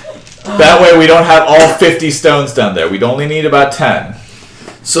 That way we don't have all 50 stones down there. We'd only need about 10.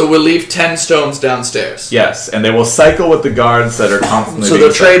 So we'll leave 10 stones downstairs. Yes, and they will cycle with the guards that are constantly So being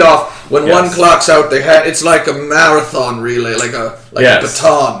they'll trade cycled. off. When Yes. one clocks out, it's like a marathon relay, like a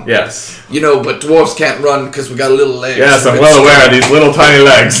baton. Yes. You know, but dwarves can't run because we got little legs. Yes, I'm It's- well aware of these little tiny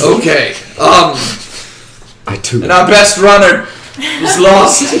legs. Okay. I too. And our best runner was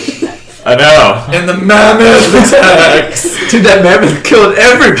lost I know. in the mammoth attacks. Dude, that mammoth killed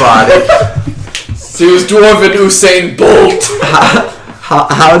everybody. So he was dwarven Usain Bolt.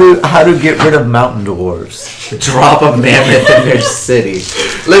 How to get rid of mountain dwarves? Drop a mammoth in their city.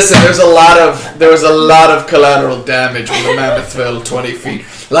 Listen, there was a lot of collateral damage when the mammoth fell 20 feet.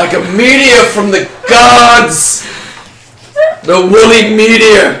 Like a meteor from the gods! The woolly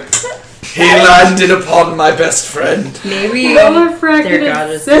meteor! He landed upon my best friend. Maybe What for I their could god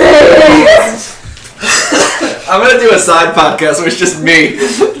is. I'm gonna do a side podcast where it's just me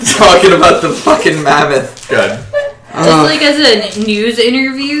talking about the fucking mammoth. Good. Just like as a news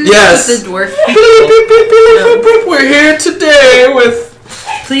interview Yes. with the dwarf Beep, people. beep, beep, beep, beep. We're here today with...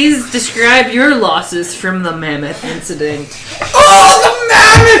 Please describe your losses from the mammoth incident. Oh, the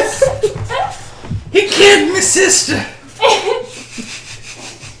mammoth! He killed my sister.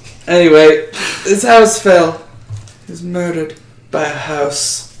 Anyway, his house fell. He was murdered by a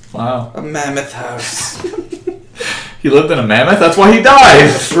house. Wow. A mammoth house. He lived in a mammoth? That's why he died.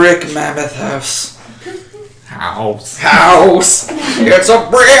 A brick mammoth house. House. House! It's a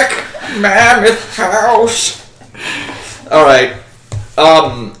brick mammoth house! Alright.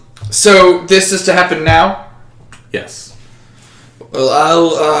 So this is to happen now? Yes.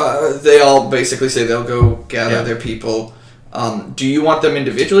 Well, they all basically say they'll go gather their people. Do you want them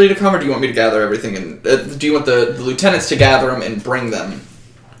individually to come, or do you want me to gather everything? And do you want the lieutenants to gather them and bring them?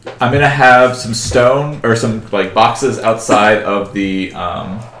 I'm gonna have some stone or some like boxes outside of the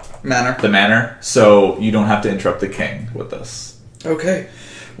Manor. so you don't have to interrupt the king with this. Okay.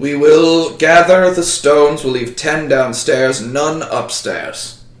 We will gather the stones. We'll leave 10 downstairs, none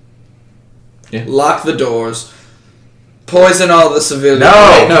upstairs. Yeah. Lock the doors. Poison all the civilians.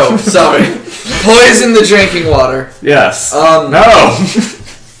 No! Wait, no, sorry. Poison the drinking water. Yes. No.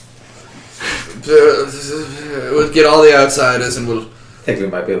 We'll get all the outsiders and we'll... I think we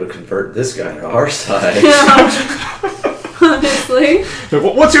might be able to convert this guy to our side. Honestly.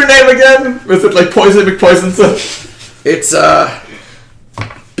 What's your name again? Is it like Poison McPoisonson? It's,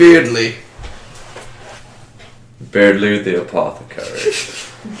 Beardley. Beardley the apothecary.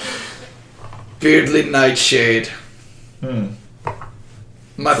 Beardley Nightshade.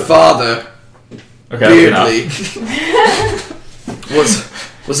 My father, Okay, Beardley,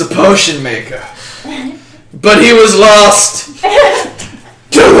 was a potion maker. But he was lost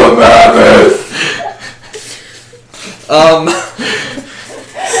to the mammoth!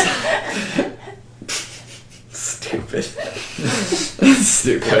 Stupid.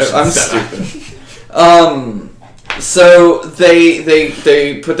 Stupid. I'm stupid. So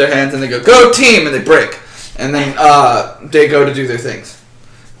they put their hands and they go team, and they break. And then they go to do their things.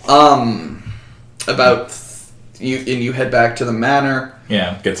 You head back to the manor.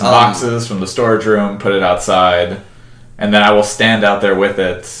 Yeah, get some boxes from the storage room, put it outside, and then I will stand out there with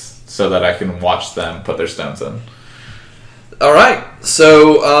it so that I can watch them put their stones in. Alright,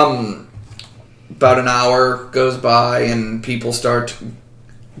 so about an hour goes by and people start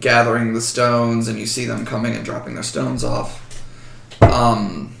gathering the stones and you see them coming and dropping their stones off.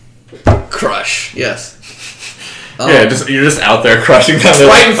 Crush, yes. Yeah, you're just out there crushing them.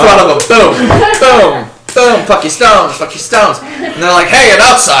 Right in front of them. Boom, boom, boom. Fuck your stones, fuck your stones. And they're like, hey, an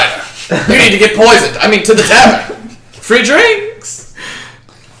outsider. You need to get poisoned. I mean, to the tavern. Free drinks.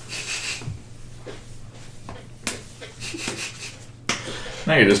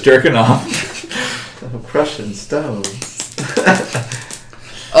 Now you're just jerking off. Crushing stones.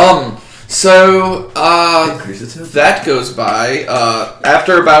 So, Increase it to that goes by.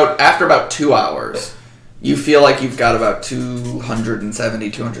 After about 2 hours, you feel like you've got about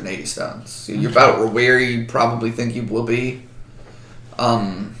 270, 280 stones. So you're about where you probably think you will be.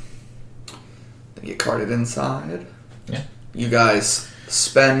 Then get carted inside. Yeah. You guys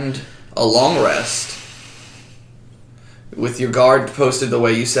spend a long rest. With your guard posted the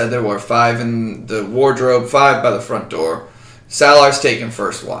way you said there were 5 in the wardrobe, 5 by the front door. Salar's taking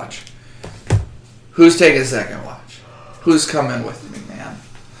first watch. Who's taking second watch? Who's coming with me, man?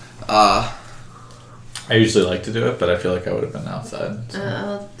 I usually like to do it, but I feel like I would have been outside. So.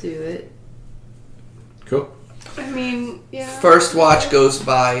 I'll do it. Cool. I mean, yeah. First watch goes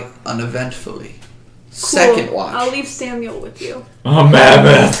by uneventfully. Second watch. I'll leave Samuel with you. Oh,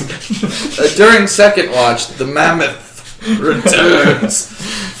 mammoth. During second watch, the mammoth returns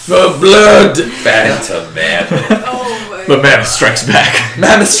for blood. Phantom Mammoth. Oh my The mammoth strikes back.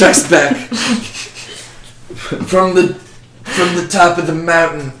 Mammoth strikes back from the top of the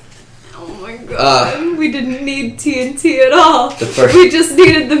mountain. Oh my god. We didn't need TNT at all. The first- We just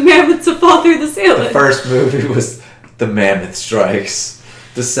needed the mammoth to fall through the The ceiling. first movie was The Mammoth Strikes.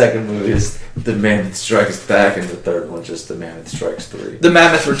 The second movie is The Mammoth Strikes Back, and the third one just The Mammoth Strikes 3. The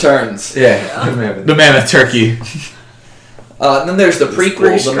mammoth returns. Yeah, The Mammoth. The mammoth turkey. And then there's the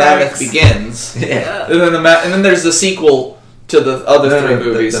prequel, The Mammoth Begins. Yeah. And then and then there's the sequel to the other No, three no,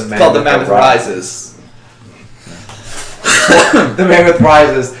 movies the called The Mammoth Mammoth Rises. Rises. The Mammoth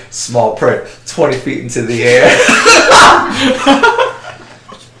Rises, small print, 20 feet into the air.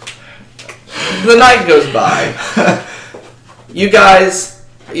 The night goes by. You guys,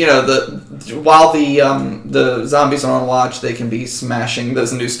 while the zombies are on watch, they can be smashing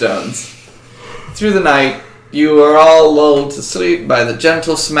those new stones. Through the night, you are all lulled to sleep by the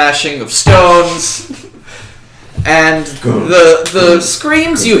gentle smashing of stones, and the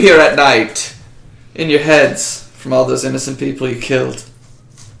screams you hear at night in your heads from all those innocent people you killed.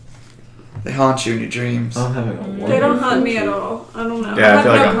 They haunt you in your dreams. I'm having a They don't wonderful haunt me at dream. all. I don't know. Yeah, I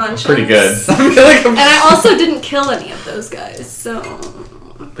feel have like no I'm conscience. pretty good. And I also didn't kill any of those guys, so.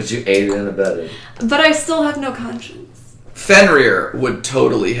 But you aided and abetted. But I still have no conscience. Fenrir would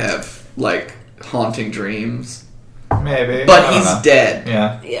totally have, haunting dreams. Maybe. But I don't he's know. dead.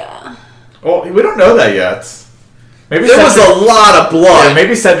 Yeah. Yeah. Well, we don't know that yet. Maybe There was Cedric- a lot of blood. Yeah,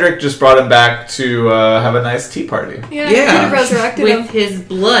 maybe Cedric just brought him back to have a nice tea party. Yeah, Yeah. could have resurrected With him. his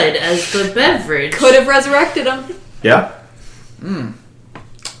blood as the beverage. Could have resurrected him. Yeah? I mean,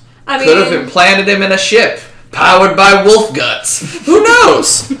 Could have implanted him in a ship powered by wolf guts. Who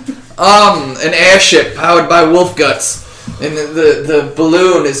knows? An airship powered by wolf guts, and the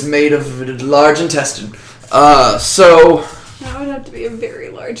balloon is made of a large intestine. So that would have to be a very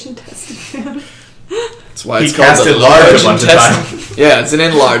large intestine. that's why He it's called cast the it large a large bunch of intestine. Yeah, it's an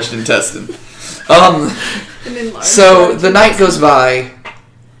enlarged intestine. An enlarged So large the night goes by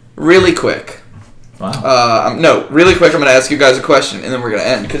really quick. Wow. No, really quick. I'm gonna ask you guys a question, and then we're gonna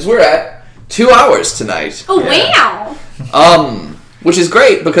end because we're at 2 hours tonight. Oh Yeah. wow! Which is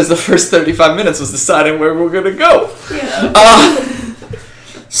great because the first 35 minutes was deciding where we're gonna go. Yeah.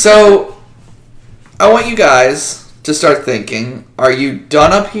 So I want you guys to start thinking: are you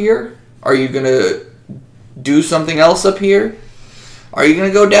done up here? Are you gonna do something else up here? Are you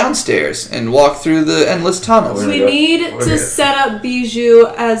gonna go downstairs and walk through the endless tunnels? We need to set up Bijou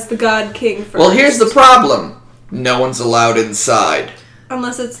as the God King first. Well, here's the problem: no one's allowed inside.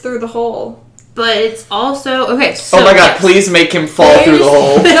 Unless it's through the hole. But it's also okay. So Oh my god! yes. Please make him fall through the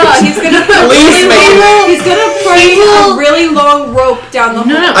hole. No, he's gonna Please make him. he's gonna bring a really long rope down the hole.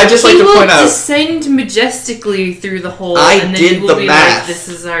 No, I just like he to will point out- descend majestically through the hole. I and then did he will the be math. Like, this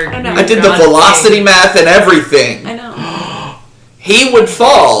is our. I know. new I did the God velocity king. math and everything. I know. He would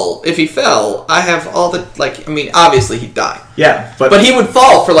fall if he fell. I have all the obviously he'd die, Yeah, but he would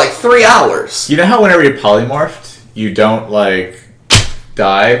fall for 3 hours. You know how whenever you're polymorphed, you don't,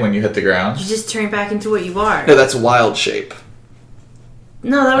 die when you hit the ground? You just turn back into what you are. No, that's wild shape.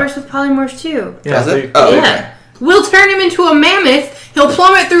 No, that works with polymorphs too. Does so it? you- Oh, Yeah. okay. We'll turn him into a mammoth. He'll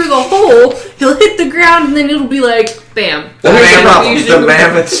plummet through the hole. He'll hit the ground, and then it'll be like, bam. Well, here's the problem. The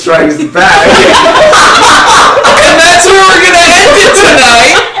Mammoth Strikes Back. And that's where we're gonna end it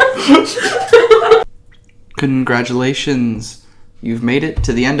tonight. Congratulations. You've made it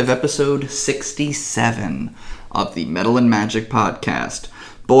to the end of episode 67 of the Metal and Magic podcast.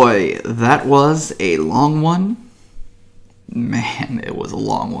 Boy, that was a long one. Man, it was a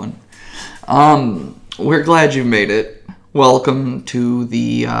long one. We're glad you made it. Welcome to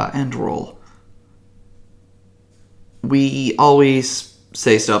the end roll. We always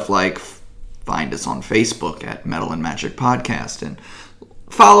say stuff like find us on Facebook at Metal and Magic Podcast and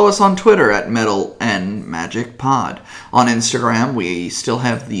follow us on Twitter at Metal and Magic Pod. On Instagram, we still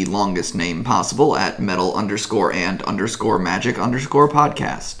have the longest name possible at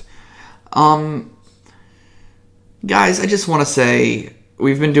Metal_and_Magic_Podcast. Guys, I just want to say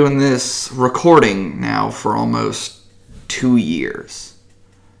we've been doing this recording now for almost 2 years.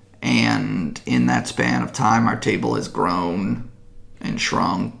 And in that span of time, our table has grown and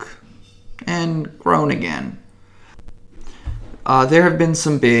shrunk and grown again. There have been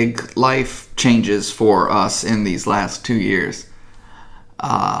some big life changes for us in these last 2 years.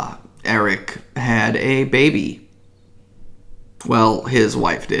 Eric had a baby. Well, his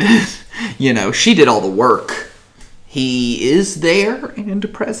wife did. She did all the work. He is there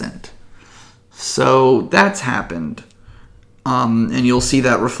and present. So that's happened. And you'll see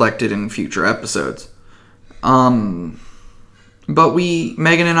that reflected in future episodes. But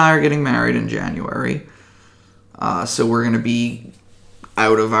Megan and I are getting married in January. So we're going to be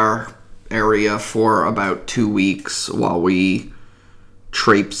out of our area for about 2 weeks while we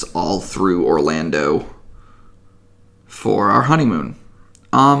traipse all through Orlando for our honeymoon.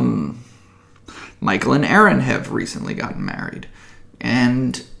 Michael and Aaron have recently gotten married.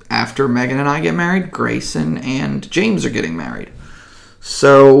 And after Megan and I get married, Grayson and James are getting married.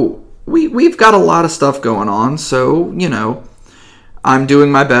 So we've got a lot of stuff going on. So, I'm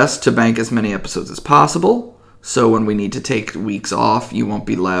doing my best to bank as many episodes as possible. So when we need to take weeks off, you won't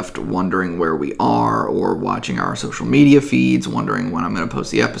be left wondering where we are or watching our social media feeds, wondering when I'm going to post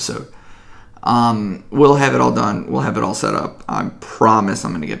the episode. We'll have it all done. We'll have it all set up. I promise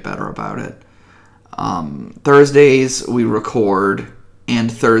I'm going to get better about it. Thursdays we record,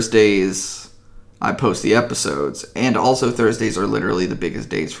 and Thursdays I post the episodes. And also Thursdays are literally the biggest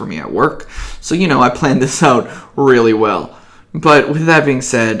days for me at work. So, I planned this out really well. But with that being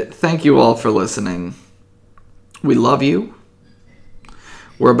said, thank you all for listening. We love you.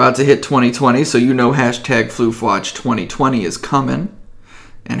 We're about to hit 2020, so hashtag FloofWatch 2020 is coming.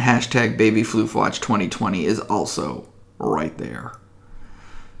 And hashtag BabyFloofWatch 2020 is also right there.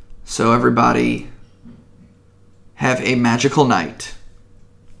 So everybody, have a magical night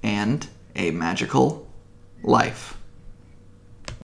and a magical life.